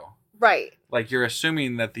there, though. Right. Like, you're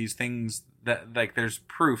assuming that these things... that like there's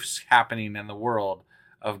proofs happening in the world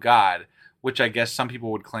of God which I guess some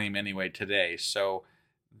people would claim anyway today. So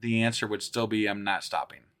the answer would still be, I'm not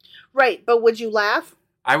stopping. Right, but would you laugh?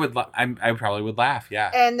 I would. I probably would laugh.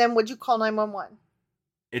 Yeah. And then would you call 911?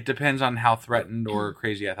 It depends on how threatened or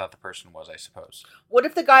crazy I thought the person was, I suppose. What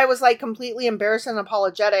if the guy was like completely embarrassed and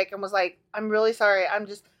apologetic and was like, I'm really sorry.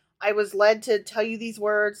 I was led to tell you these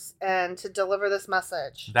words and to deliver this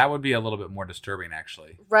message. That would be a little bit more disturbing,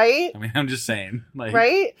 actually. Right? I mean, I'm just saying. Like,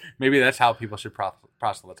 right? Maybe that's how people should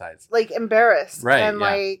proselytize. Like, embarrassed. Right, and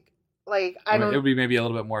yeah. like, it would be maybe a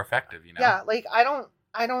little bit more effective, you know? Yeah, like, I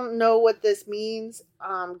don't know what this means.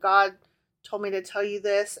 God told me to tell you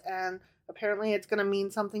this, and apparently it's going to mean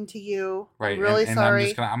something to you. Right. I'm really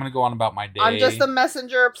sorry. I'm going to go on about my day. I'm just the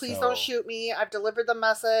messenger. Please don't shoot me. I've delivered the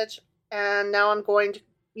message, and now I'm going to,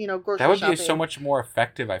 grocery That would shopping. be so much more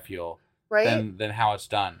effective, I feel, right? than how it's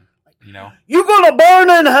done, You're going to burn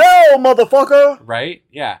in hell, motherfucker! Right?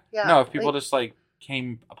 Yeah. Yeah, no, if people just,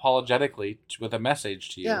 came apologetically with a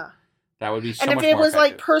message to you, that would be so much more effective. And if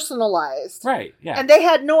it was, personalized. Right, yeah. And they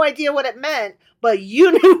had no idea what it meant, but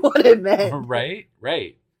you knew what it meant. Right?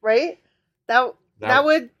 Right? That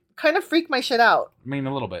would kind of freak my shit out. I mean,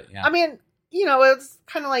 a little bit, yeah. I mean, it's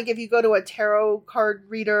kind of like if you go to a tarot card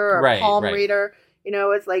reader or a palm reader,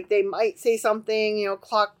 it's like they might say something,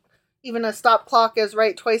 clock, even a stop clock is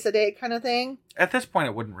right twice a day kind of thing. At this point,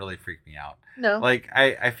 it wouldn't really freak me out. No.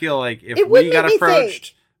 I feel like if we got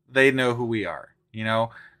approached, they know who we are,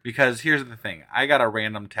 Because here's the thing. I got a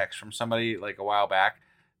random text from somebody, a while back,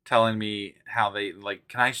 telling me how they,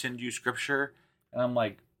 can I send you scripture? And I'm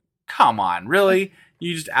like, come on, really?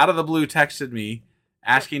 You just out of the blue texted me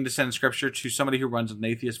asking to send scripture to somebody who runs an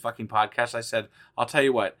atheist fucking podcast. I said, I'll tell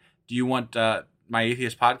you what, do you want my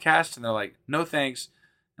atheist podcast? And they're like, no thanks.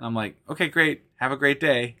 And I'm like, okay, great. Have a great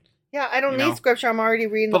day. Yeah, I don't need scripture. I'm already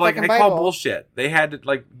reading the fucking Bible. I call bullshit. They had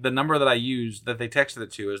the number that I used that they texted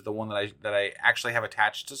it to is the one that I actually have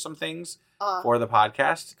attached to some things for the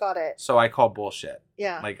podcast. Got it. So I call bullshit.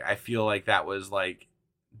 Yeah. I feel like that was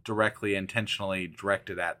directly, intentionally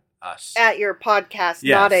directed at us. At your podcast,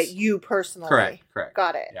 not at you personally. Correct.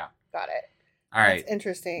 Got it. Yeah. Got it. All right. That's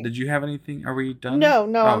interesting. Did you have anything? Are we done? No,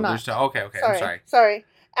 I'm not. Okay. I'm sorry.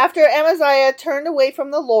 After Amaziah turned away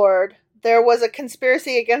from the Lord, there was a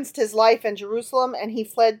conspiracy against his life in Jerusalem, and he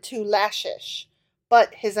fled to Lachish.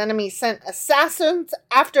 But his enemies sent assassins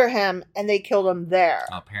after him, and they killed him there.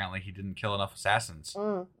 Apparently, he didn't kill enough assassins.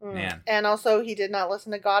 Man. And also, he did not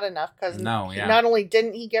listen to God enough, because not only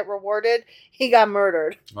didn't he get rewarded, he got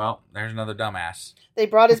murdered. Well, there's another dumbass. They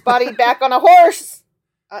brought his body back on a horse.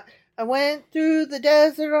 I went through the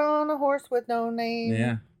desert on a horse with no name.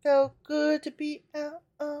 Yeah. Felt good to be out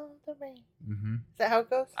of the rain. Mm-hmm. Is that how it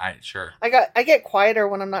goes? Sure. I get quieter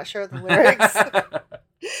when I'm not sure of the lyrics.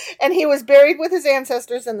 And he was buried with his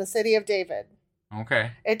ancestors in the city of David.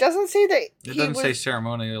 Okay. It doesn't say that it doesn't say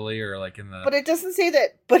ceremonially or in the... But it doesn't say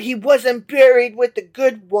that, but he wasn't buried with the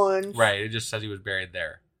good ones. Right, it just says he was buried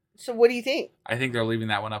there. So what do you think? I think they're leaving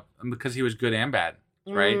that one up because he was good and bad,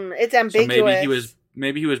 right? It's ambiguous. So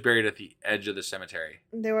maybe he was buried at the edge of the cemetery.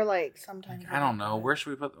 They were sometimes. I don't know. Where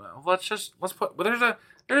should we put? Let's put. Well, there's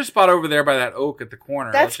a spot over there by that oak at the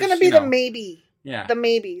corner. That's going to be the maybe. Yeah. The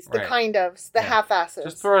maybes, the kind ofs, the half-asses.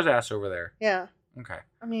 Just throw his ass over there. Yeah. Okay.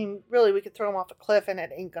 I mean, really, we could throw him off a cliff and it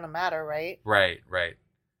ain't going to matter, right? Right.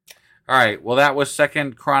 All right. Well, that was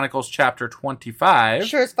 2 Chronicles chapter 25.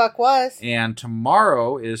 Sure as fuck was. And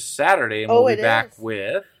tomorrow is Saturday, and we'll be back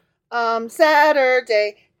with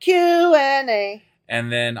Saturday Q&A.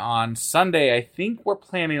 And then on Sunday, I think we're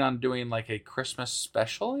planning on doing a Christmas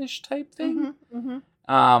special-ish type thing. Mm-hmm.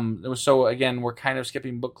 So again, we're kind of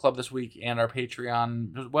skipping book club this week and our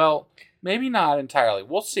Patreon. Well, maybe not entirely.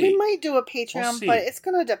 We'll see. We might do a Patreon, but it's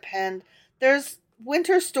going to depend. There's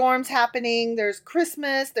winter storms happening. There's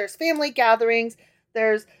Christmas. There's family gatherings.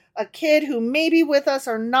 There's a kid who may be with us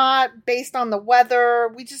or not based on the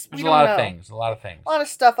weather. We don't know. A lot of things. A lot of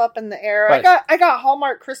stuff up in the air. But I got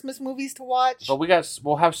Hallmark Christmas movies to watch. But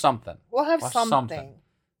we'll have something. We'll have something.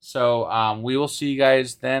 So we will see you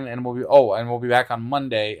guys then, and we'll be back on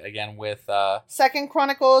Monday again with 2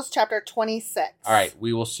 Chronicles chapter 26. All right,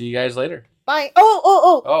 we will see you guys later. Bye.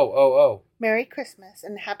 Oh. Merry Christmas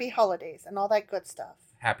and happy holidays and all that good stuff.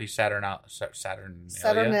 Happy Saturnalia. I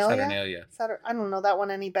don't know that one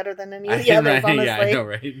any better than any of the others, honestly. Yeah, I know,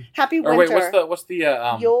 right? Happy winter. Or wait, what's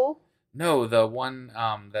the Yule? No, the one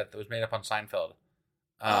that was made up on Seinfeld.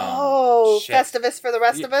 Festivus for the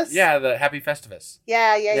rest of us? Yeah, the Happy Festivus.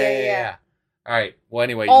 Yeah. All right. Well,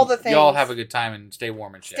 anyway, all the things. Y'all have a good time and stay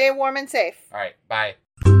warm and shit. Stay warm and safe. All right. Bye.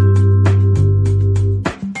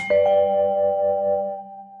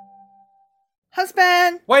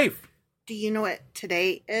 Husband. Wife. Do you know what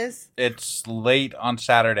today is? It's late on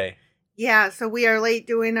Saturday. Yeah, so we are late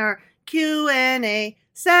doing our Q&A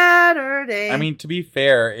Saturday. I mean, to be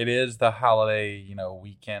fair, it is the holiday,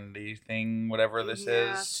 weekendy thing, whatever this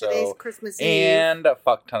is. So today's Christmas Eve. And a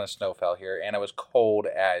fuck ton of snow fell here, and it was cold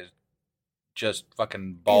as just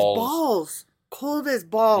fucking balls. As balls. Cold as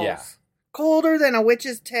balls. Yeah. Colder than a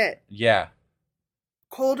witch's tit. Yeah.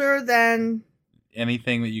 Colder than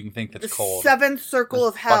anything that you can think that's cold. Seventh circle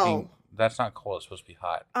of hell. That's not cold. It's supposed to be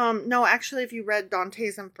hot. No, actually, if you read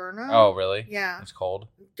Dante's Inferno. Oh, really? Yeah. It's cold.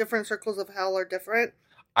 Different circles of hell are different.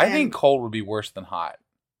 I think cold would be worse than hot.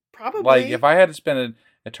 Probably. Like, if I had to spend an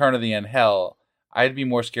eternity in hell, I'd be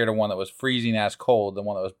more scared of one that was freezing ass cold than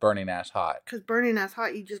one that was burning ass hot. Because burning ass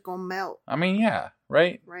hot, you just gonna melt. I mean, yeah,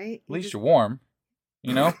 right? Right? At least you're warm,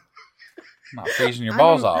 Not freezing your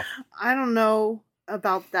balls off. I don't know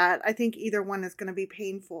about that. I think either one is going to be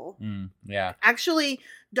painful. Yeah. Actually,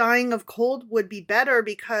 dying of cold would be better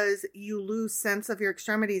because you lose sense of your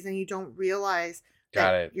extremities and you don't realize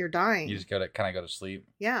that you're dying. You just go to sleep.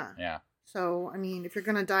 Yeah. Yeah. So, I mean, if you're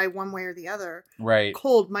going to die one way or the other, right,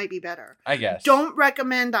 cold might be better. I guess. Don't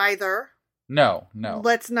recommend either. No.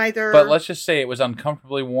 Let's neither. But let's just say it was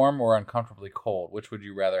uncomfortably warm or uncomfortably cold. Which would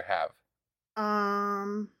you rather have?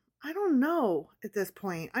 I don't know at this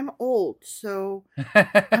point. I'm old, so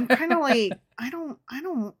I'm kind of like I don't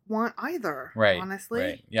want either. Right. Honestly.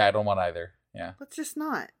 Right. Yeah, I don't want either. Yeah. Let's just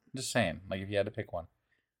not. I'm just saying, like if you had to pick one.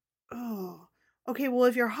 Oh. Okay, well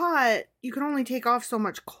if you're hot, you can only take off so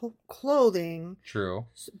much clothing. True.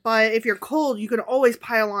 But if you're cold, you can always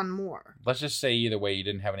pile on more. Let's just say either way you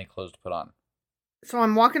didn't have any clothes to put on. So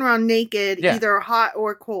I'm walking around naked, either hot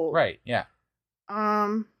or cold. Right, yeah.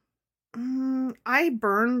 I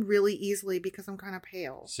burn really easily because I'm kind of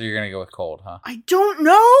pale. So you're going to go with cold, huh? I don't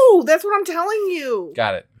know. That's what I'm telling you.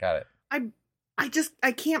 Got it.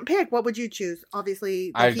 I can't pick. What would you choose?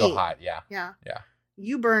 Obviously, I'd go hot, yeah. Yeah. Yeah.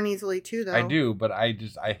 You burn easily too, though. I do, but I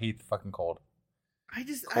hate the fucking cold.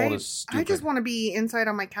 Cold is stupid. I just want to be inside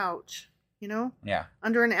on my couch, Yeah.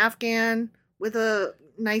 Under an Afghan with a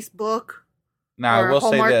nice book. Now, I will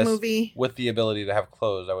say this, movie. With the ability to have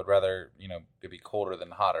clothes, I would rather, it be colder than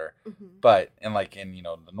hotter. Mm-hmm. But, in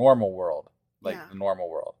the normal world, the normal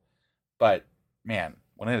world. But, man,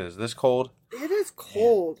 when it is this cold. It is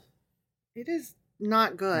cold. Man. It is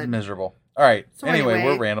not good. It's miserable. All right. So anyway,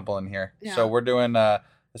 we're rambling here. Yeah. So we're doing the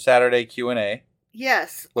Saturday Q&A.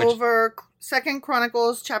 Yes. Over 2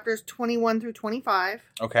 Chronicles chapters 21 through 25.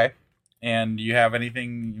 Okay. And do you have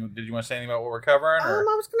anything? Did you want to say anything about what we're covering? Or?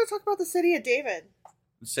 I was going to talk about the city of David.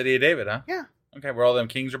 The city of David, huh? Yeah. Okay, where all them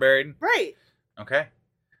kings are buried? Right. Okay.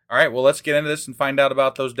 All right, well, let's get into this and find out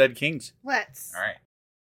about those dead kings. Let's. All right.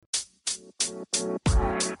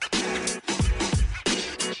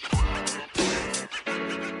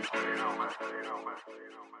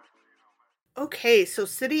 Okay, so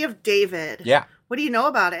city of David. Yeah. What do you know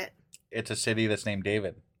about it? It's a city that's named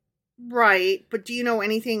David. Right, but do you know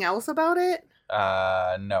anything else about it?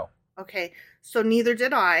 No. Okay, so neither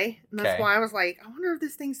did I. And that's why I was like, I wonder if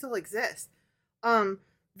this thing still exists.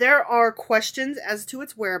 There are questions as to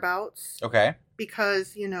its whereabouts. Okay.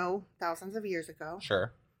 Because, thousands of years ago.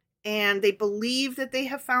 Sure. And they believe that they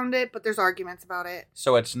have found it, but there's arguments about it.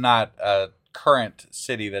 So it's not a current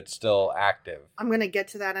city that's still active. I'm going to get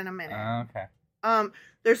to that in a minute. Okay.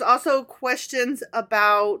 There's also questions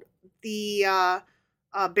about the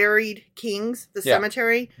buried kings, the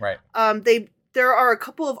cemetery. Right. There are a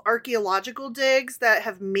couple of archaeological digs that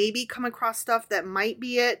have maybe come across stuff that might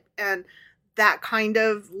be it, and that kind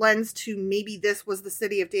of lends to maybe this was the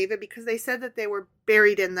city of David, because they said that they were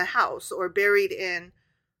buried in the house or buried in,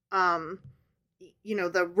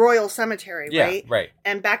 the royal cemetery, right? Yeah, right.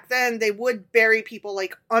 And back then they would bury people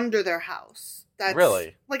under their house. That's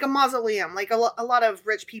really like a mausoleum. Like a lot of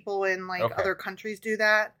rich people in other countries do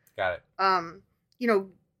that. Got it.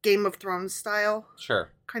 Game of Thrones style. Sure.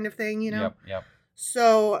 Kind of thing, Yep.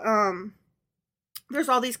 So, there's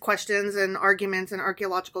all these questions and arguments and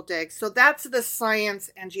archaeological digs. So that's the science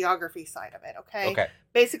and geography side of it, okay? Okay.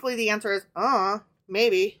 Basically, the answer is,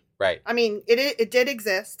 maybe. Right. I mean, it did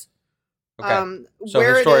exist. Okay. So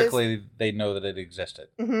historically, they know that it existed.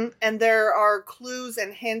 Mm-hmm. And there are clues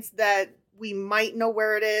and hints that we might know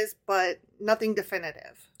where it is, but nothing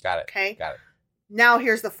definitive. Got it. Okay? Got it. Now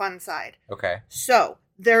here's the fun side. Okay. So,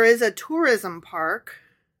 there is a tourism park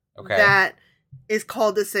that is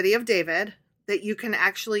called the City of David that you can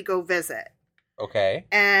actually go visit. Okay.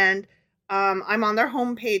 And I'm on their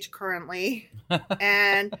homepage currently.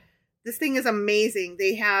 And this thing is amazing.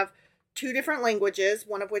 They have 2 different languages,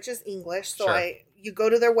 one of which is English. So sure. you go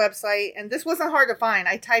to their website, and this wasn't hard to find.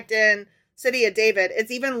 I typed in City of David. It's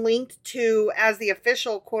even linked to as the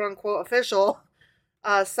official, quote unquote, official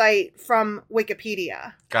site from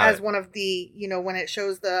Wikipedia as one of the, when it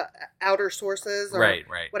shows the outer sources or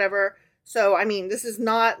whatever. So, I mean, this is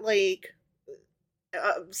not like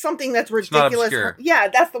something that's ridiculous. Yeah,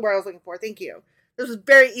 that's the word I was looking for. Thank you. This was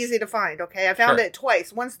very easy to find, okay? I found it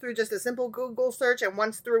twice. Once through just a simple Google search and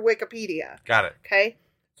once through Wikipedia. Got it. Okay?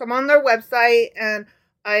 So I'm on their website and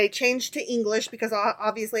I changed to English because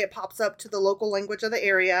obviously it pops up to the local language of the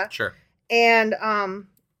area. Sure. And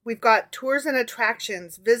we've got tours and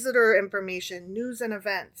attractions, visitor information, news and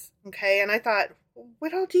events. Okay? And I thought,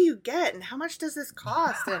 what all do you get? And how much does this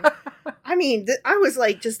cost? And I mean, I was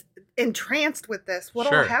like just entranced with this.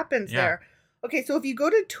 What all happens there? Okay, so if you go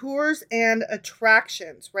to tours and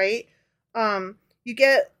attractions, right? You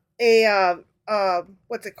get a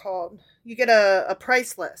what's it called? You get a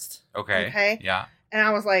price list. Okay. Okay. Yeah. And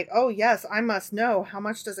I was like, oh yes, I must know how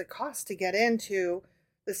much does it cost to get into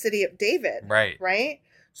the City of David. Right. Right.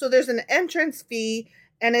 So there's an entrance fee,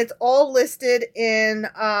 and it's all listed in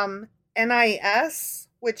NIS,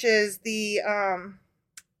 which is the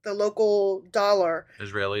local dollar.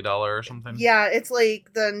 Israeli dollar or something? Yeah, it's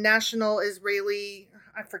like the national Israeli,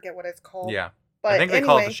 I forget what it's called. Yeah. But I think they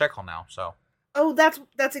call it the shekel now, so. Oh, that's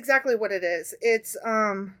exactly what it is. It's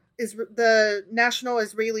is the national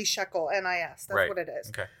Israeli shekel, NIS. That's what it is.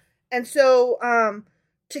 Okay. And so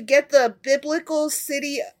to get the biblical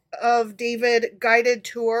City of David guided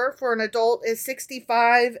tour for an adult is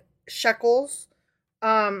 65 shekels,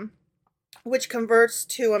 which converts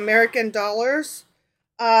to American dollars.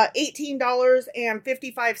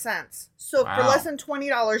 $18.55. So for less than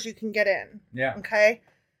 $20, you can get in. Yeah. Okay.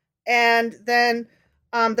 And then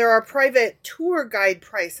there are private tour guide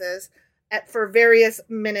prices for various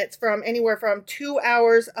minutes from anywhere from 2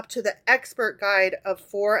 hours up to the expert guide of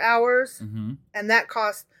 4 hours. Mm-hmm. And that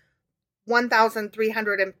costs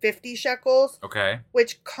 1,350 shekels. Okay.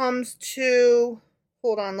 Which comes to,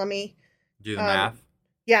 hold on, let me do the math.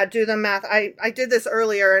 Yeah, do the math. I did this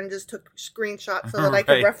earlier and just took screenshots so that I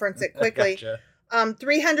could reference it quickly. Gotcha.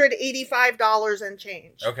 $385 and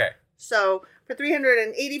change. Okay. So for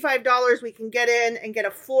 $385, we can get in and get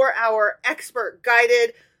a 4-hour expert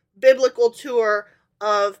guided biblical tour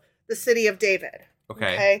of the City of David.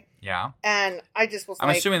 Okay. Yeah. And I just was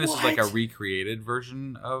I'm assuming this what? is like a recreated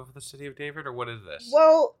version of the City of David, or what is this?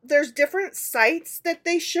 Well, there's different sites that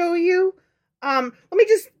they show you. Let me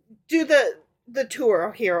just do the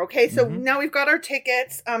tour here, okay? So now we've got our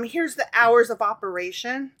tickets. Here's the hours of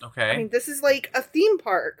operation. Okay. I mean, this is like a theme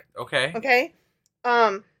park. Okay. Okay.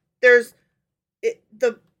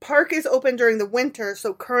 The park is open during the winter,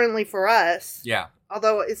 so currently for us. Yeah.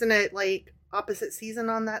 Although, isn't it like opposite season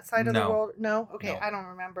on that side of the world? No? Okay, no. I don't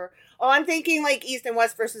remember. Oh, I'm thinking like east and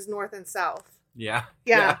west versus north and south. Yeah.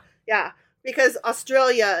 Yeah. Because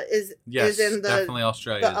Australia is in definitely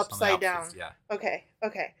Australia the upside down. Yeah. Okay.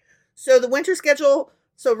 So the winter schedule,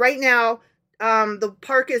 so right now, the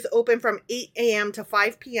park is open from 8 a.m. to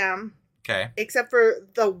 5 p.m. Okay. Except for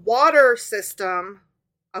the water system,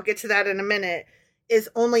 I'll get to that in a minute, is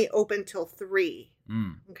only open till 3.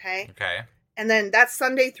 Okay? Okay. And then that's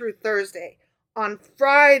Sunday through Thursday. On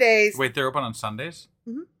Fridays... Wait, they're open on Sundays?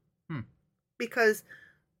 Mm-hmm. Because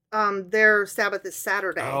their Sabbath is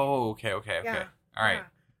Saturday. Oh, okay. Yeah. All right. Yeah.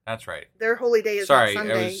 That's right. Their holy day is on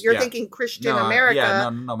Sunday. You're thinking Christian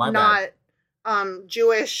America, my not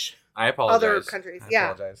Jewish. I apologize. Other countries. I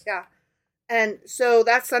apologize. Yeah. And so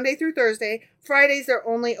that's Sunday through Thursday. Fridays are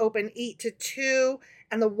only open 8 to 2,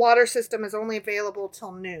 and the water system is only available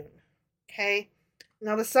till noon. Okay.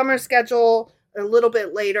 Now the summer schedule a little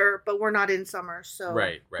bit later, but we're not in summer, so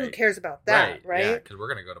who cares about that, right? Yeah, because we're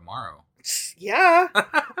gonna go tomorrow. Yeah.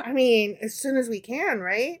 I mean, as soon as we can,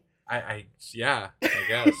 right? I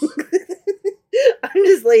guess. I'm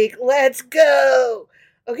just like, let's go.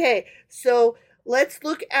 Okay, so let's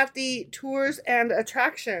look at the tours and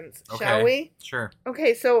attractions, shall we? Sure.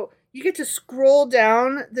 Okay, so you get to scroll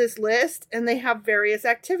down this list, and they have various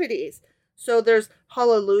activities. So there's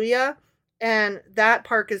Hallelujah, and that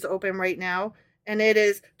park is open right now, and it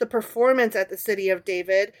is the performance at the City of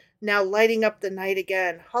David, now lighting up the night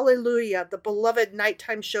again. Hallelujah, the beloved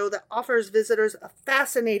nighttime show that offers visitors a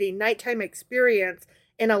fascinating nighttime experience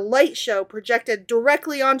in a light show projected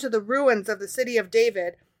directly onto the ruins of the City of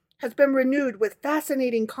David, has been renewed with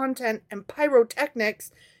fascinating content and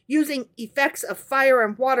pyrotechnics using effects of fire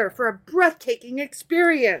and water for a breathtaking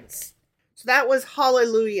experience. So that was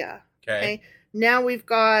Hallelujah. Okay. Now we've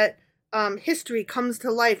got history comes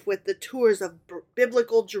to life with the tours of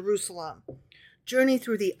biblical Jerusalem. Journey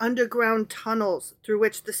through the underground tunnels through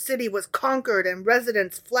which the city was conquered and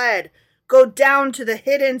residents fled. Go down to the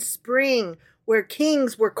hidden spring where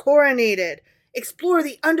kings were coronated. Explore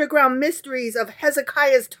the underground mysteries of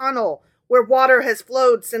Hezekiah's tunnel, where water has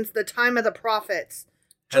flowed since the time of the prophets.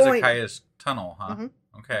 Hezekiah's tunnel, huh? Mm-hmm.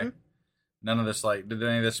 Okay. Mm-hmm. None of this, like, did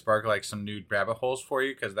any of this spark, like, some new rabbit holes for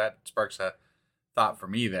you? Because that sparks a thought for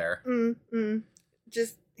me there.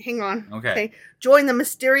 Just hang on. Okay. Join the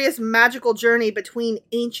mysterious magical journey between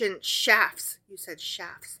ancient shafts. You said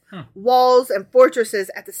shafts. Walls and fortresses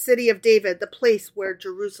at the city of David, the place where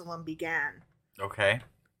Jerusalem began. Okay.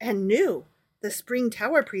 And new, the Spring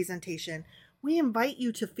Tower presentation. We invite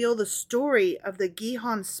you to feel the story of the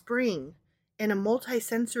Gihon Spring in a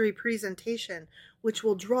multi-sensory presentation, which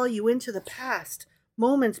will draw you into the past,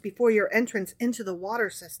 moments before your entrance into the water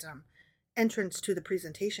system. Entrance to the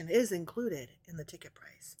presentation is included in the ticket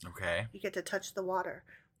price. Okay. You get to touch the water.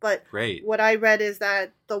 But great. What I read is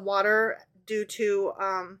that the water, due to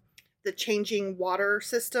the changing water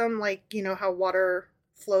system, like, you know, how water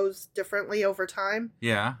flows differently over time.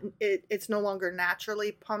 Yeah. It's no longer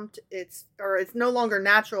naturally pumped. It's no longer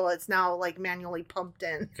natural. It's now like manually pumped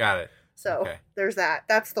in. Got it. So there's that.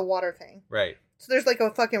 That's the water thing. Right. So there's like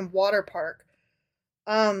a fucking water park.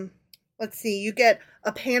 Let's see. You get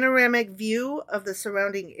a panoramic view of the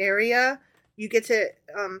surrounding area. You get to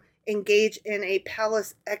engage in a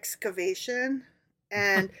palace excavation,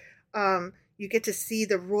 and you get to see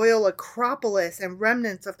the royal Acropolis and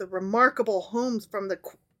remnants of the remarkable homes from the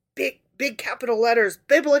big capital letters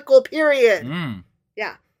biblical period.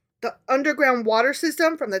 Yeah. The underground water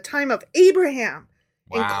system from the time of Abraham,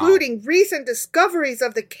 including recent discoveries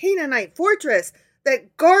of the Canaanite fortress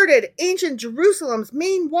that guarded ancient Jerusalem's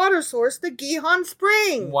main water source, the Gihon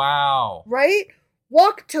Spring. Wow. Right?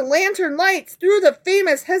 Walk to lantern lights through the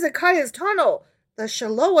famous Hezekiah's tunnel, the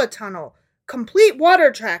Shiloah tunnel. Complete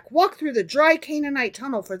water track. Walk through the dry Canaanite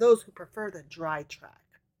tunnel for those who prefer the dry track.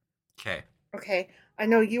 Okay. Okay. I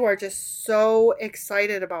know you are just so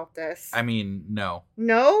excited about this. I mean, no.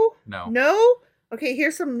 No? No. No? Okay,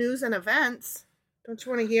 here's some news and events. Don't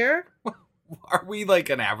you want to hear? Are we like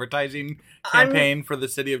an advertising campaign for the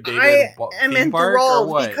City of David? I am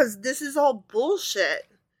enthralled because this is all bullshit.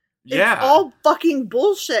 Yeah. It's all fucking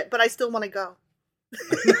bullshit, but I still want to go.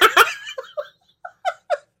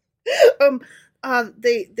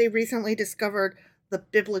 They recently discovered the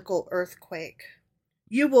biblical earthquake.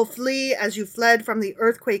 You will flee as you fled from the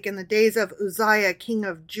earthquake in the days of Uzziah, king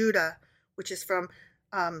of Judah, which is from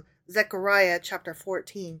Zechariah chapter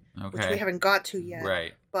 14, which we haven't got to yet.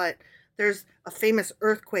 Right. But there's a famous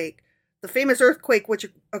earthquake. The famous earthquake, which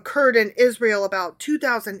occurred in Israel about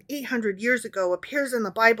 2,800 years ago, appears in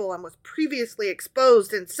the Bible and was previously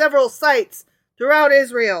exposed in several sites throughout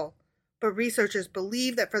Israel. But researchers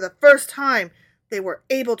believe that for the first time, they were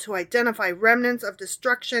able to identify remnants of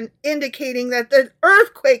destruction, indicating that the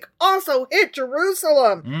earthquake also hit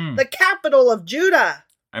Jerusalem, the capital of Judah.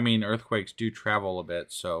 I mean, earthquakes do travel a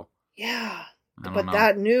bit, so... Yeah. But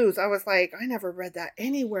that news, I was like, I never read that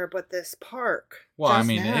anywhere but this park. Well, I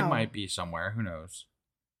mean, it might be somewhere. Who knows?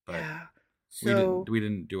 But yeah. So we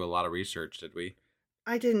didn't do a lot of research, did we?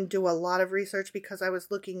 I didn't do a lot of research because I was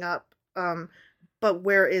looking up, but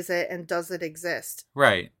where is it and does it exist?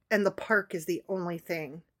 Right. And the park is the only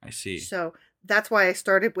thing. I see. So that's why I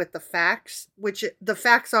started with the facts, which the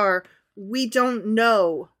facts are, we don't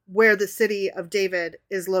know where the city of David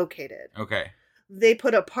is located. Okay. They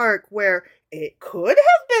put a park where it could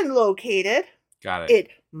have been located. Got it. It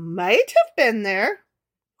might have been there.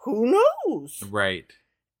 Who knows? Right.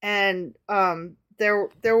 And there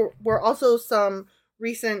were also some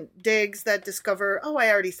recent digs that discover, I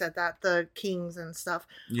already said that, the kings and stuff.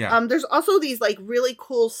 Yeah. There's also these like really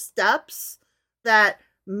cool steps that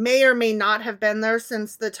may or may not have been there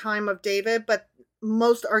since the time of David, but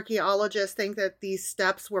most archaeologists think that these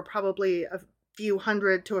steps were probably a few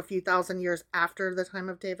hundred to a few thousand years after the time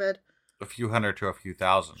of David. A few hundred to a few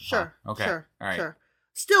thousand. Sure. Huh? Okay. Sure. All right. Sure.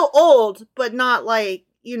 Still old, but not like,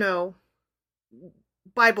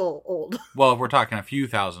 Bible old. Well, if we're talking a few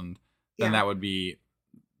thousand, then that would be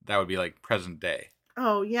like present day.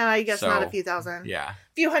 Oh, yeah, I guess not a few thousand. Yeah. A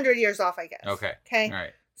few hundred years off, I guess. Okay. Okay. All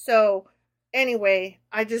right. So, anyway,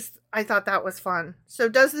 I thought that was fun. So,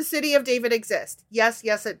 does the city of David exist? Yes,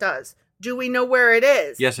 it does. Do we know where it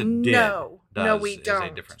is? Yes, it did. No, we don't.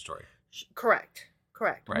 Is a different story. Correct.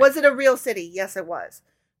 Right. Was it a real city? Yes, it was.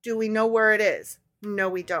 Do we know where it is? No,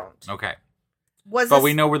 we don't. Okay. But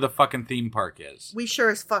we know where the fucking theme park is. We sure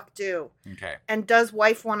as fuck do. Okay. And does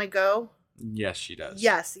wife want to go? Yes, she does.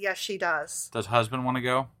 Yes, she does. Does husband want to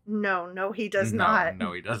go? No, he does not.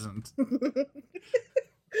 No, he doesn't. I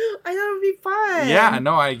thought it would be fun. Yeah,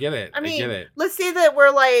 no, I get it. I mean, get it. Let's say that we're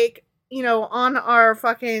like, on our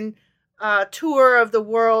fucking tour of the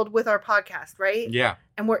world with our podcast, right? Yeah.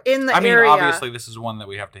 And we're in the area. Obviously, this is one that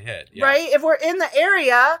we have to hit. Yeah. Right? If we're in the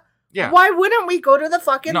area, why wouldn't we go to the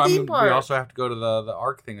fucking theme park? We also have to go to the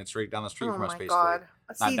ARC thing that's right down the street from us, basically. God.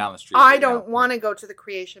 Not down the street. I don't want to go to the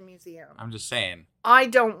Creation Museum. I'm just saying. I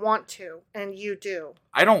don't want to, and you do.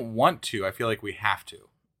 I don't want to. I feel like we have to.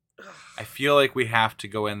 I feel like we have to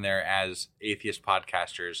go in there as atheist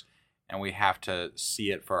podcasters, and we have to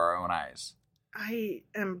see it for our own eyes. I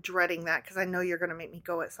am dreading that because I know you're going to make me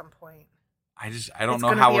go at some point. I don't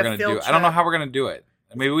know how we're going to do it. I don't know how we're going to do it.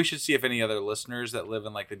 Maybe we should see if any other listeners that live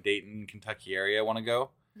in like the Dayton, Kentucky area want to go.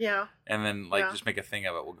 Yeah. And then just make a thing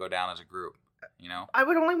of it. We'll go down as a group. You know, I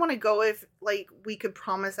would only want to go if like we could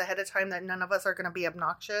promise ahead of time that none of us are going to be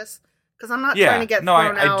obnoxious. Because I'm not trying to get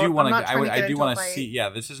thrown out. I do want to. I do want to see. Yeah,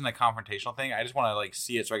 this isn't a confrontational thing. I just want to like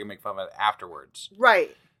see it so I can make fun of it afterwards.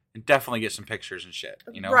 Right. And definitely get some pictures and shit.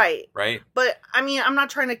 You know. Right. Right. But I mean, I'm not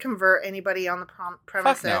trying to convert anybody on the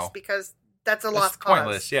premises because that's a lost cause.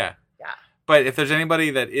 Pointless. Yeah. Yeah. But if there's anybody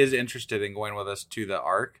that is interested in going with us to the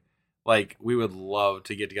ARC. Like, we would love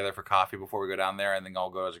to get together for coffee before we go down there and then all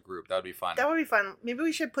go as a group. That would be fun. That would be fun. Maybe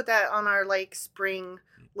we should put that on our, like, spring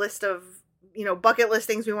list of, bucket list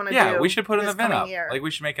things we want to do. Yeah, we should put an event up. Year. Like, we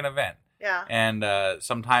should make an event. Yeah. And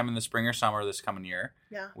sometime in the spring or summer this coming year,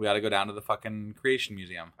 yeah, we ought to go down to the fucking Creation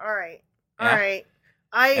Museum. All right. Yeah? All right.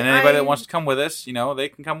 And anybody that wants to come with us, they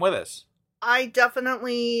can come with us. I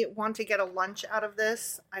definitely want to get a lunch out of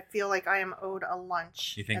this. I feel like I am owed a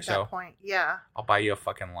lunch. You think at so? That point. Yeah. I'll buy you a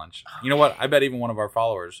fucking lunch. Okay. You know what? I bet even one of our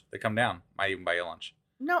followers that come down might even buy you lunch.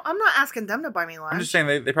 No, I'm not asking them to buy me lunch. I'm just saying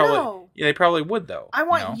they probably. No. Yeah, they probably would though. I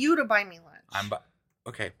want you to buy me lunch.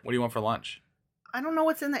 Okay. What do you want for lunch? I don't know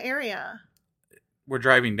what's in the area. We're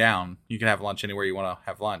driving down. You can have lunch anywhere you want to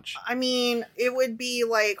have lunch. I mean, it would be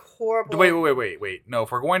like horrible. Wait. No,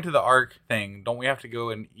 if we're going to the ARC thing, don't we have to go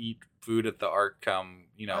and eat food at the ARC?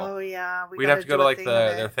 Oh yeah, we'd have to go to like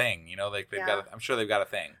their thing. Like they've got. I'm sure they've got a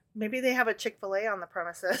thing. Maybe they have a Chick-fil-A on the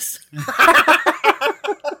premises.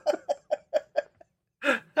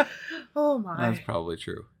 Oh my, that's probably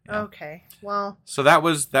true. Yeah. Okay, well. So that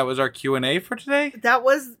was our Q&A for today. That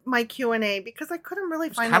was my Q&A because I couldn't really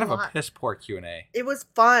find kind of a piss poor Q&A. It was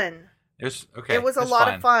fun. It was okay. It was a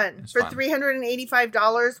lot of fun. For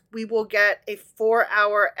 $385, we will get a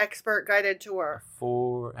 4-hour expert guided tour. A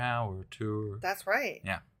 4-hour tour. That's right.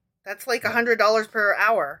 Yeah. That's like $100 per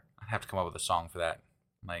hour. I'd have to come up with a song for that.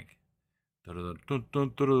 Like. That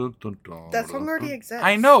song already exists.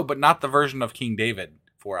 I know, but not the version of King David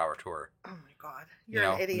 4-hour tour. Oh my God. You're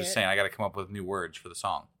an idiot. I'm just saying, I got to come up with new words for the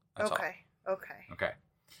song. That's okay. all. Okay.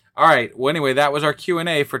 All right. Well, anyway, that was our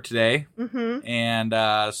Q&A for today. Mm-hmm.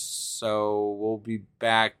 And so we'll be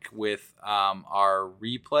back with our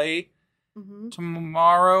replay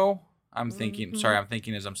tomorrow. I'm thinking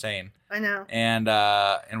as I'm saying. I know. And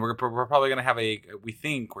we're probably going to have we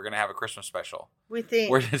think we're going to have a Christmas special. We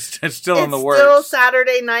think. It's still in the works. It's still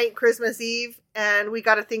Saturday night, Christmas Eve, and we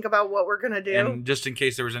got to think about what we're going to do. And just in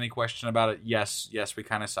case there was any question about it, yes, we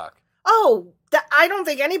kind of suck. Oh, I don't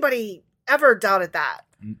think anybody ever doubted that.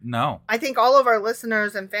 No. I think all of our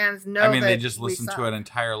listeners and fans know that I mean, they just listened to an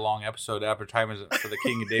entire long episode advertisement for the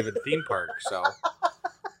King of David theme park, so...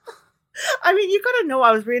 I mean, you gotta know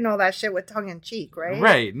I was reading all that shit with tongue in cheek, right?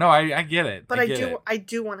 Right. No, I get it. But I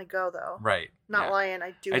do want to go though. Right. Not lying.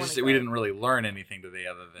 I do. We didn't really learn anything today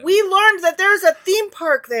other than we learned that there's a theme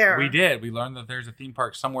park there. We did. We learned that there's a theme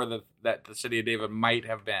park somewhere that the city of David might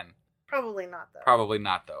have been. Probably not though. Probably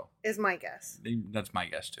not though. Is my guess. That's my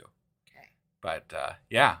guess too. Okay. But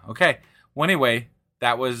yeah. Okay. Well, anyway.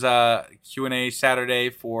 That was Q&A Saturday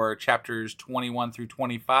for chapters 21 through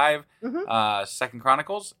 25, Second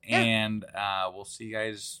Chronicles, and we'll see you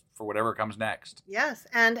guys for whatever comes next. Yes,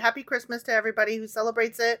 and happy Christmas to everybody who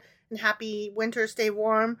celebrates it, and happy winter, stay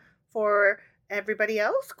warm for everybody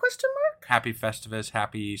else, ? Happy Festivus,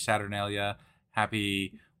 happy Saturnalia,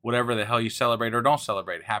 happy whatever the hell you celebrate or don't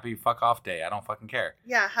celebrate. Happy fuck off day. I don't fucking care.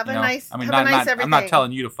 Yeah, have a nice everything. I'm not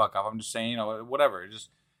telling you to fuck off. I'm just saying, whatever. Just...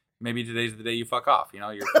 Maybe today's the day you fuck off.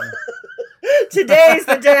 Today's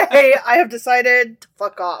the day I have decided to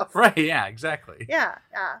fuck off. Right, yeah, exactly. Yeah.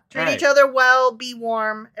 Treat each other well, be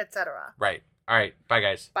warm, etc. Right. All right. Bye,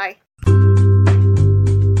 guys. Bye.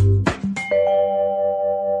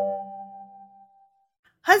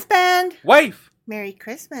 Husband. Wife. Merry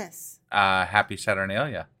Christmas. Happy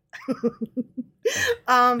Saturnalia.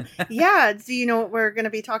 Yeah. Do you know what we're going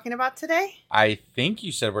to be talking about today? I think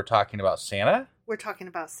you said we're talking about Santa. We're talking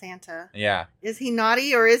about Santa. Yeah. Is he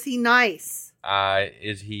naughty or is he nice?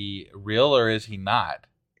 Is he real or is he not?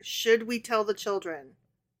 Should we tell the children?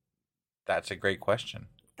 That's a great question.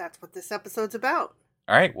 That's what this episode's about.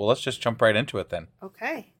 All right. Well, let's just jump right into it then.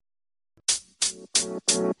 Okay.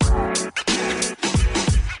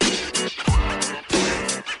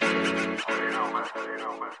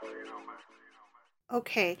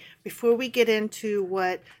 Okay, before we get into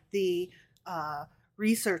what the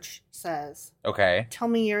research says, okay, tell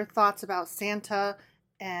me your thoughts about Santa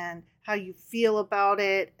and how you feel about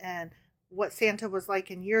it and what Santa was like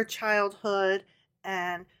in your childhood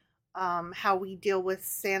and how we deal with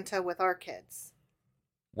Santa with our kids.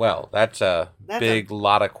 Well, that's a big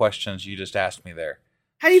lot of questions you just asked me there.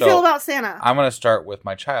 How do you feel about Santa? I'm going to start with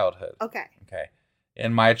my childhood. Okay.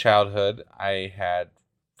 In my childhood, I had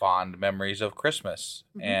fond memories of Christmas,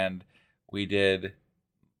 and we did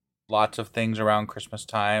lots of things around Christmas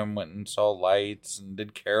time, went and saw lights and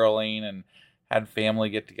did caroling and had family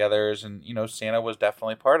get-togethers, and Santa was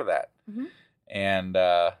definitely part of that. And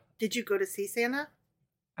did you go to see Santa?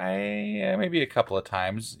 I maybe a couple of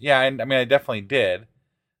times. Yeah, I mean I definitely did.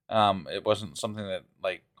 It wasn't something that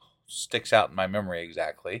like sticks out in my memory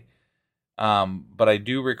exactly. But I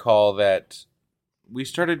do recall that we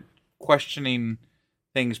started questioning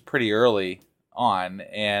things pretty early on,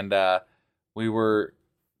 and we were.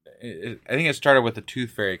 I think it started with the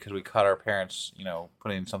Tooth Fairy because we caught our parents,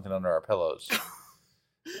 putting something under our pillows,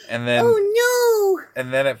 and then oh no!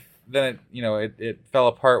 And then it fell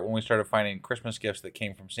apart when we started finding Christmas gifts that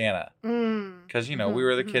came from Santa, because we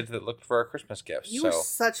were the kids that looked for our Christmas gifts. You were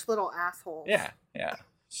such little assholes. Yeah.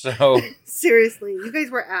 So seriously, you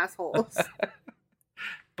guys were assholes.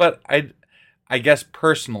 But I guess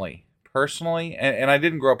personally, and I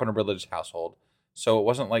didn't grow up in a religious household, so it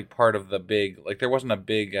wasn't like part of the big, like there wasn't a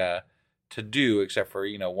big to do except for,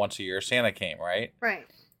 once a year Santa came, right? Right.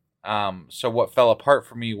 So what fell apart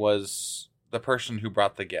for me was the person who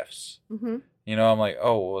brought the gifts. I'm like,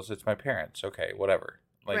 oh, well, it's my parents. Okay, whatever.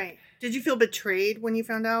 Like, right. Did you feel betrayed when you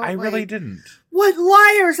found out? I really didn't. What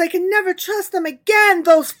liars! I can never trust them again,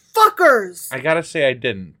 those fuckers! I gotta say I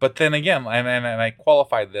didn't. But then again, and I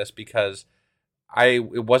qualified this because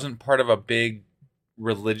it wasn't part of a big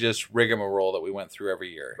religious rigmarole that we went through every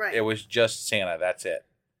year. Right. It was just Santa, that's it.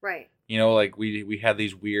 Right. Like we had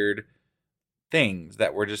these weird things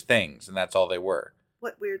that were just things, and that's all they were.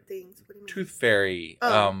 What weird things? What do you mean? Tooth Fairy,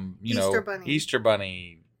 Easter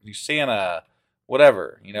Bunny, Santa,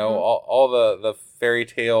 whatever, all the fairy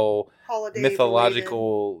tale, holiday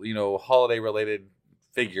mythological, related. Holiday related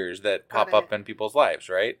figures that pop up in people's lives,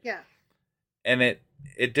 right? Yeah. And it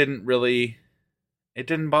didn't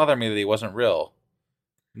bother me that he wasn't real.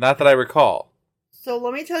 Not that I recall. So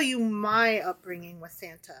let me tell you my upbringing with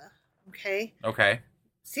Santa, okay? Okay.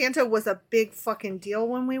 Santa was a big fucking deal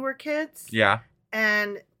when we were kids. Yeah.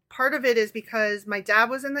 And part of it is because my dad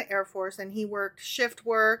was in the Air Force and he worked shift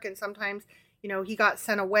work, and sometimes, he got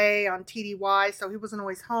sent away on TDY, so he wasn't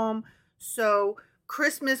always home. So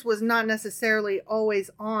Christmas was not necessarily always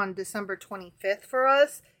on December 25th for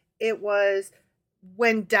us. It was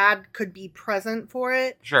when Dad could be present for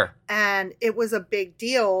it. Sure. And it was a big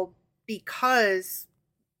deal because,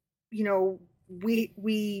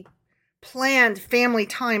 we planned family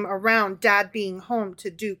time around Dad being home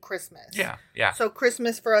to do Christmas. Yeah, yeah. So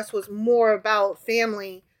Christmas for us was more about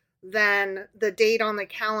family than the date on the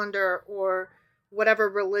calendar or whatever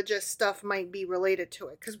religious stuff might be related to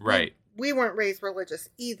it. Because we weren't raised religious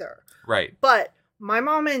either. Right. But my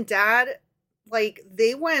mom and dad,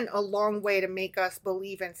 they went a long way to make us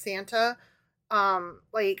believe in Santa.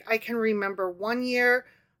 I can remember one year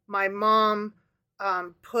my mom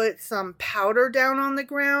put some powder down on the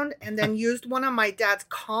ground and then used one of my dad's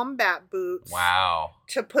combat boots. Wow.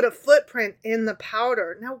 To put a footprint in the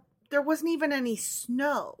powder. Now, there wasn't even any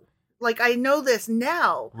snow. I know this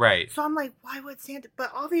now. Right. So I'm like, why would Santa?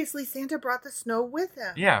 But obviously Santa brought the snow with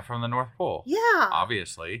him. Yeah, from the North Pole. Yeah.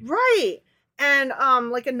 Obviously. Right. And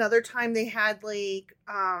another time they had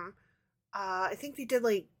I think they did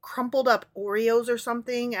crumpled up Oreos or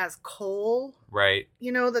something as coal. Right.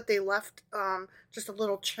 That they left just a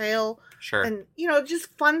little trail. Sure. And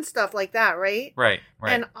just fun stuff like that, right? Right.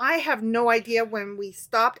 And I have no idea when we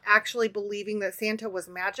stopped actually believing that Santa was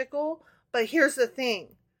magical. But here's the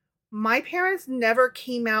thing. My parents never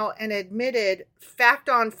came out and admitted, fact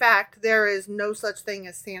on fact, there is no such thing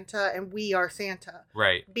as Santa and we are Santa.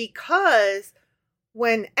 Right. Because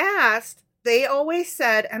when asked, they always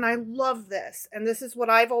said, and I love this, and this is what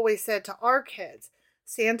I've always said to our kids,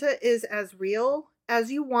 Santa is as real as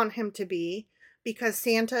you want him to be, because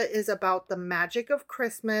Santa is about the magic of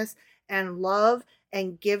Christmas and love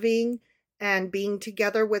and giving and being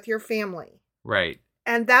together with your family. Right.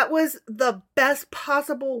 And that was the best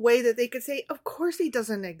possible way that they could say, of course he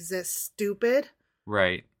doesn't exist, stupid.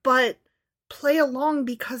 Right. But play along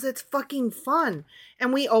because it's fucking fun.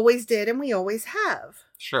 And we always did, and we always have.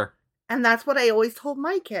 Sure. And that's what I always told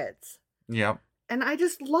my kids. Yep. And I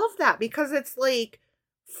just love that because it's like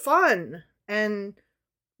fun and,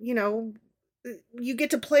 you know, you get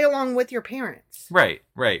to play along with your parents. Right.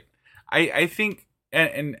 I think,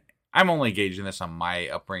 and I'm only gauging this on my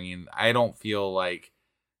upbringing. I don't feel like,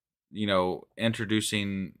 you know,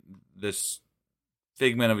 introducing this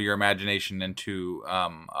figment of your imagination into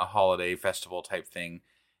a holiday festival type thing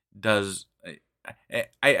does.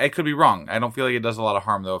 I could be wrong. I don't feel like it does a lot of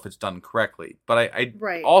harm, though, if it's done correctly. But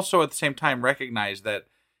I also, at the same time, recognize that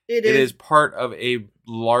it is part of a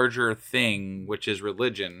larger thing, which is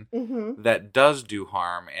religion, that does do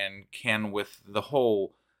harm and can, with the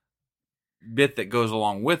whole bit that goes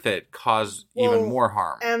along with it, cause even more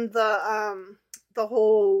harm. And the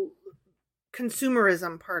whole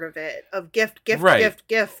consumerism part of it, of gift.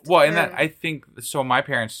 Well, and that, I think, so my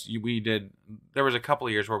parents, there was a couple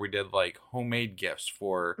of years where we did like homemade gifts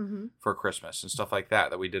for Christmas and stuff like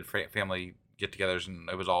that we did family get-togethers, and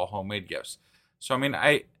it was all homemade gifts. So, I mean,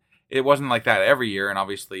 it wasn't like that every year, and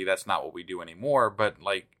obviously that's not what we do anymore, but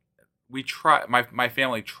like we try, my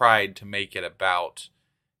family tried to make it about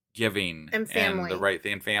giving and family and the right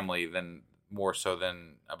thing, and family, than more so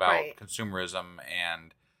than about consumerism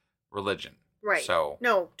and religion. Right. So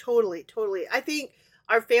no, totally. I think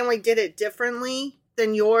our family did it differently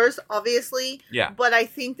than yours, obviously. Yeah. But I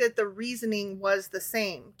think that the reasoning was the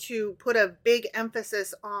same, to put a big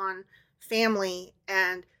emphasis on family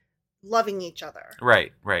and loving each other.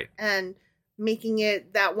 Right. And making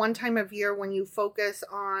it that one time of year when you focus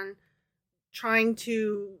on trying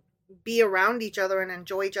to be around each other and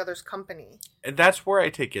enjoy each other's company. And that's where I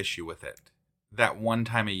take issue with it. That one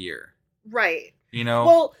time a year. Right. You know?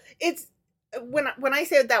 Well, it's when I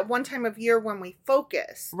say that one time of year when we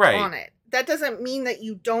focus on it, that doesn't mean that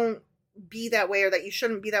you don't be that way or that you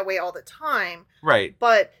shouldn't be that way all the time. Right.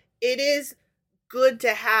 But it is good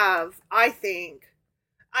to have, I think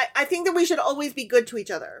that we should always be good to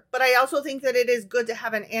each other. But I also think that it is good to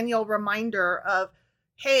have an annual reminder of,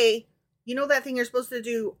 hey, you know that thing you're supposed to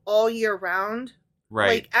do all year round?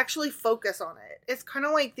 Right. Like, actually focus on it. It's kind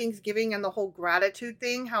of like Thanksgiving and the whole gratitude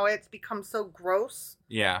thing, how it's become so gross.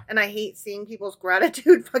 Yeah. And I hate seeing people's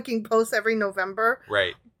gratitude fucking posts every November.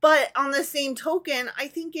 Right. But on the same token, I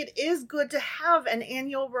think it is good to have an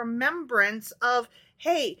annual remembrance of,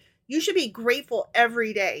 hey, you should be grateful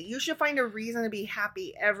every day. You should find a reason to be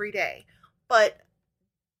happy every day. But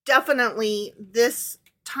definitely this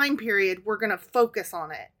time period, we're going to focus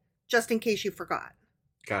on it, just in case you forgot.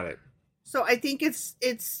 Got it. So I think it's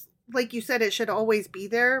like you said, it should always be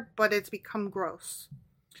there, but it's become gross.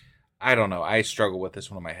 I don't know. I struggle with this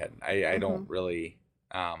one in my head. I don't really...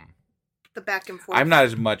 the back and forth. I'm not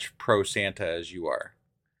as much pro Santa as you are.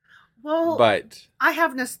 Well, but I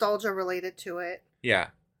have nostalgia related to it. Yeah.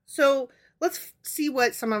 So let's see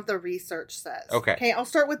what some of the research says. Okay, I'll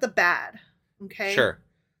start with the bad. Okay. Sure.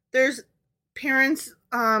 There's parents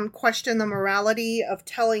question the morality of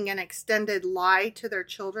telling an extended lie to their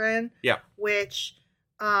children. Yeah. Which,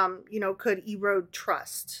 could erode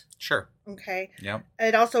trust. Sure. Okay. Yep.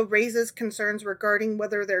 It also raises concerns regarding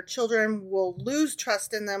whether their children will lose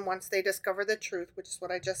trust in them once they discover the truth, which is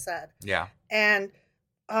what I just said. Yeah. And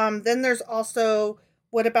then there's also,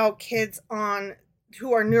 what about kids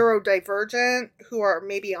who are neurodivergent, who are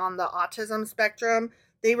maybe on the autism spectrum?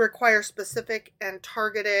 They require specific and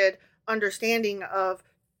targeted understanding of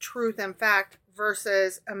truth and fact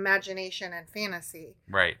versus imagination and fantasy.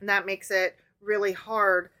 Right. And that makes it really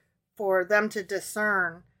hard for them to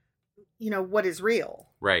discern, what is real.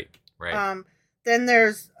 Right. Then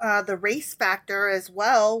there's the race factor as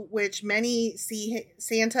well, which many see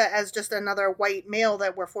Santa as just another white male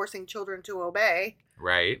that we're forcing children to obey.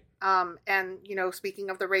 Right. And,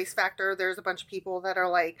 speaking of the race factor, there's a bunch of people that are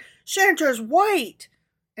like, Santa's white.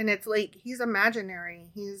 And it's like, he's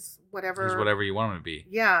imaginary. He's whatever. He's whatever you want him to be.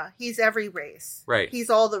 Yeah. He's every race. Right.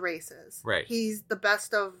 He's all the races. Right. He's the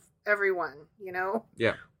best of everyone,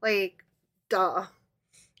 Yeah. Like, duh.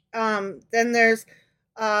 Then there's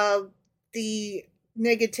the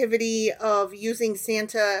negativity of using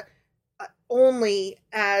Santa only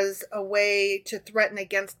as a way to threaten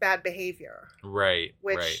against bad behavior. Right.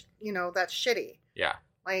 Which, that's shitty. Yeah.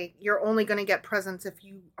 Like, you're only going to get presents if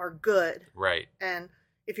you are good. Right. And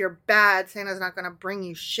if you're bad, Santa's not going to bring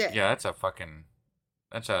you shit. Yeah, that's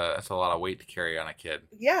a lot of weight to carry on a kid.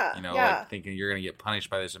 Yeah. Like thinking you're going to get punished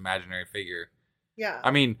by this imaginary figure. Yeah.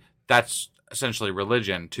 I mean, that's essentially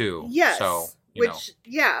religion too. Yes. So,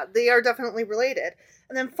 they are definitely related.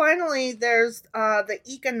 And then finally, there's the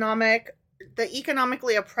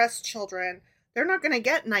economically oppressed children they're not going to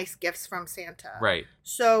get nice gifts from Santa. Right.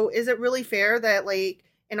 So is it really fair that, like,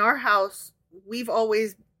 in our house, we've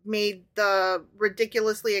always made the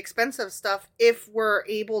ridiculously expensive stuff if we're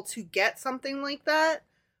able to get something like that?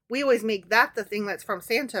 We always make that the thing that's from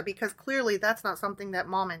Santa because clearly that's not something that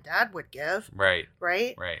mom and dad would give. Right.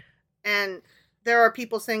 Right? Right. And there are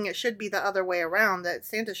people saying it should be the other way around, that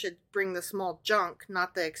Santa should bring the small junk,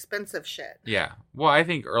 not the expensive shit. Yeah. Well, I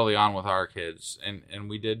think early on with our kids, and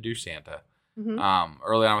we did do Santa. Mm-hmm.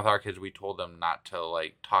 Early on with our kids, we told them not to,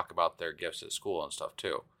 like, talk about their gifts at school and stuff,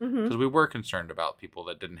 too. Because we were concerned about people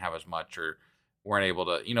that didn't have as much or weren't able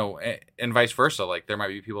to, you know, and vice versa. Like, there might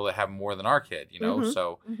be people that have more than our kid, you know?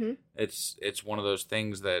 So it's one of those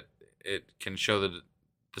things that it can show the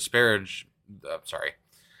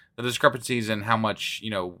discrepancies in how much,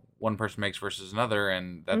 you know, one person makes versus another.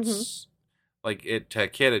 And that's, like, to a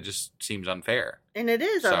kid, it just seems unfair. And it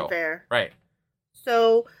is unfair. Right.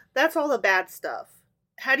 So that's all the bad stuff.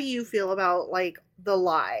 How do you feel about, like, the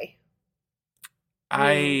lie?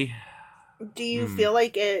 Do you feel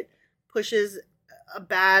like it pushes a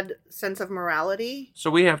bad sense of morality?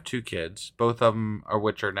 So we have 2 kids, both of them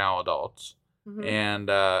which are now adults.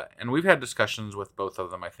 And we've had discussions with both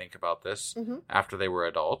of them, I think, about this after they were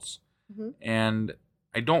adults. And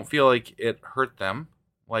I don't feel like it hurt them.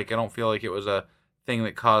 Like, I don't feel like it was a thing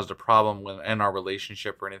that caused a problem in our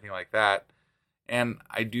relationship or anything like that. And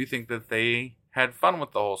I do think that they had fun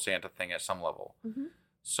with the whole Santa thing at some level.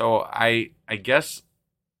 So I guess,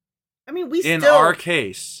 I mean, we still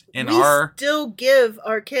give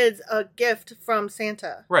our kids a gift from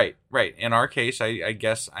Santa. Right. In our case, I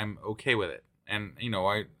guess I'm okay with it. And, you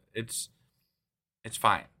know, it's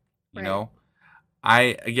fine. You know,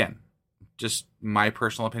 again, just my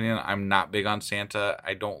personal opinion, I'm not big on Santa.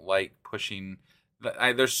 I don't like pushing.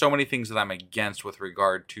 There's so many things that I'm against with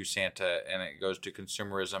regard to Santa, and it goes to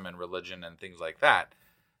consumerism and religion and things like that.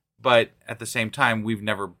 But at the same time, we've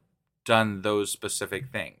never done those specific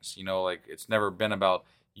things. You know, like, it's never been about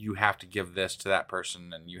you have to give this to that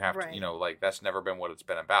person and you have to, you know, like, that's never been what it's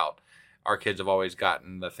been about. Our kids have always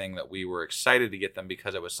gotten the thing that we were excited to get them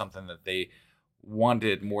because it was something that they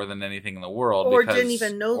wanted more than anything in the world. Or didn't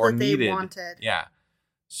even know that they wanted. Yeah.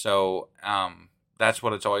 So, that's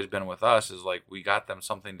what it's always been with us, is like, we got them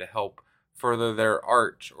something to help further their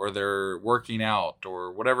art or their working out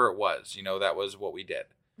or whatever it was. You know, that was what we did.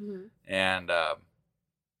 And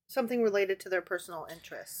something related to their personal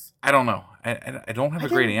interests. I don't know. I don't have a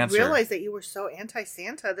great answer. I didn't realize that you were so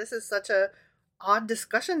anti-Santa. This is such a odd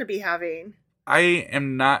discussion to be having. I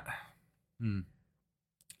am not. You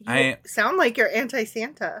sound like you're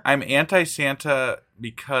anti-Santa. I'm anti-Santa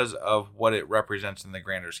because of what it represents in the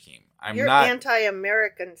grander scheme. You're not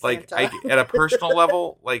anti-American Santa. Like, at a personal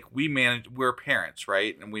level, like, we're parents,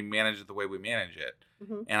 right? And we manage it the way we manage it.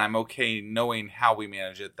 And I'm okay knowing how we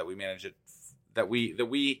manage it, that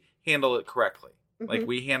we handle it correctly. Like,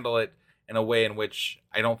 we handle it in a way in which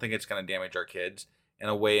I don't think it's going to damage our kids, in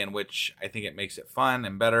a way in which I think it makes it fun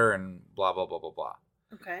and better and blah, blah, blah, blah, blah.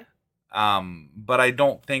 Okay. But I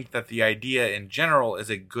don't think that the idea in general is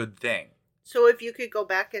a good thing. So if you could go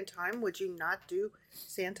back in time, would you not do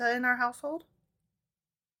Santa in our household?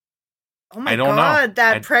 Oh my God,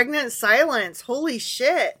 that pregnant silence. Holy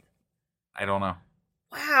shit. I don't know.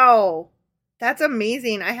 Wow. That's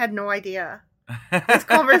amazing. I had no idea. This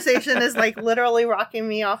conversation is, like, literally rocking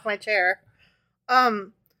me off my chair.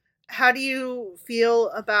 How do you feel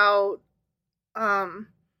about,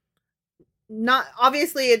 not,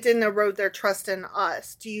 obviously it didn't erode their trust in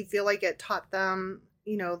us. Do you feel like it taught them,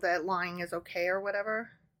 you know, that lying is okay or whatever?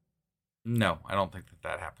 No, I don't think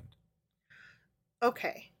that happened.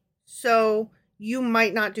 Okay. So you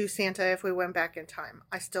might not do Santa if we went back in time.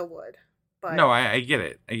 I still would. But no, I get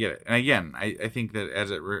it. And again, I think that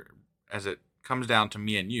as it comes down to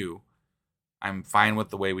me and you, I'm fine with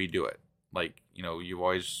the way we do it. Like, you know, you've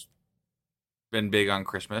always been big on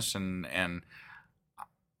Christmas, and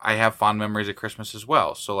I have fond memories of Christmas as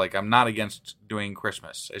well. So, like, I'm not against doing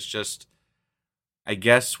Christmas. It's just, I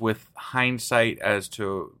guess, with hindsight as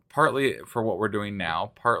to partly for what we're doing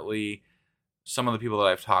now, partly some of the people that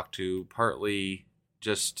I've talked to, partly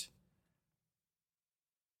just,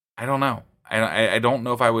 I don't know. I don't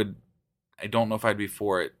know if I would. I don't know if I'd be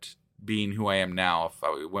for it being who I am now if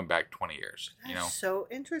I went back 20 years. That's, you know, so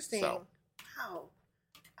interesting. So. Wow,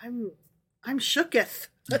 I'm shooketh.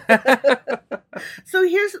 So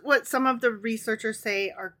here's what some of the researchers say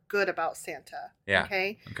are good about Santa. Yeah.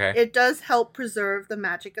 Okay. Okay. It does help preserve the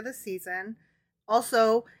magic of the season.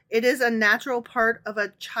 Also, it is a natural part of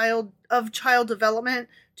child development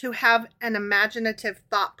to have an imaginative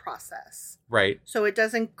thought process. Right. So it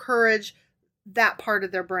does encourage that part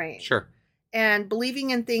of their brain. Sure. And believing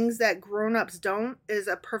in things that grown-ups don't is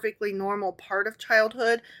a perfectly normal part of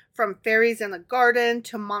childhood, from fairies in the garden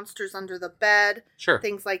to monsters under the bed. Sure.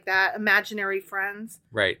 Things like that. Imaginary friends.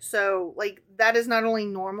 Right. So, like, that is not only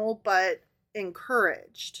normal, but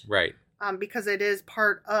encouraged. Right. Because it is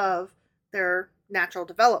part of their natural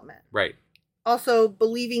development. Right. Also,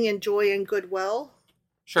 believing in joy and goodwill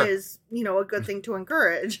sure. is, a good thing to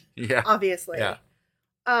encourage. Yeah. Obviously. Yeah.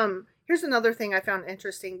 Here's another thing I found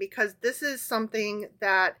interesting, because this is something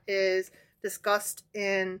that is discussed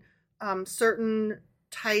in certain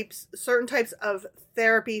types of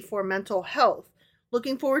therapy for mental health.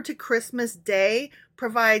 Looking forward to Christmas Day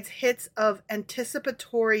provides hits of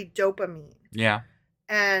anticipatory dopamine. Yeah.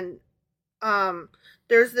 And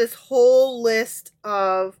there's this whole list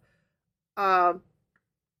of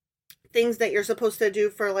things that you're supposed to do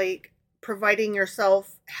for, like, providing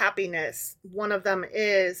yourself happiness. One of them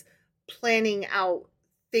is planning out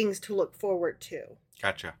things to look forward to.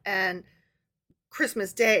 Gotcha. And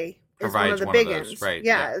Christmas Day is provides one of the one big of those, ones. right?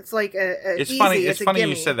 Yeah, it's like it's easy. Funny. It's funny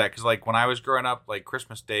you said that, because, like, when I was growing up, like,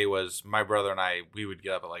 Christmas Day was, my brother and I, we would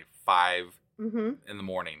get up at like 5 in the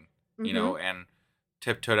morning, you know, and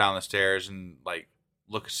tiptoe down the stairs and, like,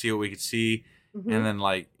 see what we could see, and then,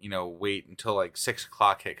 like, wait until like 6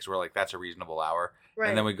 o'clock hit, because we're like, that's a reasonable hour. Right.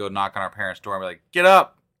 And then we'd go knock on our parents' door and be like, get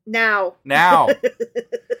up. Now.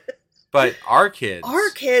 But our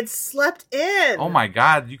kids slept in. Oh my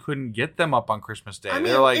God, you couldn't get them up on Christmas Day. I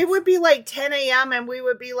mean, like, it would be like 10 a.m. and we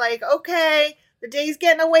would be like, okay, the day's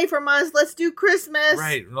getting away from us. Let's do Christmas.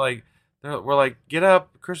 Right. We're like, get up.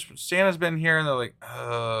 Santa's been here. And they're like,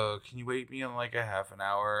 can you wait me in like a half an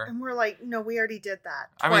hour? And we're like, no, we already did that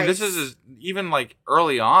twice. I mean, this is even like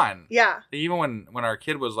early on. Yeah. Even when our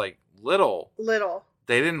kid was like little,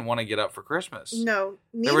 they didn't want to get up for Christmas. No,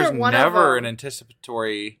 neither one of them. There was never an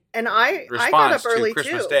anticipatory response I got up early to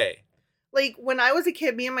Christmas too. Day. Like, when I was a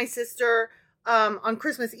kid, me and my sister, on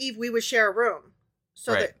Christmas Eve, we would share a room.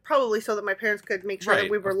 So that my parents could make sure that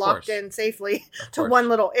we were locked in safely to one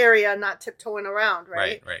little area, not tiptoeing around,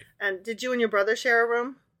 right? Right. And did you and your brother share a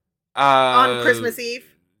room on Christmas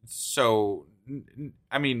Eve? So,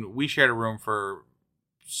 I mean, we shared a room for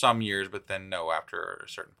some years, but then no, after a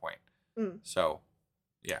certain point. So,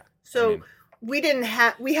 yeah. So we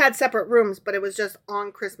had separate rooms, but it was just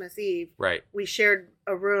on Christmas Eve. Right. We shared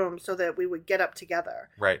a room so that we would get up together.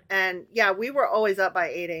 Right. And yeah, we were always up by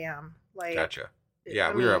 8 a.m. Like, gotcha.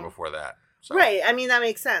 Yeah, we were up before that. So. Right. I mean, that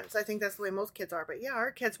makes sense. I think that's the way most kids are. But yeah,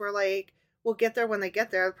 our kids were like, we'll get there when they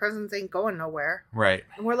get there. The presents ain't going nowhere. Right.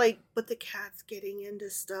 And we're like, but the cat's getting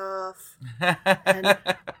into stuff.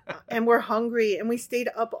 and we're hungry. And we stayed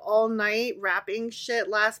up all night wrapping shit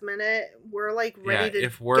last minute. We're like ready to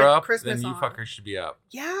if we're get up, Christmas then you on. fuckers should be up.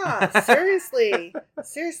 Yeah, seriously.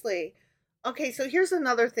 Seriously. Okay, so here's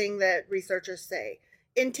another thing that researchers say.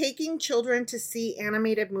 In taking children to see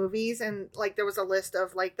animated movies, and like there was a list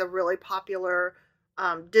of like the really popular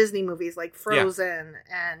Disney movies like Frozen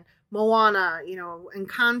and Moana,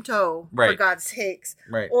 Encanto, for God's sakes.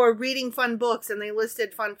 Right. Or reading fun books, and they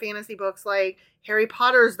listed fun fantasy books like Harry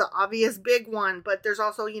Potter's the obvious big one, but there's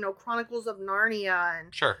also, Chronicles of Narnia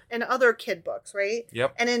and other kid books, right?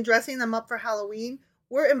 Yep. And in dressing them up for Halloween,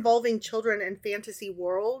 we're involving children in fantasy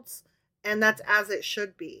worlds, and that's as it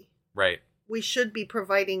should be. Right. We should be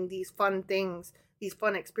providing these fun things, these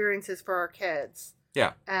fun experiences for our kids.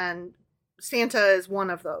 Yeah. And Santa is one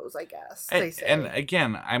of those, I guess. They say. And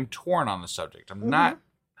again, I'm torn on the subject.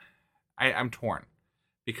 I'm torn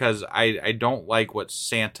because I don't like what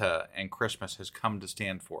Santa and Christmas has come to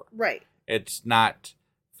stand for. Right. It's not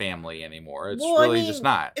family anymore. It's really just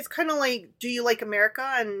not. It's kind of like, do you like America?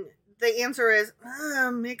 And the answer is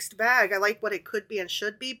mixed bag. I like what it could be and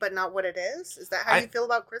should be, but not what it is. Is that how you feel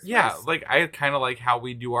about Christmas? Yeah, like I kind of like how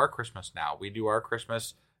we do our Christmas now. We do our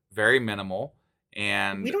Christmas very minimal,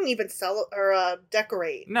 and we don't even sell or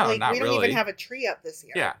decorate. No, not really. We don't even have a tree up this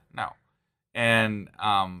year. Yeah, no. And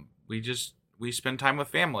we spend time with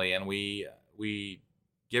family, and we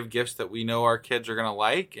give gifts that we know our kids are gonna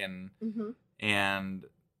like, and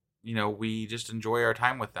we just enjoy our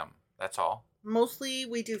time with them. That's all. Mostly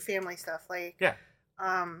we do family stuff. Like, yeah.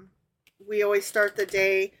 We always start the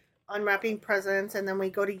day unwrapping presents, and then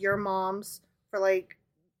we go to your mom's for like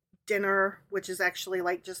dinner, which is actually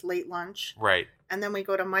like just late lunch. Right. And then we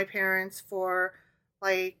go to my parents for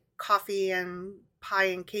like coffee and pie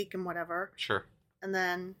and cake and whatever. Sure. And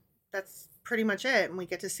then that's pretty much it. And we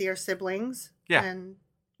get to see our siblings. Yeah. And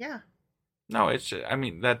yeah. No, it's, I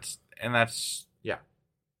mean, that's, yeah.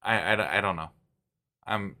 I don't know.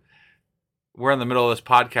 We're in the middle of this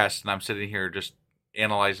podcast, and I'm sitting here just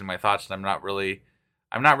analyzing my thoughts, and I'm not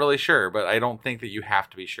really sure, but I don't think that you have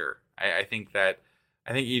to be sure. I think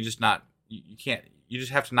you just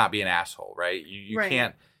have to not be an asshole, right? You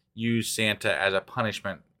can't use Santa as a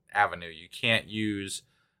punishment avenue. You can't use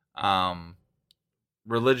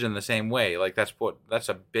religion the same way. Like that's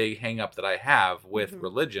a big hang up that I have with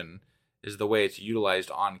religion, is the way it's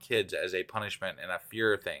utilized on kids as a punishment and a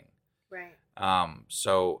fear thing. Right.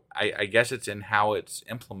 So I guess it's in how it's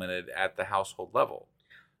implemented at the household level.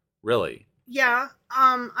 Really. Yeah.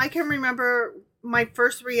 I can remember my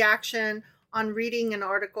first reaction on reading an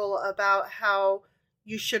article about how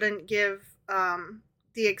you shouldn't give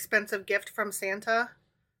the expensive gift from Santa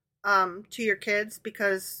to your kids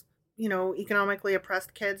because, economically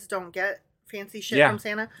oppressed kids don't get fancy shit from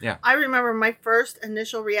Santa. Yeah. I remember my first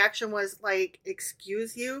initial reaction was like,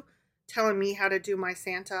 excuse you, telling me how to do my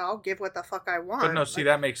Santa. I'll give what the fuck I want. But no, see,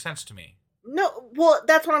 that makes sense to me. No, well,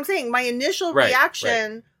 that's what I'm saying. My initial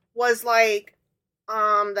reaction was like,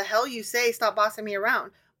 the hell you say, stop bossing me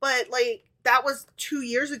around. But like, that was 2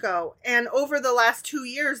 years ago. And over the last 2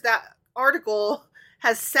 years, that article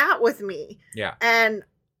has sat with me. Yeah. And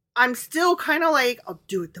I'm still kind of like, I'll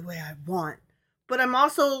do it the way I want. But I'm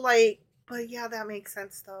also like, but yeah, that makes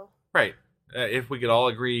sense though. Right. If we could all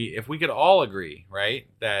agree, right,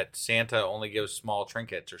 that Santa only gives small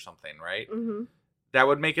trinkets or something, right? Mm-hmm. That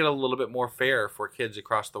would make it a little bit more fair for kids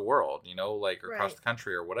across the world, like across the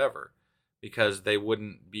country or whatever, because they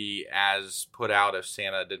wouldn't be as put out if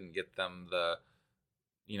Santa didn't get them the,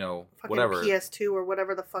 fucking whatever. PS2 or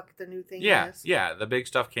whatever the fuck the new thing is. Yeah, the big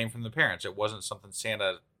stuff came from the parents. It wasn't something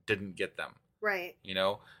Santa didn't get them. Right.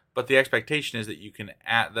 But the expectation is that you can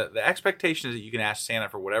ask Santa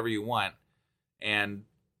for whatever you want, and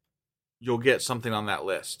you'll get something on that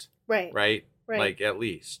list. Right. Right? Like, at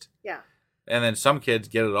least. Yeah. And then some kids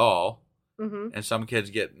get it all, and some kids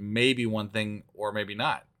get maybe one thing or maybe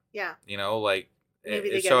not. Yeah. Like... Maybe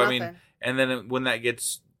they get nothing. And then when that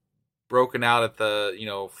gets broken out at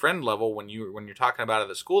the, friend level, when you're talking about it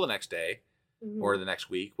at school the next day, or the next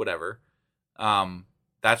week, whatever,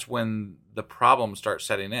 that's when the problems start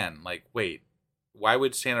setting in. Like, wait, why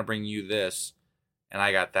would Santa bring you this and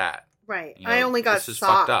I got that? Right. I only got this socks. Is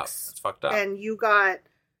fucked up. It's fucked up. And you got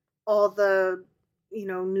all the,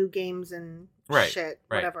 new games and shit,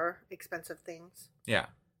 whatever, expensive things. Yeah.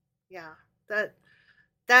 Yeah.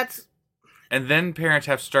 That's... And then parents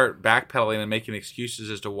have to start backpedaling and making excuses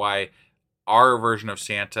as to why our version of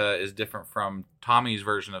Santa is different from Tommy's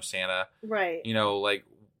version of Santa. Right. Like,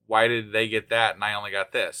 why did they get that and I only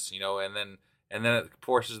got this? And then it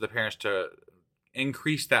forces the parents to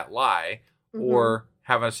increase that lie or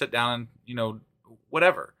have a sit down and,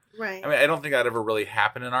 whatever. Right. I mean, I don't think that ever really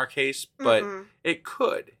happened in our case, but it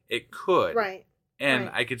could. It could. Right. And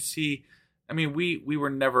I could see, I mean, we were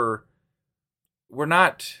never, we're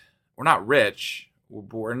not rich.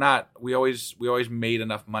 We always made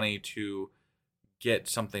enough money to get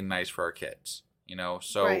something nice for our kids,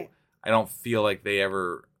 so I don't feel like they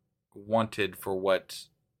ever wanted for what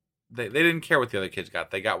they didn't care what the other kids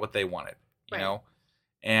got. They got what they wanted, you know?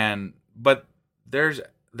 But there's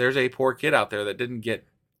a poor kid out there that didn't get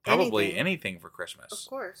probably anything for Christmas. Of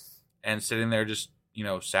course. And sitting there just,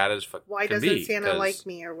 sad as fuck. Why doesn't Santa like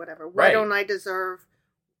me or whatever? Why don't I deserve,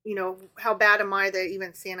 how bad am I that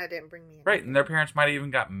even Santa didn't bring me anything? Right. And their parents might have even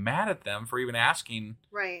got mad at them for even asking,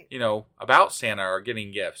 right, about Santa or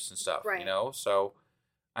getting gifts and stuff, right. So,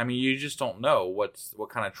 I mean, you just don't know what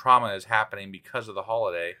kind of trauma is happening because of the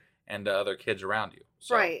holiday and the other kids around you.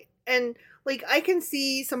 So. Right. And like, I can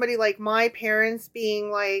see somebody like my parents being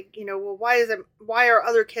like, well, why are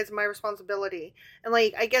other kids my responsibility? And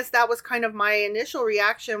like, I guess that was kind of my initial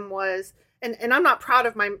reaction was, and I'm not proud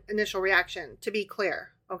of my initial reaction, to be clear.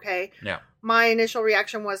 Okay. Yeah. My initial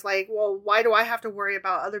reaction was like, well, why do I have to worry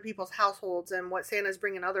about other people's households and what Santa's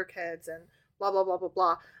bringing other kids and blah, blah, blah, blah,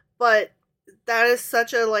 blah. But that is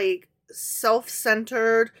such a like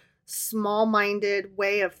self-centered, small-minded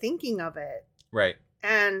way of thinking of it. Right.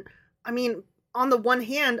 And I mean, on the one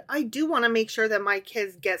hand, I do want to make sure that my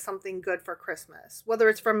kids get something good for Christmas, whether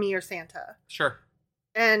it's from me or Santa. Sure.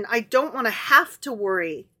 And I don't want to have to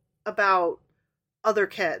worry about other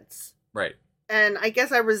kids. Right. And I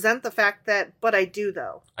guess I resent the fact that, but I do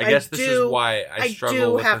though. I guess this is why I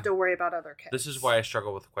struggle. I do have to worry about other kids. This is why I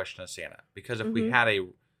struggle with the question of Santa, because if we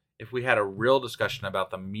had a real discussion about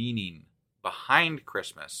the meaning behind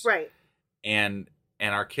Christmas, right, and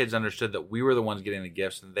our kids understood that we were the ones getting the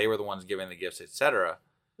gifts and they were the ones giving the gifts, etc.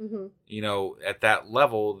 At that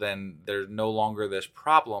level, then there's no longer this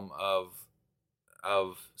problem of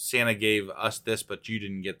Santa gave us this, but you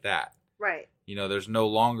didn't get that. Right. There's no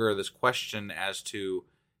longer this question as to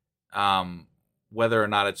whether or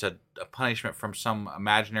not it's a punishment from some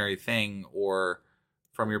imaginary thing or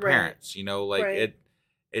from your parents. You know, like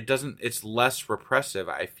it doesn't. It's less repressive,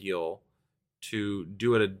 I feel, to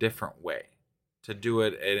do it a different way, to do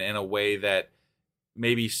it in a way that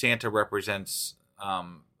maybe Santa represents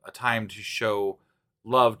a time to show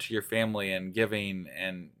love to your family and giving,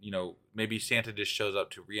 and maybe Santa just shows up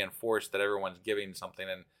to reinforce that everyone's giving something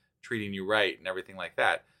and treating you right and everything like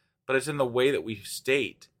that. But it's in the way that we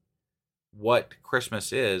state what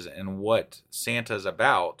Christmas is and what Santa's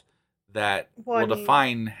about that will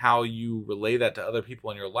define how you relay that to other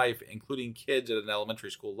people in your life, including kids at an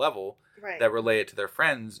elementary school level that relay it to their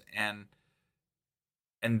friends. And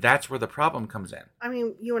that's where the problem comes in. I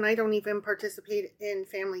mean, you and I don't even participate in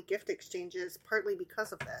family gift exchanges, partly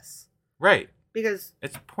because of this. Right. Because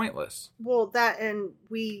it's pointless. Well, that, and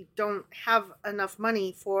we don't have enough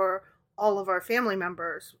money for all of our family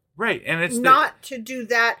members. Right. And it's not to do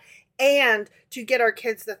that and to get our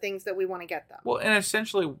kids the things that we want to get them. Well, and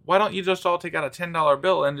essentially, why don't you just all take out a $10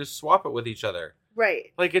 bill and just swap it with each other?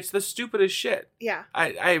 Right. Like, it's the stupidest shit. Yeah.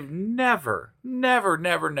 I've never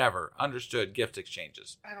understood gift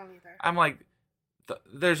exchanges. I don't either. I'm like,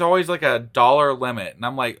 there's always like a $1 limit. And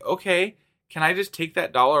I'm like, okay, can I just take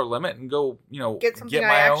that $1 limit and go, get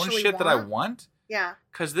my own shit that I want? Yeah.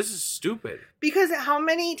 Because this is stupid. Because how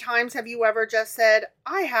many times have you ever just said,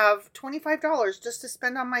 I have $25 just to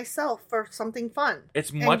spend on myself for something fun?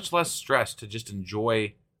 It's much less stress to just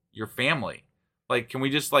enjoy your family. Like, can we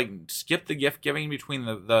just skip the gift giving between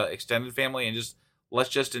the extended family and let's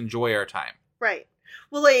just enjoy our time? Right.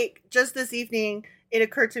 Well, just this evening, it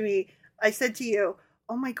occurred to me, I said to you,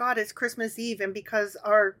 oh my God, it's Christmas Eve. And because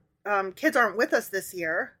our kids aren't with us this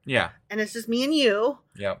year. Yeah. And it's just me and you.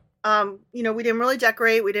 Yeah. We didn't really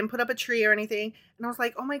decorate. We didn't put up a tree or anything. And I was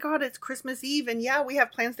like, oh my God, it's Christmas Eve. And yeah, we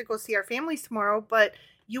have plans to go see our families tomorrow. But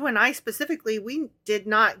you and I specifically, we did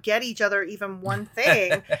not get each other even one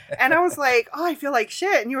thing. And I was like, oh, I feel like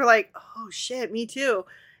shit. And you were like, oh shit, me too.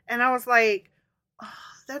 And I was like, oh,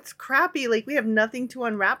 that's crappy. Like, we have nothing to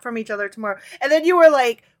unwrap from each other tomorrow. And then you were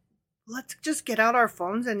like, let's just get out our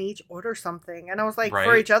phones and each order something. And I was like,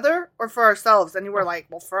 for each other or for ourselves? And you were like,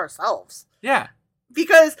 well, for ourselves. Yeah.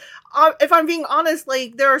 Because if I'm being honest,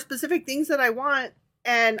 there are specific things that I want,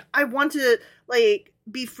 and I want to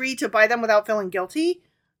be free to buy them without feeling guilty.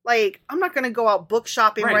 I'm not going to go out book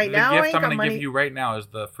shopping right now. The gift I'm going to give you right now is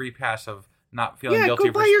the free pass of not feeling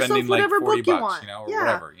guilty for spending whatever $40, book you want. Or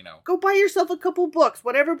whatever, Go buy yourself a couple books,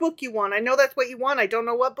 whatever book you want. I know that's what you want. I don't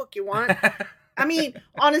know what book you want. I mean,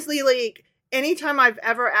 honestly, anytime I've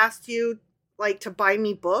ever asked you to buy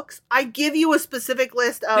me books, I give you a specific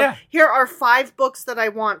list of here are 5 books that I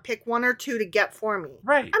want. Pick 1 or 2 to get for me.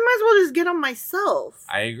 Right. I might as well just get them myself.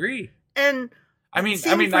 I agree. And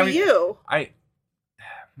same for you.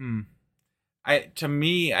 To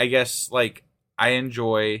me, I guess I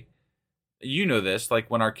enjoy, this,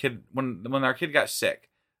 when our kid got sick,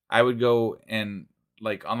 I would go and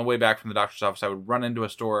on the way back from the doctor's office, I would run into a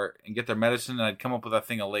store and get their medicine, and I'd come up with a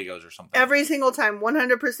thing of Legos or something. Every single time,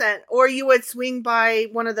 100%. Or you would swing by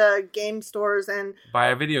one of the game stores and buy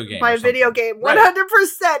a video game. 100%.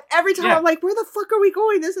 Right. Every time I'm like, where the fuck are we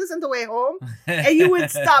going? This isn't the way home. And you would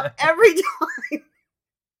stop every time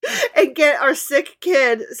and get our sick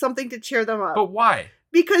kid something to cheer them up. But why?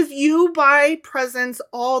 Because you buy presents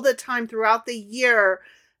all the time throughout the year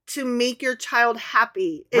to make your child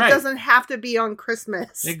happy. It doesn't have to be on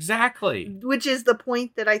Christmas. Exactly. Which is the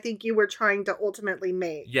point that I think you were trying to ultimately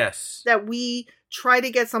make. Yes. That we try to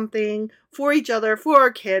get something for each other, for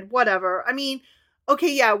our kid, whatever. I mean,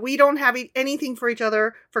 okay, yeah, we don't have anything for each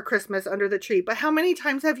other for Christmas under the tree. But how many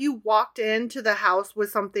times have you walked into the house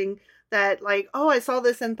with something that oh, I saw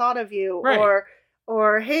this and thought of you. Right.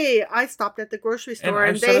 Or hey, I stopped at the grocery store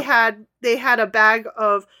and they had a bag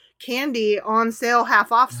of candy on sale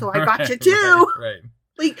half off, so I got you too.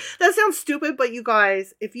 Right. That sounds stupid, but you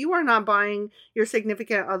guys, if you are not buying your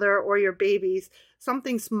significant other or your babies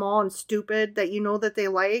something small and stupid that you know that they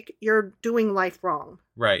like, you're doing life wrong.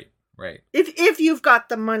 Right. If you've got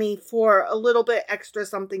the money for a little bit extra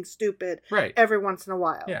something stupid every once in a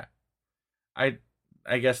while. Yeah. I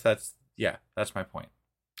guess that's my point.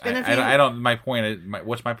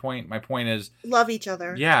 What's my point? My point is love each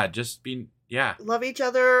other. Yeah, just be love each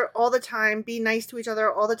other all the time. Be nice to each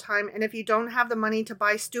other all the time. And if you don't have the money to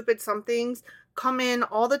buy stupid somethings, come in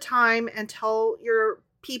all the time and tell your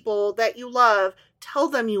people that you love. Tell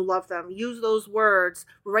them you love them. Use those words.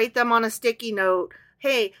 Write them on a sticky note.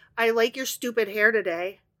 Hey, I like your stupid hair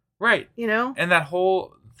today. Right. You know? And that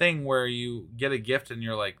whole thing where you get a gift and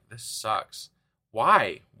you're like, this sucks.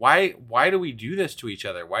 Why do we do this to each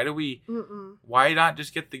other? Why not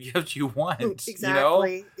just get the gift you want?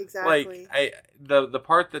 Exactly. Like the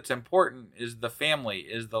part that's important is the family,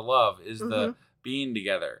 is the love, is the being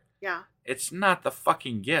together. Yeah. It's not the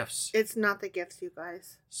fucking gifts. It's not the gifts, you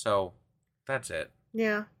guys. So that's it.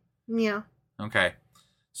 Yeah. Okay.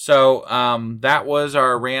 So that was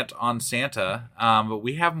our rant on Santa. But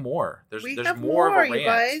we have more. There's more of a rant. You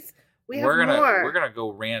guys. We're gonna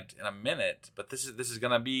go rant in a minute, but this is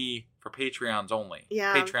gonna be for Patreons only.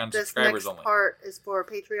 Yeah, Patreon subscribers only. This next part is for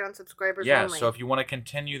Patreon subscribers only. Yeah, so if you want to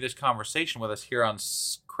continue this conversation with us here on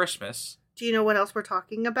Christmas, do you know what else we're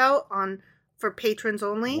talking about for patrons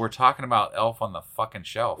only? We're talking about Elf on the fucking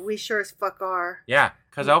Shelf. We sure as fuck are. Yeah,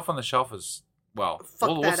 because Elf on the Shelf is we'll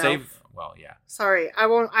save. Elf. Well, yeah. Sorry, I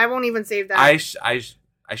won't even save that.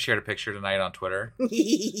 I shared a picture tonight on Twitter,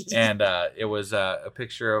 and it was a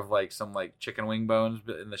picture of like some like chicken wing bones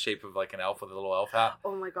in the shape of like an elf with a little elf hat.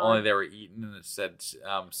 Oh my god! Only they were eaten, and it said,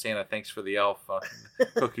 "Santa, thanks for the elf.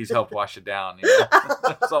 Cookies helped wash it down." You know?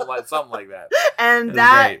 something like that. And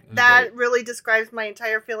that really describes my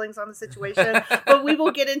entire feelings on the situation. But we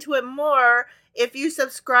will get into it more. If you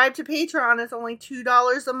subscribe to Patreon, it's only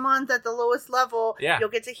 $2 a month at the lowest level. Yeah, you'll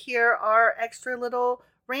get to hear our extra little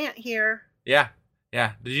rant here. Yeah.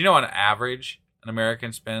 Yeah. Did you know on average, an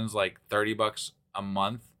American spends like $30 a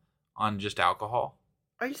month on just alcohol?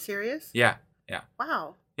 Are you serious? Yeah.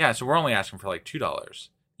 Wow. Yeah, so we're only asking for like $2.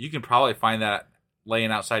 You can probably find that laying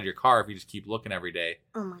outside your car if you just keep looking every day.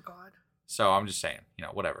 Oh my god. So I'm just saying,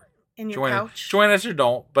 whatever. In your couch? Join us or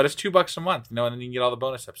don't, but it's $2 a month, and then you can get all the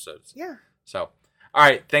bonus episodes. Yeah. So, all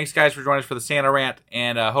right. Thanks, guys, for joining us for the Santa rant,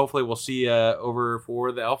 and hopefully we'll see you over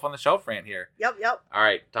for the Elf on the Shelf rant here. Yep. All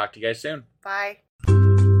right. Talk to you guys soon. Bye.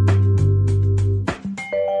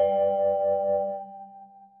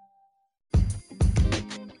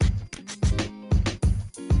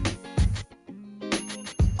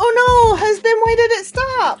 Oh no, husband, why did it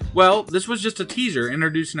stop? Well, this was just a teaser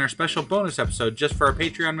introducing our special bonus episode just for our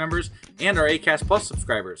Patreon members and our Acast Plus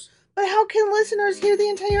subscribers. But how can listeners hear the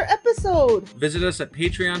entire episode? Visit us at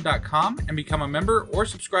patreon.com and become a member or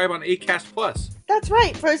subscribe on Acast Plus. That's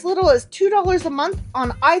right. For as little as $2 a month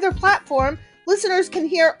on either platform, listeners can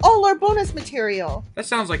hear all our bonus material. That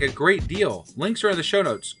sounds like a great deal. Links are in the show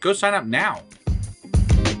notes. Go sign up now.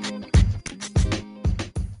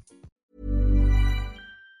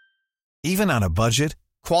 Even on a budget,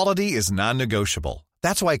 quality is non-negotiable.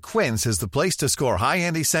 That's why Quince is the place to score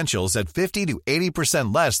high-end essentials at 50 to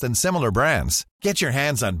 80% less than similar brands. Get your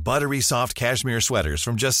hands on buttery soft cashmere sweaters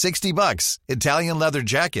from just $60, Italian leather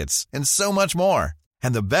jackets, and so much more.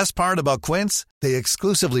 And the best part about Quince, they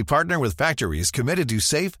exclusively partner with factories committed to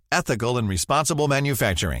safe, ethical, and responsible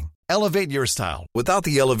manufacturing. Elevate your style without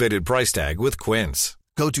the elevated price tag with Quince.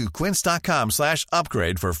 Go to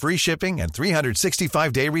quince.com/upgrade for free shipping and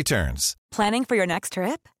 365-day returns. Planning for your next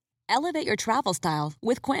trip? Elevate your travel style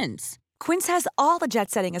with Quince. Quince has all the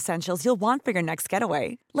jet-setting essentials you'll want for your next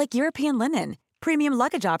getaway, like European linen, premium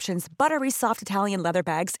luggage options, buttery soft Italian leather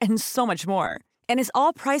bags, and so much more. And is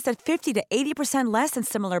all priced at 50 to 80% less than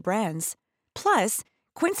similar brands. Plus,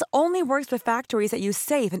 Quince only works with factories that use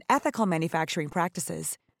safe and ethical manufacturing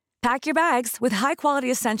practices. Pack your bags with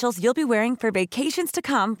high-quality essentials you'll be wearing for vacations to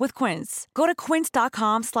come with Quince. Go to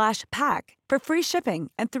quince.com/pack for free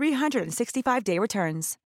shipping and 365-day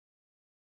returns.